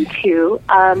 1 and 2.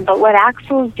 But what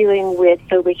Axel's doing with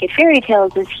the Wicked fairy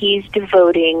tales is he's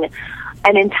devoting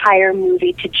an entire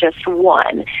movie to just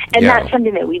one. And that's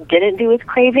something that we didn't do with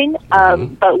Craving,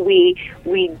 but we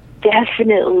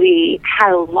definitely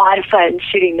had a lot of fun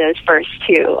shooting those first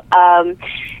two.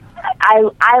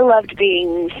 I loved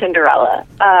being Cinderella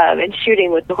and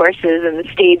shooting with the horses and the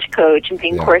stagecoach and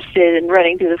being horsed and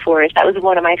running through the forest. That was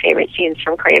one of my favorite scenes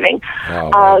from Craving.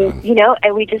 You know,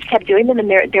 and we just kept doing them, and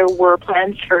there were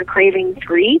plans for Craving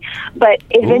 3, but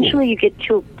eventually you get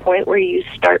to a point where you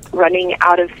start running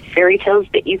out of fairy tales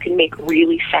that you can make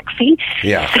really sexy.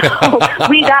 So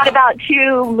we got about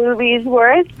 2 movies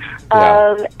worth,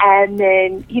 and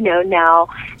then, you know, now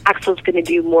Axel's going to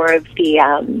do more of the,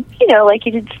 you know, like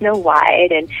he did Snow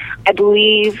White, and I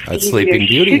believe he's Sleeping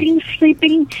Beauty. He's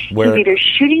either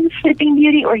shooting Sleeping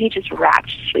Beauty or he just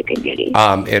wrapped Sleeping Beauty.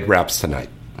 It wraps tonight.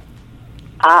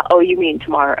 Oh, you mean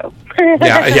tomorrow?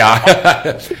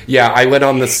 Yeah, I went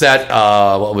on the set,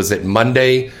 what was it,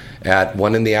 Monday at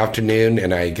 1 in the afternoon,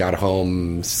 and I got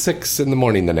home 6 in the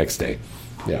morning the next day.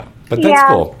 Yeah, but that's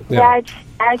cool. Yeah.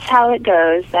 That's how it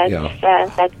goes.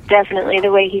 That's definitely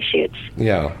the way he shoots.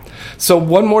 Yeah. So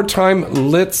one more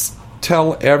time, let's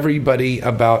tell everybody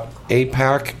about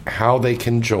APAC, how they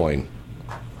can join.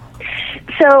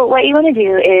 So what you want to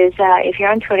do is, if you're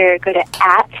on Twitter, go to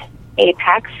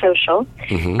 @APAC Social,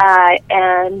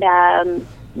 and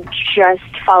just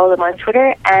follow them on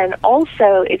Twitter. And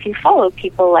also, if you follow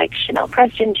people like Chanel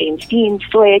Preston, James Dean,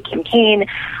 Soya, Kim Kane,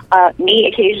 me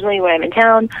occasionally when I'm in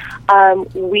town,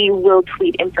 we will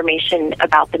tweet information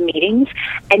about the meetings.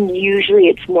 And usually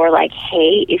it's more like,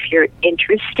 hey, if you're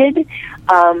interested,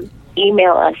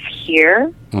 email us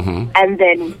here, and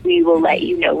then we will let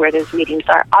you know where those meetings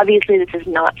are. Obviously, this is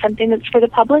not something that's for the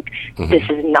public. This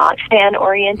is not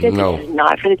fan-oriented. No. This is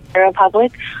not for the general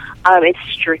public. It's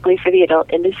strictly for the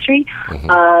adult industry.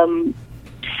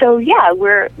 So yeah,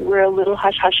 we're a little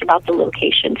hush hush about the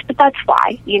locations, but that's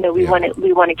why, you know, we want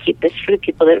to keep this for the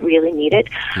people that really need it.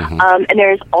 And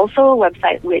there is also a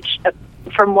website which,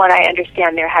 from what I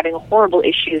understand, they're having horrible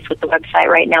issues with the website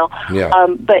right now.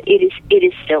 But it is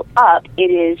still up.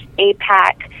 It is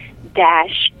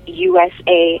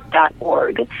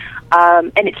apac-usa.org.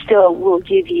 And it still will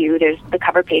give you, the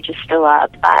cover page is still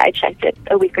up. I checked it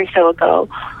a week or so ago.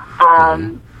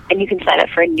 and you can sign up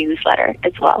for a newsletter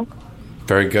as well.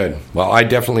 Very good. Well, I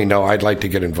definitely know I'd like to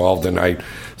get involved, and I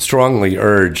strongly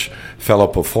urge fellow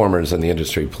performers in the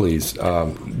industry, please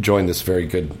join this very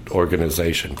good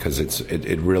organization, because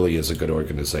it really is a good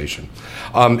organization.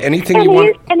 Anything and you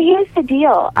want? And here's the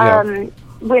deal. Yeah.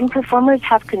 When performers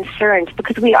have concerns,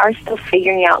 because we are still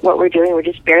figuring out what we're doing, we're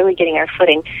just barely getting our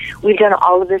footing. We've done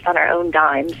all of this on our own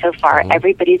dime so far. Mm-hmm.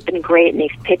 Everybody's been great, and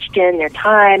they've pitched in their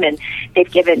time, and they've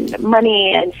given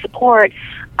money and support.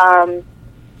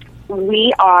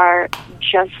 We are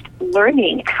just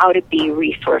learning how to be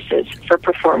resources for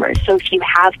performers. So if you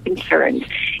have concerns,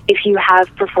 if you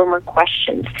have performer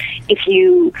questions, if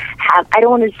you have, I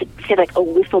don't want to say like a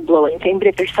whistleblowing thing, but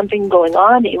if there's something going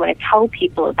on that you want to tell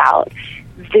people about,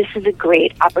 this is a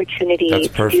great opportunity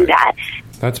to do that.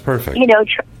 That's perfect. You know,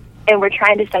 and we're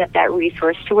trying to set up that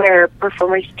resource to where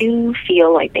performers do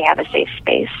feel like they have a safe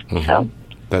space. Mm-hmm. So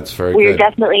that's very we are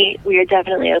good.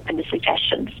 definitely open to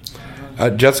suggestions.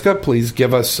 Jessica, please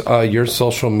give us your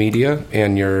social media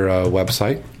and your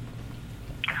website.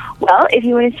 Well, if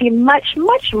you want to see much,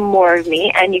 much more of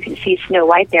me, and you can see Snow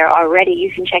White there already,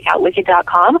 you can check out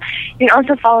Wicked.com. You can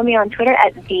also follow me on Twitter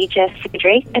at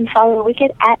 @TheJessicaDrake and follow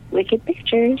Wicked at Wicked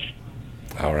Pictures.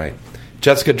 All right.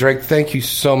 Jessica Drake, thank you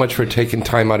so much for taking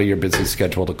time out of your busy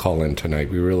schedule to call in tonight.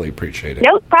 We really appreciate it.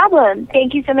 No problem.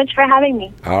 Thank you so much for having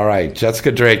me. All right.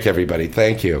 Jessica Drake, everybody.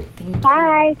 Thank you.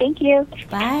 Bye. Thank you.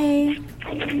 Bye.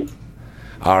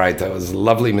 All right, that was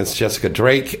lovely, Miss Jessica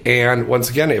Drake. And once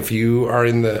again, if you are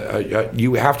in the,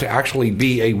 you have to actually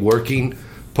be a working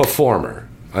performer,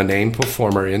 a named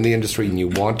performer in the industry, and you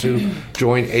want to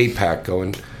join APAC, go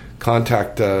and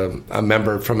contact a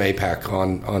member from APAC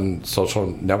on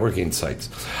social networking sites.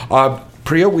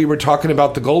 Priya, we were talking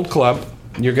about the Gold Club.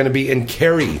 You're going to be in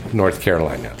Cary, North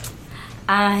Carolina.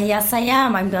 Yes, I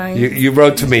am. I'm going. You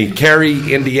wrote to me,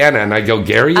 Cary, Indiana, and I go,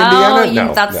 Gary,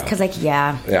 Indiana? Oh, that's because,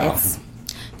 it's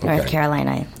North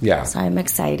Carolina. Yeah. So I'm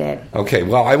excited. Okay,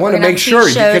 well, I want to make sure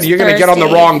you're going to get on the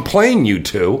wrong plane, you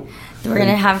two. We're going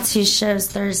to have 2 shows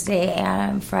Thursday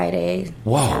and Friday.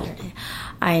 Whoa. Saturday.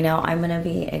 I know. I'm going to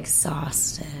be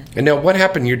exhausted. And now, what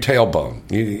happened to your tailbone?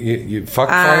 You fucked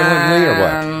violently or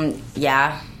what?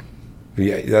 Yeah.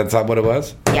 Yeah, that's not what it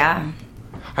was? Yeah.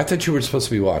 I thought you were supposed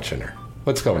to be watching her.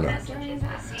 What's going on?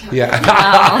 Yeah.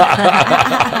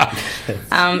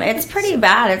 It's pretty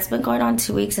bad. It's been going on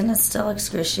 2 weeks and it's still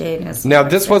excruciating. Now,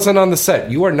 this wasn't on the set.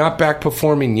 You are not back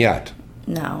performing yet.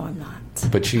 No, I'm not.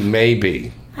 But you may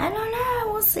be. I don't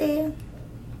know. We'll see.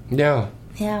 Yeah.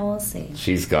 Yeah, we'll see.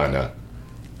 She's gonna.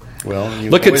 Well, you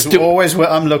look always, always where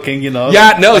I'm looking, you know.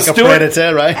 Yeah, no, like Stuart, a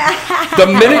predator, right? The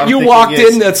minute you walked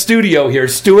in that studio here,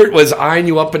 Stuart was eyeing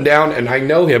you up and down, and I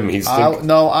know him.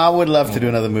 I would love to do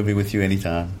another movie with you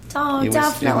anytime. Oh,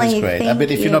 definitely. It was great. Thank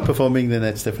but if you. you're not performing, then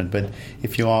that's different. But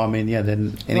if you are, I mean, yeah,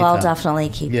 then anytime. Well, I'll definitely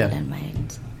keep it in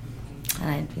mind.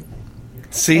 And I'd be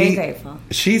very grateful.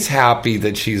 She's happy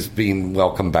that she's being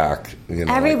welcomed back. You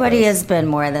know, everybody has been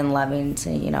more than loving to,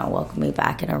 welcome me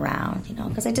back and around,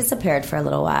 because I disappeared for a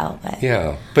little while. But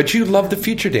yeah, but you love the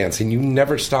feature dancing. You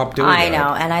never stopped doing that. I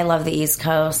know, and I love the East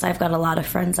Coast. I've got a lot of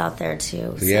friends out there,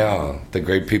 too. So. Yeah, the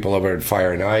great people over at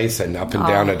Fire and Ice and up and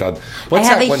down at... What's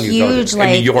that that one huge, you go to?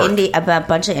 In New York. A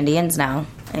bunch of Indians now.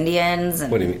 Indians.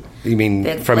 And what do you mean? You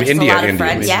mean from like India? A lot of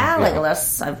Indians? friends. Yeah, like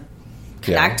I've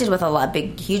connected with a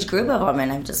huge group of them,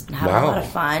 and I've just been having a lot of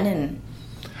fun. And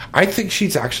I think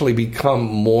she's actually become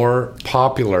more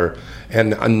popular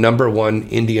and a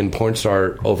 #1 Indian porn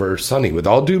star over Sunny. With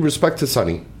all due respect to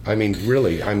Sunny, I mean,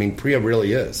 really, Priya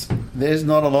really is. There's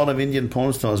not a lot of Indian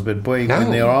porn stars, but boy,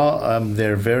 when there are,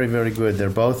 they're very, very good. They're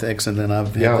both excellent, and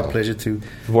I've had the pleasure to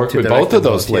work with both of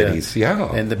those ladies.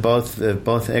 Yeah, and they're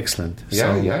both excellent.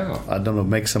 Yeah, so, I don't know,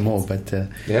 make some more, but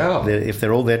if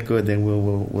they're all that good, then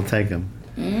we'll take them.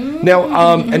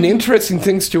 Now, an interesting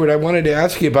thing, Stuart, I wanted to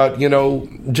ask you about.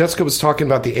 Jessica was talking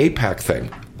about the APAC thing.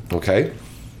 Okay.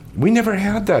 We never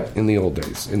had that in the old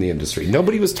days in the industry.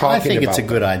 Nobody was talking about it. I think it's a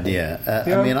good idea.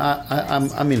 I mean,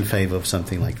 I'm in favor of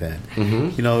something like that.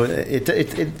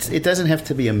 Mm-hmm. It doesn't have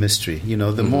to be a mystery.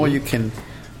 The more you can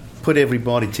put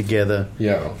everybody together,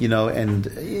 and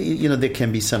there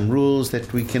can be some rules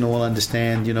that we can all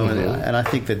understand, and I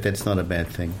think that's not a bad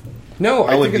thing. No,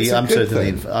 I think it's a good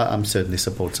thing. I'm certainly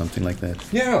support something like that.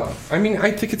 Yeah, I mean,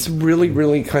 I think it's really,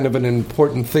 really kind of an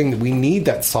important thing. We need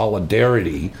that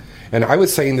solidarity. And I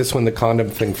was saying this when the condom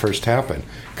thing first happened.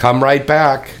 Come right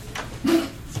back.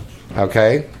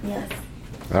 Okay? Yes.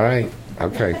 All right.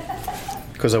 Okay.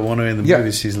 Because I want her in the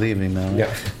movie. She's leaving now.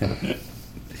 Yeah.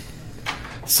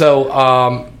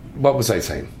 So, what was I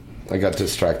saying? I got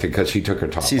distracted because she took her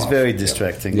top off. She's very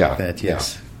distracting like that,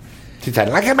 yes. Yeah. She said,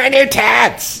 "Look at my new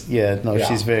tats." Yeah, no,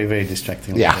 she's very, very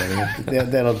distracting. Yeah.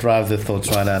 That'll drive the thoughts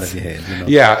right out of your head. You know?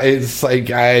 Yeah, it's like,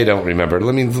 I don't remember.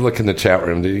 Let me look in the chat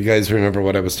room. Do you guys remember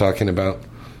what I was talking about?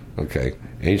 Okay.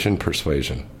 Asian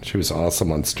Persuasion. She was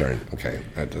awesome on Stern. Okay.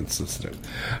 That's it.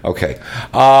 Okay.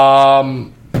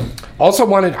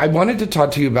 Also I wanted to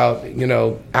talk to you about,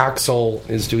 Axel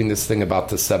is doing this thing about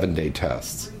the 7-day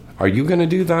tests. Are you going to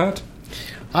do that?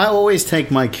 I always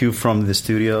take my cue from the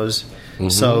studios. Mm-hmm.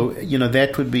 So,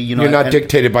 that would be, You're not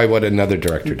dictated by what another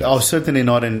director does. Oh, certainly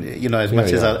not. And, as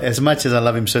much as I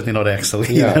love him, certainly not Axel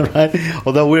either, right?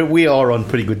 Although we are on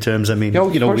pretty good terms. I mean,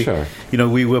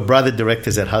 we were brother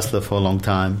directors at Hustler for a long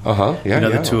time. Uh-huh. Yeah,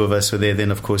 the two of us were there.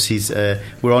 Then, of course,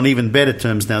 we're on even better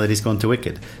terms now that he's gone to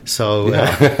Wicked. So,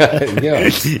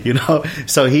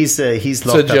 so he's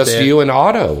locked up just there. you and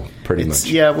Otto, pretty much.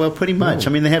 Yeah, well, pretty much.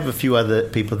 I mean, they have a few other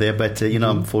people there, but,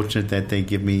 I'm fortunate that they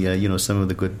give me, some of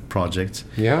the good projects.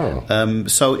 Yeah.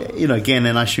 So, again,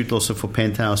 and I shoot also for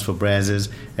Penthouse, for Brazzers,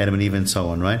 Adam and Eve, and so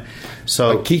on, right?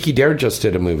 So Kiki Dare just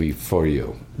did a movie for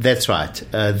you. That's right.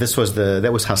 That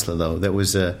was Hustler, though. That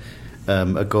was a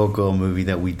Go movie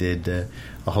that we did, a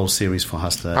whole series for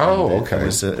Hustler. Oh, okay.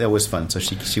 That was fun. So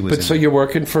she was. But so you're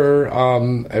working for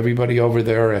everybody over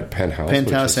there at Penthouse.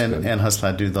 Penthouse and Hustler.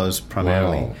 I do those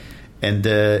primarily, wow.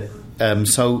 And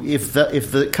so if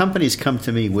the companies come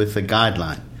to me with a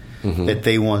guideline. Mm-hmm. That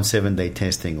they want 7-day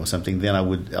testing or something, then I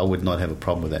would not have a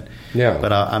problem with that. Yeah,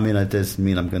 but it doesn't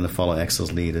mean I'm going to follow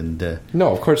Axel's lead. And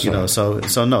no, of course not.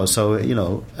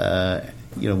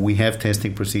 We have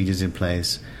testing procedures in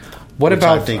place. What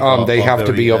about they have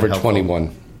to be over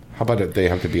 21? How about it? They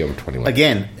have to be over 21.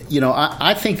 Again,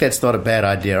 I think that's not a bad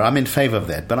idea. I'm in favor of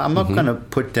that, but I'm not going to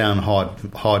put down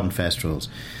hard and fast rules.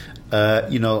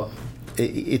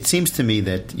 It seems to me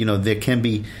that there can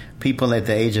be people at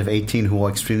the age of 18 who are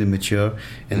extremely mature,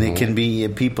 and there can be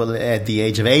people at the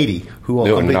age of 80 who are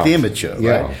completely immature.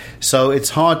 Yeah. Right? So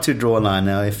it's hard to draw a line.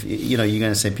 Now, if you're going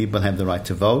to say people have the right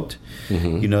to vote,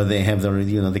 they have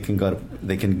the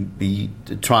they can be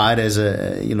tried as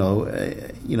as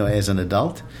an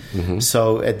adult. Mm-hmm.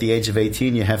 So at the age of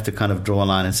 18, you have to kind of draw a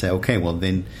line and say, okay, well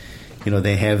then,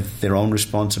 they have their own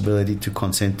responsibility to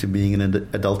consent to being in an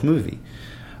adult movie.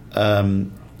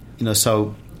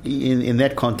 So in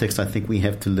that context, I think we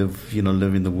have to live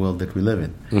in the world that we live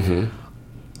in.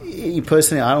 Mm-hmm.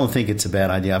 Personally, I don't think it's a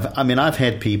bad idea. I've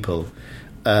had people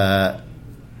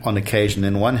on occasion,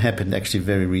 and one happened actually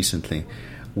very recently,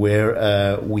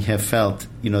 where we have felt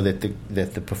that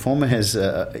the performer has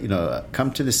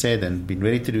come to the set and been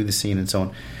ready to do the scene and so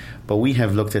on, but we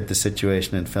have looked at the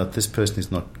situation and felt this person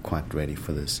is not quite ready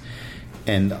for this.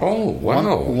 And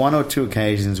one or two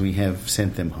occasions we have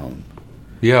sent them home.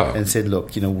 Yeah. And said,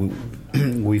 look,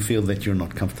 we feel that you're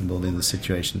not comfortable in the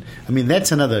situation.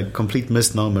 That's another complete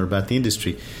misnomer about the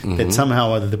industry, that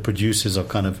somehow either the producers are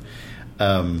kind of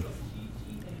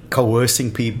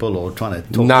coercing people or trying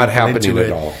to talk not people happening into at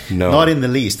it. all. No. Not in the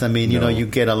least. You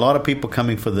get a lot of people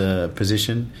coming for the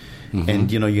position,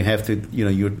 and you have to,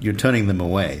 you're turning them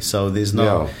away. So there's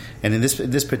no. Yeah. And in this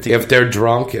particular, if they're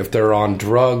drunk, if they're on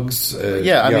drugs,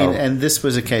 and this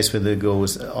was a case where the girl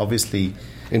was obviously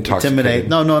intimidated.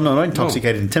 No, not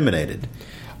intoxicated, intimidated.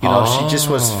 She just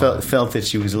felt that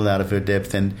she was a little out of her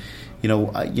depth, and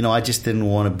I just didn't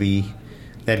want to be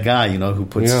that guy, who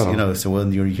puts, so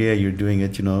when you're here, you're doing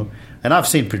it, And I've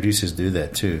seen producers do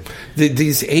that too.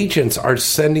 These agents are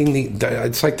sending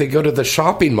it's like they go to the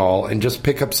shopping mall and just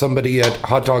pick up somebody at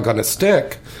Hot Dog on a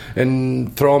Stick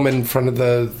and throw them in front of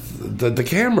the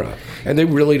camera. And they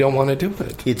really don't want to do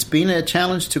it. It's been a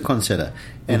challenge to consider.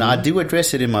 And I do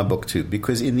address it in my book too,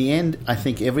 because in the end, I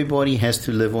think everybody has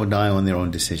to live or die on their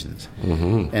own decisions.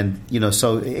 Mm-hmm. And,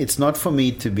 so it's not for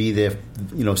me to be there,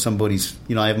 somebody's,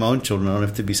 I have my own children, I don't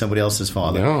have to be somebody else's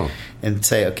father. No. And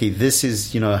say, okay, this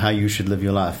is, how you should live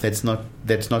your life. That's not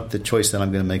the choice that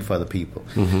I'm going to make for other people.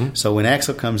 Mm-hmm. So when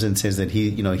Axel comes and says that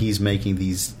he's making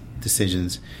these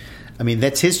decisions,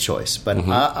 that's his choice, but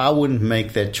I wouldn't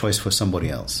make that choice for somebody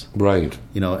else. Right.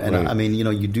 Right.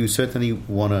 You do certainly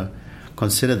want to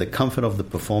consider the comfort of the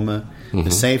performer, the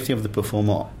safety of the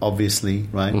performer, obviously,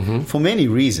 right? For many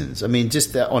reasons.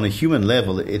 Just on a human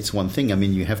level, it's one thing.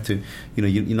 You have to,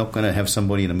 you're not going to have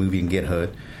somebody in a movie and get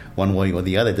hurt one way or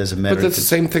the other. It doesn't matter. But that's the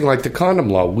same thing like the condom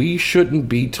law. We shouldn't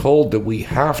be told that we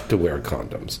have to wear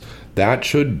condoms. That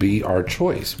should be our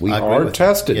choice. We are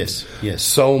tested yes.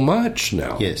 so much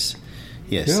now. Yes.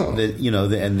 Yes,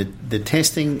 Yeah. The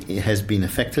testing has been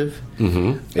effective.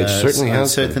 Mm-hmm. It certainly I've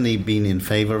has certainly been in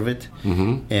favor of it.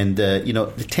 Mm-hmm. And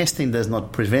the testing does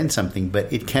not prevent something,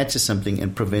 but it catches something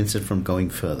and prevents it from going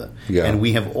further. Yeah. And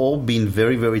we have all been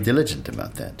very, very diligent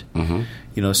about that.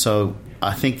 Mm-hmm. So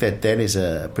I think that is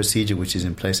a procedure which is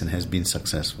in place and has been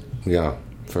successful. Yeah,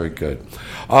 very good.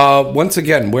 Once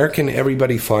again, where can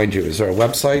everybody find you? Is there a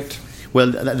website? Well,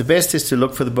 the best is to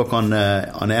look for the book on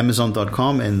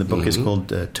Amazon.com, and the book is called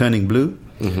Turning Blue.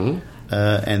 Mm-hmm.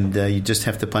 And you just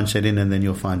have to punch that in, and then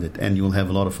you'll find it, and you'll have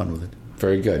a lot of fun with it.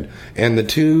 Very good. And the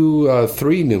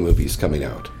 3 new movies coming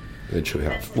out that you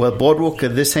have? Well, Boardwalk,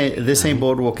 this ain't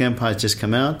Boardwalk Empire has just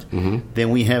come out. Mm-hmm.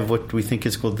 Then we have what we think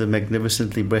is called the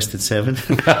Magnificently Breasted 7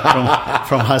 from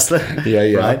Hustler.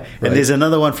 Yeah. Right? And there's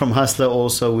another one from Hustler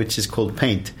also, which is called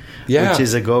Paint, which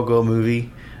is a go-go movie.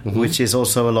 Mm-hmm. Which is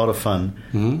also a lot of fun.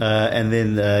 Mm-hmm. And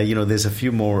then, there's a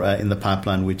few more in the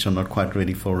pipeline which are not quite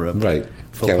ready for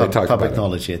public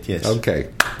knowledge yet. Yes.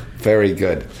 Okay. Very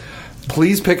good.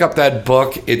 Please pick up that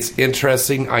book. It's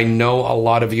interesting. I know a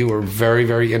lot of you are very,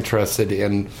 very interested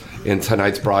in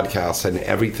tonight's broadcast and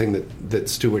everything that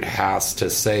Stuart has to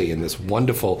say in this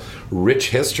wonderful, rich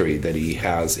history that he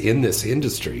has in this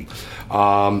industry.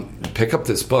 Pick up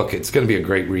this book. It's going to be a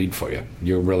great read for you.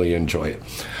 You'll really enjoy it.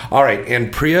 All right.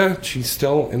 And Priya, she's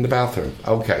still in the bathroom.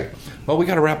 Okay. Well, we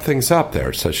got to wrap things up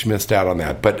there, so she missed out on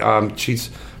that. But she's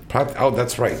probably... Oh,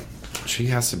 that's right. She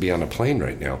has to be on a plane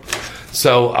right now.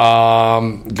 So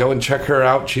go and check her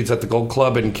out. She's at the Gold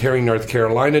Club in Cary, North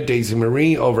Carolina. Daisy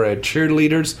Marie over at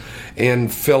Cheerleaders in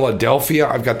Philadelphia.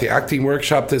 I've got the acting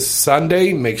workshop this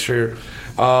Sunday. Make sure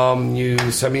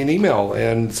you send me an email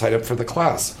and sign up for the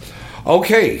class.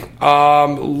 Okay,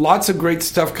 lots of great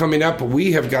stuff coming up.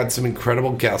 We have got some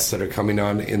incredible guests that are coming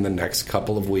on in the next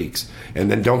couple of weeks. And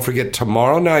then don't forget,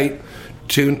 tomorrow night,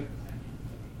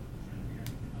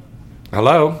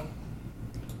 Hello?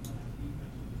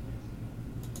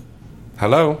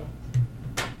 Hello?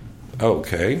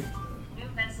 Okay.